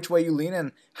 Which way you lean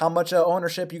and how much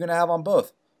ownership you're going to have on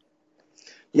both?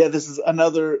 Yeah, this is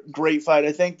another great fight.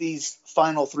 I think these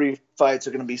final 3 fights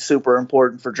are going to be super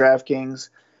important for DraftKings.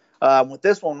 With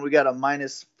this one, we got a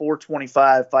minus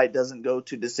 425 fight doesn't go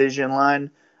to decision line.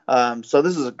 So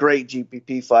this is a great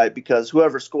GPP fight because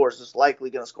whoever scores is likely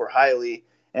going to score highly,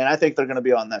 and I think they're going to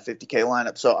be on that 50K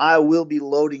lineup. So I will be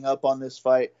loading up on this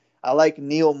fight. I like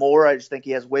Neal more. I just think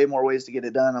he has way more ways to get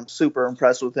it done. I'm super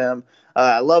impressed with him.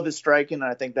 I love his striking,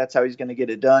 and I think that's how he's going to get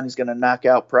it done. He's going to knock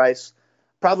out Price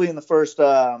probably in the first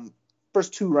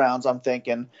 2 rounds, I'm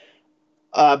thinking.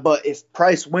 But if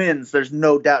Price wins, there's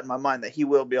no doubt in my mind that he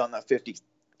will be on that 50K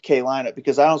lineup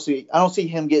because I don't see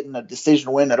him getting a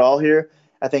decision win at all here.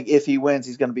 I think if he wins,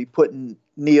 he's going to be putting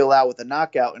Neal out with a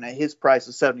knockout, and at his price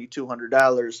of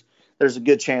 $7,200, there's a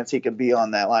good chance he could be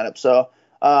on that lineup. So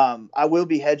I will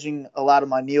be hedging a lot of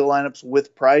my Neal lineups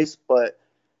with Price, but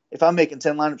if I'm making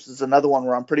 10 lineups, it's another one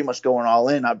where I'm pretty much going all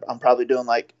in. I'm probably doing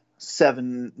like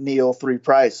 7 Neal, 3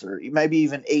 Price, or maybe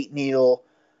even 8 Neal,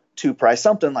 2 Price,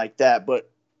 something like that.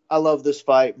 But I love this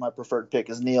fight. My preferred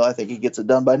pick is Neal. I think he gets it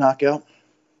done by knockout.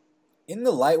 In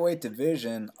the lightweight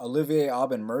division, Olivier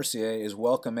Aubin-Mercier is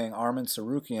welcoming Armin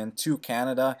Tsarukyan to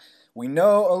Canada. We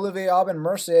know Olivier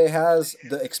Aubin-Mercier has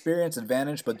the experience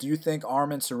advantage, but do you think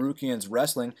Armin Tsarukyan's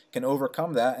wrestling can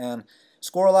overcome that and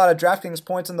score a lot of DraftKings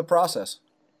points in the process?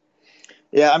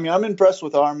 Yeah, I mean, I'm impressed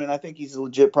with Armin. I think he's a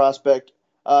legit prospect.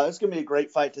 It's going to be a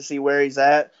great fight to see where he's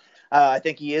at. I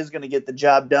think he is going to get the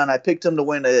job done. I picked him to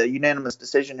win a unanimous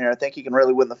decision here. I think he can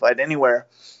really win the fight anywhere.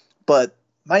 But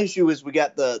my issue is we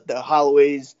got the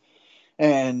Holloways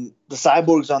and the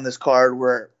Cyborgs on this card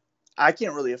where I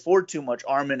can't really afford too much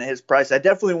Armin at his price. I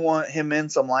definitely want him in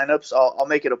some lineups. I'll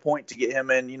make it a point to get him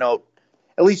in, at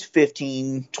least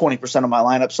 15, 20% of my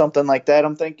lineup, something like that,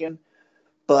 I'm thinking.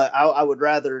 But I would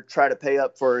rather try to pay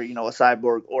up for, a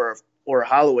Cyborg or a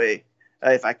Holloway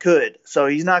if I could. So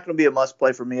he's not going to be a must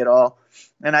play for me at all.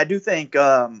 And I do think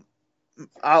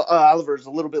Oliver's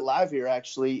a little bit live here,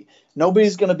 actually.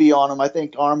 Nobody's going to be on him. I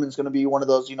think Armin's going to be one of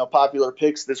those, popular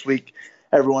picks this week.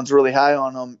 Everyone's really high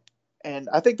on him. And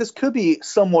I think this could be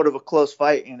somewhat of a close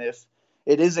fight. And if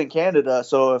it is in Canada,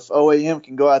 so if OAM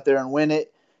can go out there and win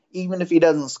it, even if he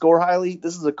doesn't score highly,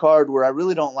 this is a card where I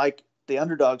really don't like the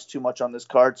underdogs too much on this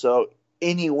card. So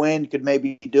any win could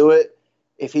maybe do it.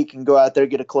 If he can go out there,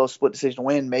 get a close split decision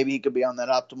win, maybe he could be on that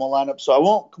optimal lineup. So I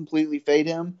won't completely fade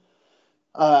him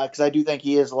because I do think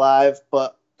he is live.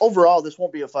 But overall, this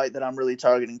won't be a fight that I'm really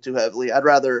targeting too heavily. I'd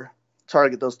rather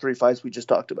target those 3 fights we just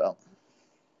talked about.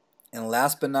 And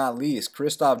last but not least,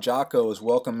 Christoph Jocko is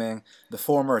welcoming the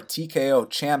former TKO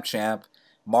champ,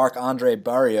 Marc-Andre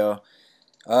Barriault,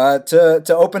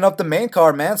 to open up the main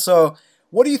card, man. So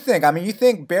what do you think? I mean, you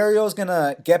think Barriault's going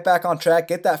to get back on track,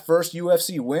 get that first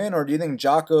UFC win, or do you think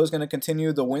Jocko's going to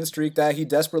continue the win streak that he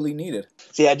desperately needed?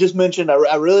 See, I just mentioned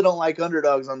I really don't like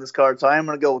underdogs on this card, so I am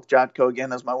going to go with Jocko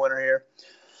again as my winner here.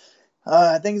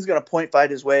 I think he's going to point fight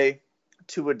his way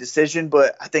to a decision,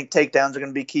 but I think takedowns are going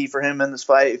to be key for him in this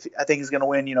fight. I think he's going to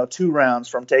win, 2 rounds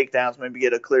from takedowns, maybe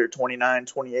get a clear 29,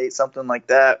 28, something like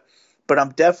that. But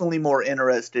I'm definitely more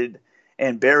interested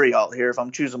in Barriault here if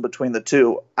I'm choosing between the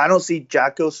two. I don't see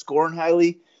Jocko scoring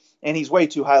highly, and he's way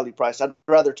too highly priced. I'd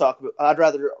rather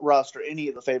roster any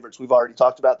of the favorites we've already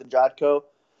talked about than Jocko.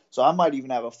 So I might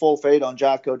even have a full fade on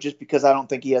Jocko just because I don't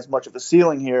think he has much of a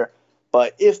ceiling here.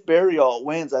 But if Barriault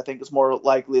wins, I think it's more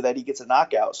likely that he gets a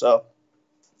knockout. So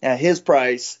at his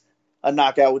price, a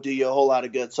knockout would do you a whole lot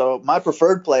of good. So my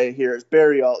preferred play here is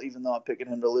Barriault, even though I'm picking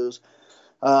him to lose.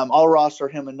 I'll roster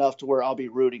him enough to where I'll be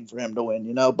rooting for him to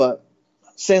win, But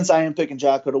since I am picking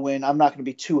Jocko to win, I'm not going to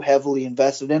be too heavily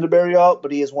invested into Barriault,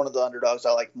 but he is one of the underdogs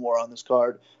I like more on this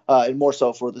card, and more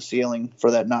so for the ceiling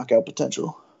for that knockout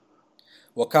potential.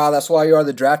 Well, Kyle, that's why you are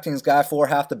the DraftKings guy for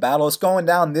Half the Battle. It's going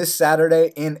down this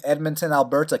Saturday in Edmonton,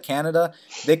 Alberta, Canada.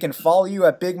 They can follow you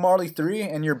at Big Marley 3,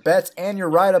 and your bets and your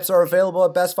write-ups are available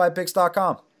at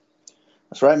bestfightpicks.com.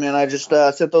 That's right, man. I just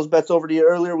sent those bets over to you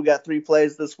earlier. We got 3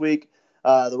 plays this week.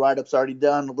 The write-up's already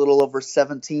done. A little over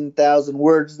 17,000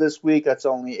 words this week. That's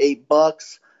only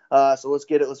 $8. So let's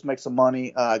get it. Let's make some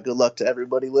money. Good luck to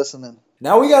everybody listening.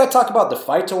 Now we got to talk about the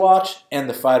fight to watch and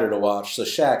the fighter to watch. So,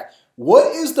 Shaq,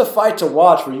 what is the fight to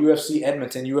watch for UFC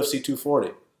Edmonton, UFC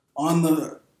 240? On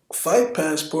the Fight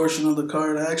Pass portion of the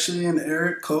card, actually, in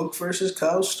Erik Koch versus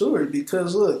Kyle Stewart.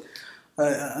 Because, look,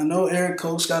 I know Erik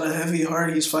Koch's got a heavy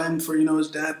heart. He's fighting for, his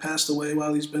dad passed away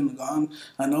while he's been gone.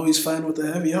 I know he's fighting with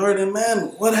a heavy heart. And,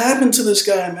 man, what happened to this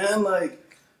guy, man? Like,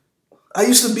 I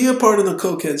used to be a part of the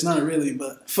Cokeheads, not really,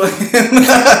 but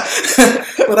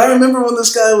but I remember when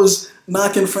this guy was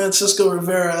knocking Francisco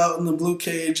Rivera out in the blue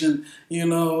cage and,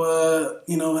 knocking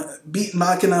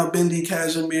out Bindi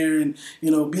Casimir and,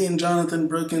 beating Jonathan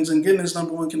Brookins and getting his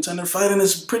number 1 contender. Fighting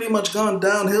has pretty much gone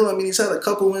downhill. I mean, he's had a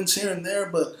couple wins here and there,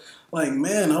 but, like,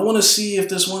 man, I want to see if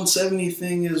this 170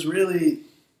 thing is really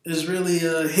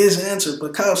his answer.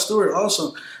 But Kyle Stewart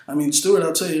also, Stewart,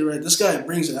 I'll tell you, right, this guy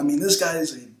brings it. This guy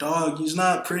is a dog. He's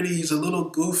not pretty. He's a little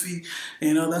goofy.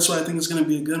 That's why I think it's going to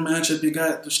be a good matchup. You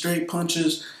got the straight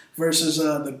punches versus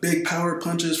the big power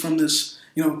punches from this,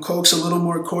 Koch's a little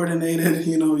more coordinated.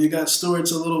 You got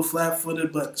Stewart's a little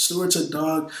flat-footed, but Stewart's a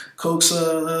dog. Koch's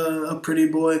a pretty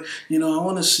boy. I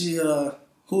want to see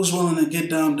who's willing to get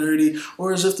down dirty,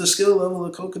 or as if the skill level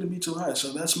of Koch could be too high.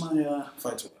 So that's my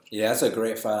fight to watch. Yeah, that's a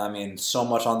great fight. I mean, so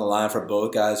much on the line for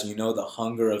both guys. You know, the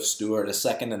hunger of Stewart is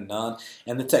second to none.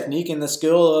 And the technique and the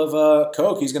skill of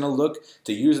Koch, he's going to look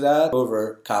to use that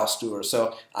over Kyle Stewart.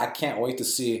 So I can't wait to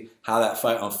see how that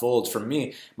fight unfolds. For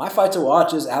me, my fight to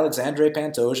watch is Alexandre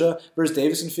Pantoja versus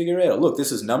Deiveson Figueiredo. Look,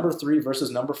 this is number 3 versus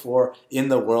number 4 in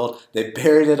the world. They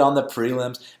buried it on the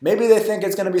prelims. Maybe they think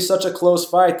it's going to be such a close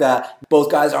fight that both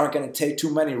guys aren't going to take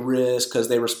too many risks because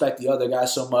they respect the other guy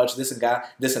so much, this and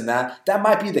that. That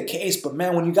might be the case, but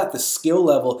man, when you got the skill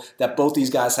level that both these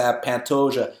guys have,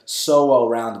 Pantoja, so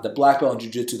well-rounded, the black belt in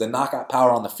jiu-jitsu, the knockout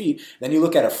power on the feet, then you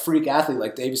look at a freak athlete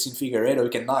like Deiveson Figueiredo, he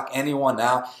can knock anyone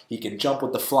out, he can jump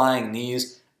with the flying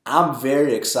knees. I'm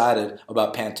very excited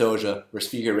about Pantoja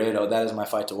versus Figueiredo. That is my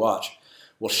fight to watch.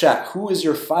 Well, Shaq, who is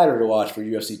your fighter to watch for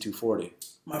UFC 240?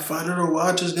 My fighter to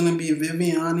watch is going to be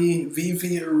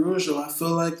Viviane Araujo. I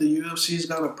feel like the UFC's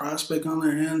got a prospect on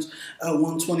their hands at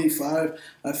 125.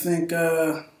 I think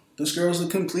this girl's a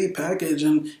complete package.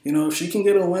 And, you know, if she can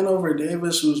get a win over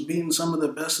Davis, who's beaten some of the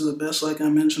best, like I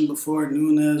mentioned before,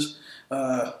 Nunes,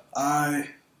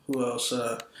 who else?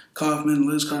 Kaufman,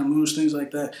 Liz Carmouche, things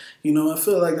like that. You know, I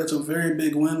feel like that's a very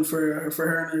big win for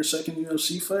her in her second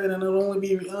UFC fight. And it'll only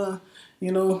be,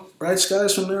 you know, bright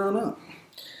skies from there on out.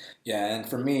 Yeah, and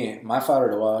for me, my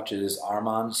fighter to watch is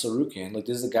Arman Tsarukyan. Look,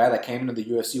 this is a guy that came into the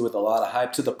UFC with a lot of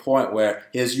hype to the point where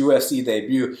his UFC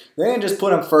debut, they didn't just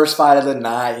put him first fight of the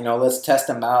night, you know, let's test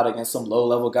him out against some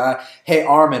low-level guy. Hey,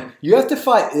 Arman, you have to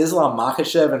fight Islam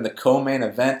Makhachev in the co-main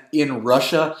event in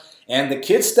Russia. And the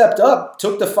kid stepped up,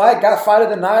 took the fight, got fight of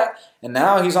the night, and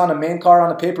now he's on the main card on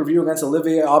the pay-per-view against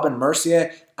Olivier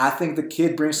Aubin-Mercier. I think the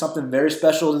kid brings something very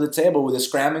special to the table with his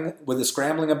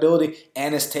scrambling ability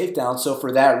and his takedown. So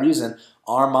for that reason,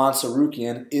 Arman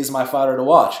Tsarukyan is my fighter to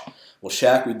watch. Well,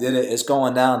 Shaq, we did it. It's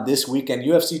going down this weekend.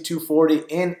 UFC 240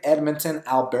 in Edmonton,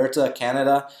 Alberta,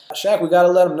 Canada. Shaq, we got to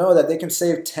let them know that they can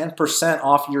save 10%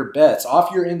 off your bets,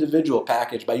 off your individual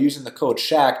package by using the code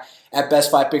Shaq at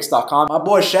bestfightpicks.com. My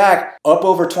boy Shaq, up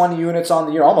over 20 units on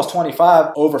the year, almost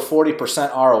 25, over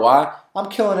 40% ROI. I'm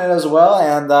killing it as well,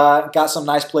 and got some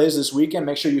nice plays this weekend.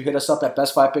 Make sure you hit us up at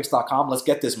bestfightpicks.com. Let's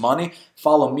get this money.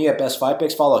 Follow me at Best Fight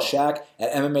Picks. Follow Shaq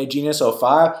at MMA Genius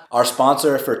 05. Our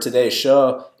sponsor for today's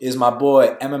show is my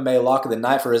boy MMA Lock of the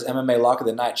Night for his MMA Lock of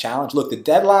the Night Challenge. Look, the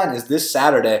deadline is this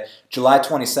Saturday, July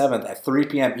 27th at 3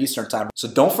 p.m. Eastern Time. So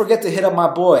don't forget to hit up my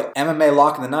boy MMA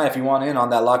Lock of the Night if you want in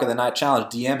on that Lock of the Night Challenge.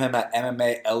 DM him at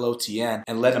MMA LOTN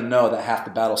and let him know that Half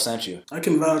the Battle sent you. I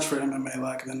can vouch for MMA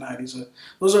Lock of the Night.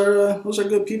 Those are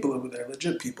good people over there,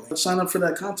 legit people. Let's sign up for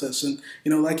that contest. And, you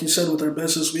know, like you said, with our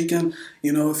best this weekend,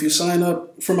 you know, if you sign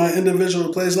up for my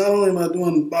individual plays, not only am I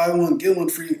doing buy one, get one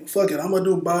free, fuck it, I'm going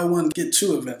to do buy one, get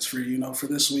 2 events free, you know, for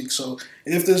this week. So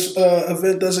if this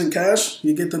event doesn't cash,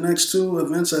 you get the next 2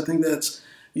 events. I think that's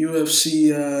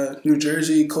UFC New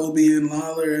Jersey, Colby and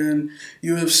Lawler, and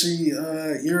UFC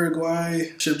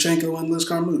Uruguay, Shevchenko and Liz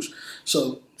Carmouche.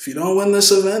 So if you don't win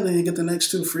this event, then you get the next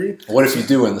 2 free. What if you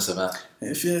do win this event?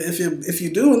 If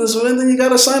you do win this event, then you got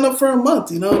to sign up for a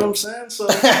month. You know what I'm saying? So,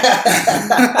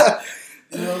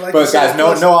 you know, like but guys,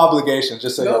 no obligations.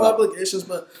 Just so no obligations.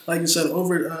 But like you said,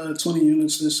 over 20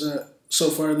 units this so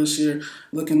far this year.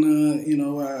 Looking, you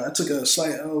know, I took a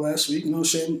slight L last week. No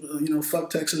shame, you know,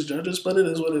 fuck Texas judges, but it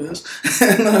is what it is.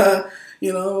 And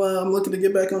you know, I'm looking to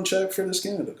get back on track for this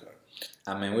Canada card.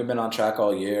 I mean, we've been on track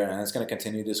all year, and it's going to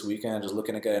continue this weekend. Just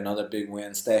looking to get another big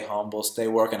win. Stay humble. Stay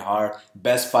working hard.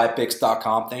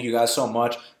 BestFightPicks.com. Thank you guys so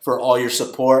much for all your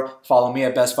support. Follow me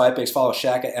at Best Fight Picks. Follow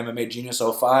Shaq at MMA Genius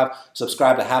 05.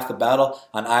 Subscribe to Half the Battle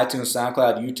on iTunes,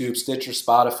 SoundCloud, YouTube, Stitcher,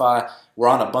 Spotify. We're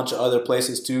on a bunch of other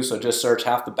places too, so just search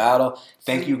Half the Battle.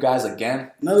 Thank you guys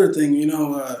again. Another thing, you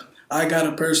know, I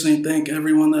gotta personally thank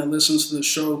everyone that listens to the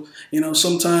show. You know,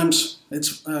 sometimes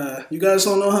it's you guys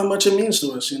don't know how much it means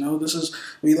to us. You know,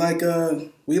 we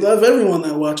love everyone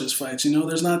that watches fights. You know,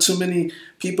 there's not too many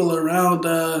people around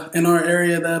in our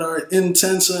area that are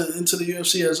intense into the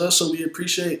UFC as us. So we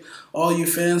appreciate all you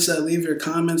fans that leave your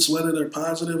comments, whether they're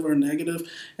positive or negative.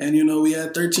 And you know, we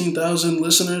had 13,000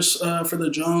 listeners for the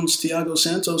Jones Thiago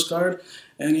Santos card.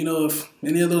 And you know, if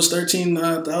any of those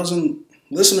 13,000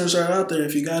 listeners are out there,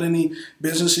 if you got any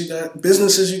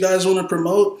businesses you guys want to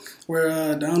promote,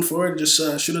 we're down for it. Just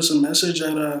shoot us a message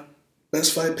at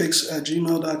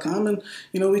bestfightpicks@gmail.com, and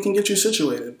you know, we can get you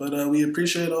situated. But we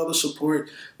appreciate all the support.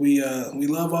 We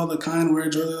love all the kind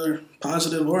words, whether they're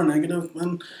positive or negative,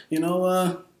 and you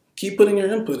know, keep putting your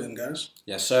input in, guys.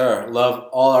 Yes, sir. Love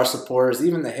all our supporters,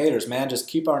 even the haters, man. Just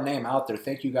keep our name out there.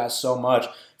 Thank you guys so much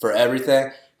for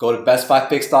everything. Go to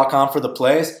bestfightpicks.com for the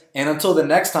plays. And until the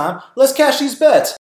next time, let's cash these bets.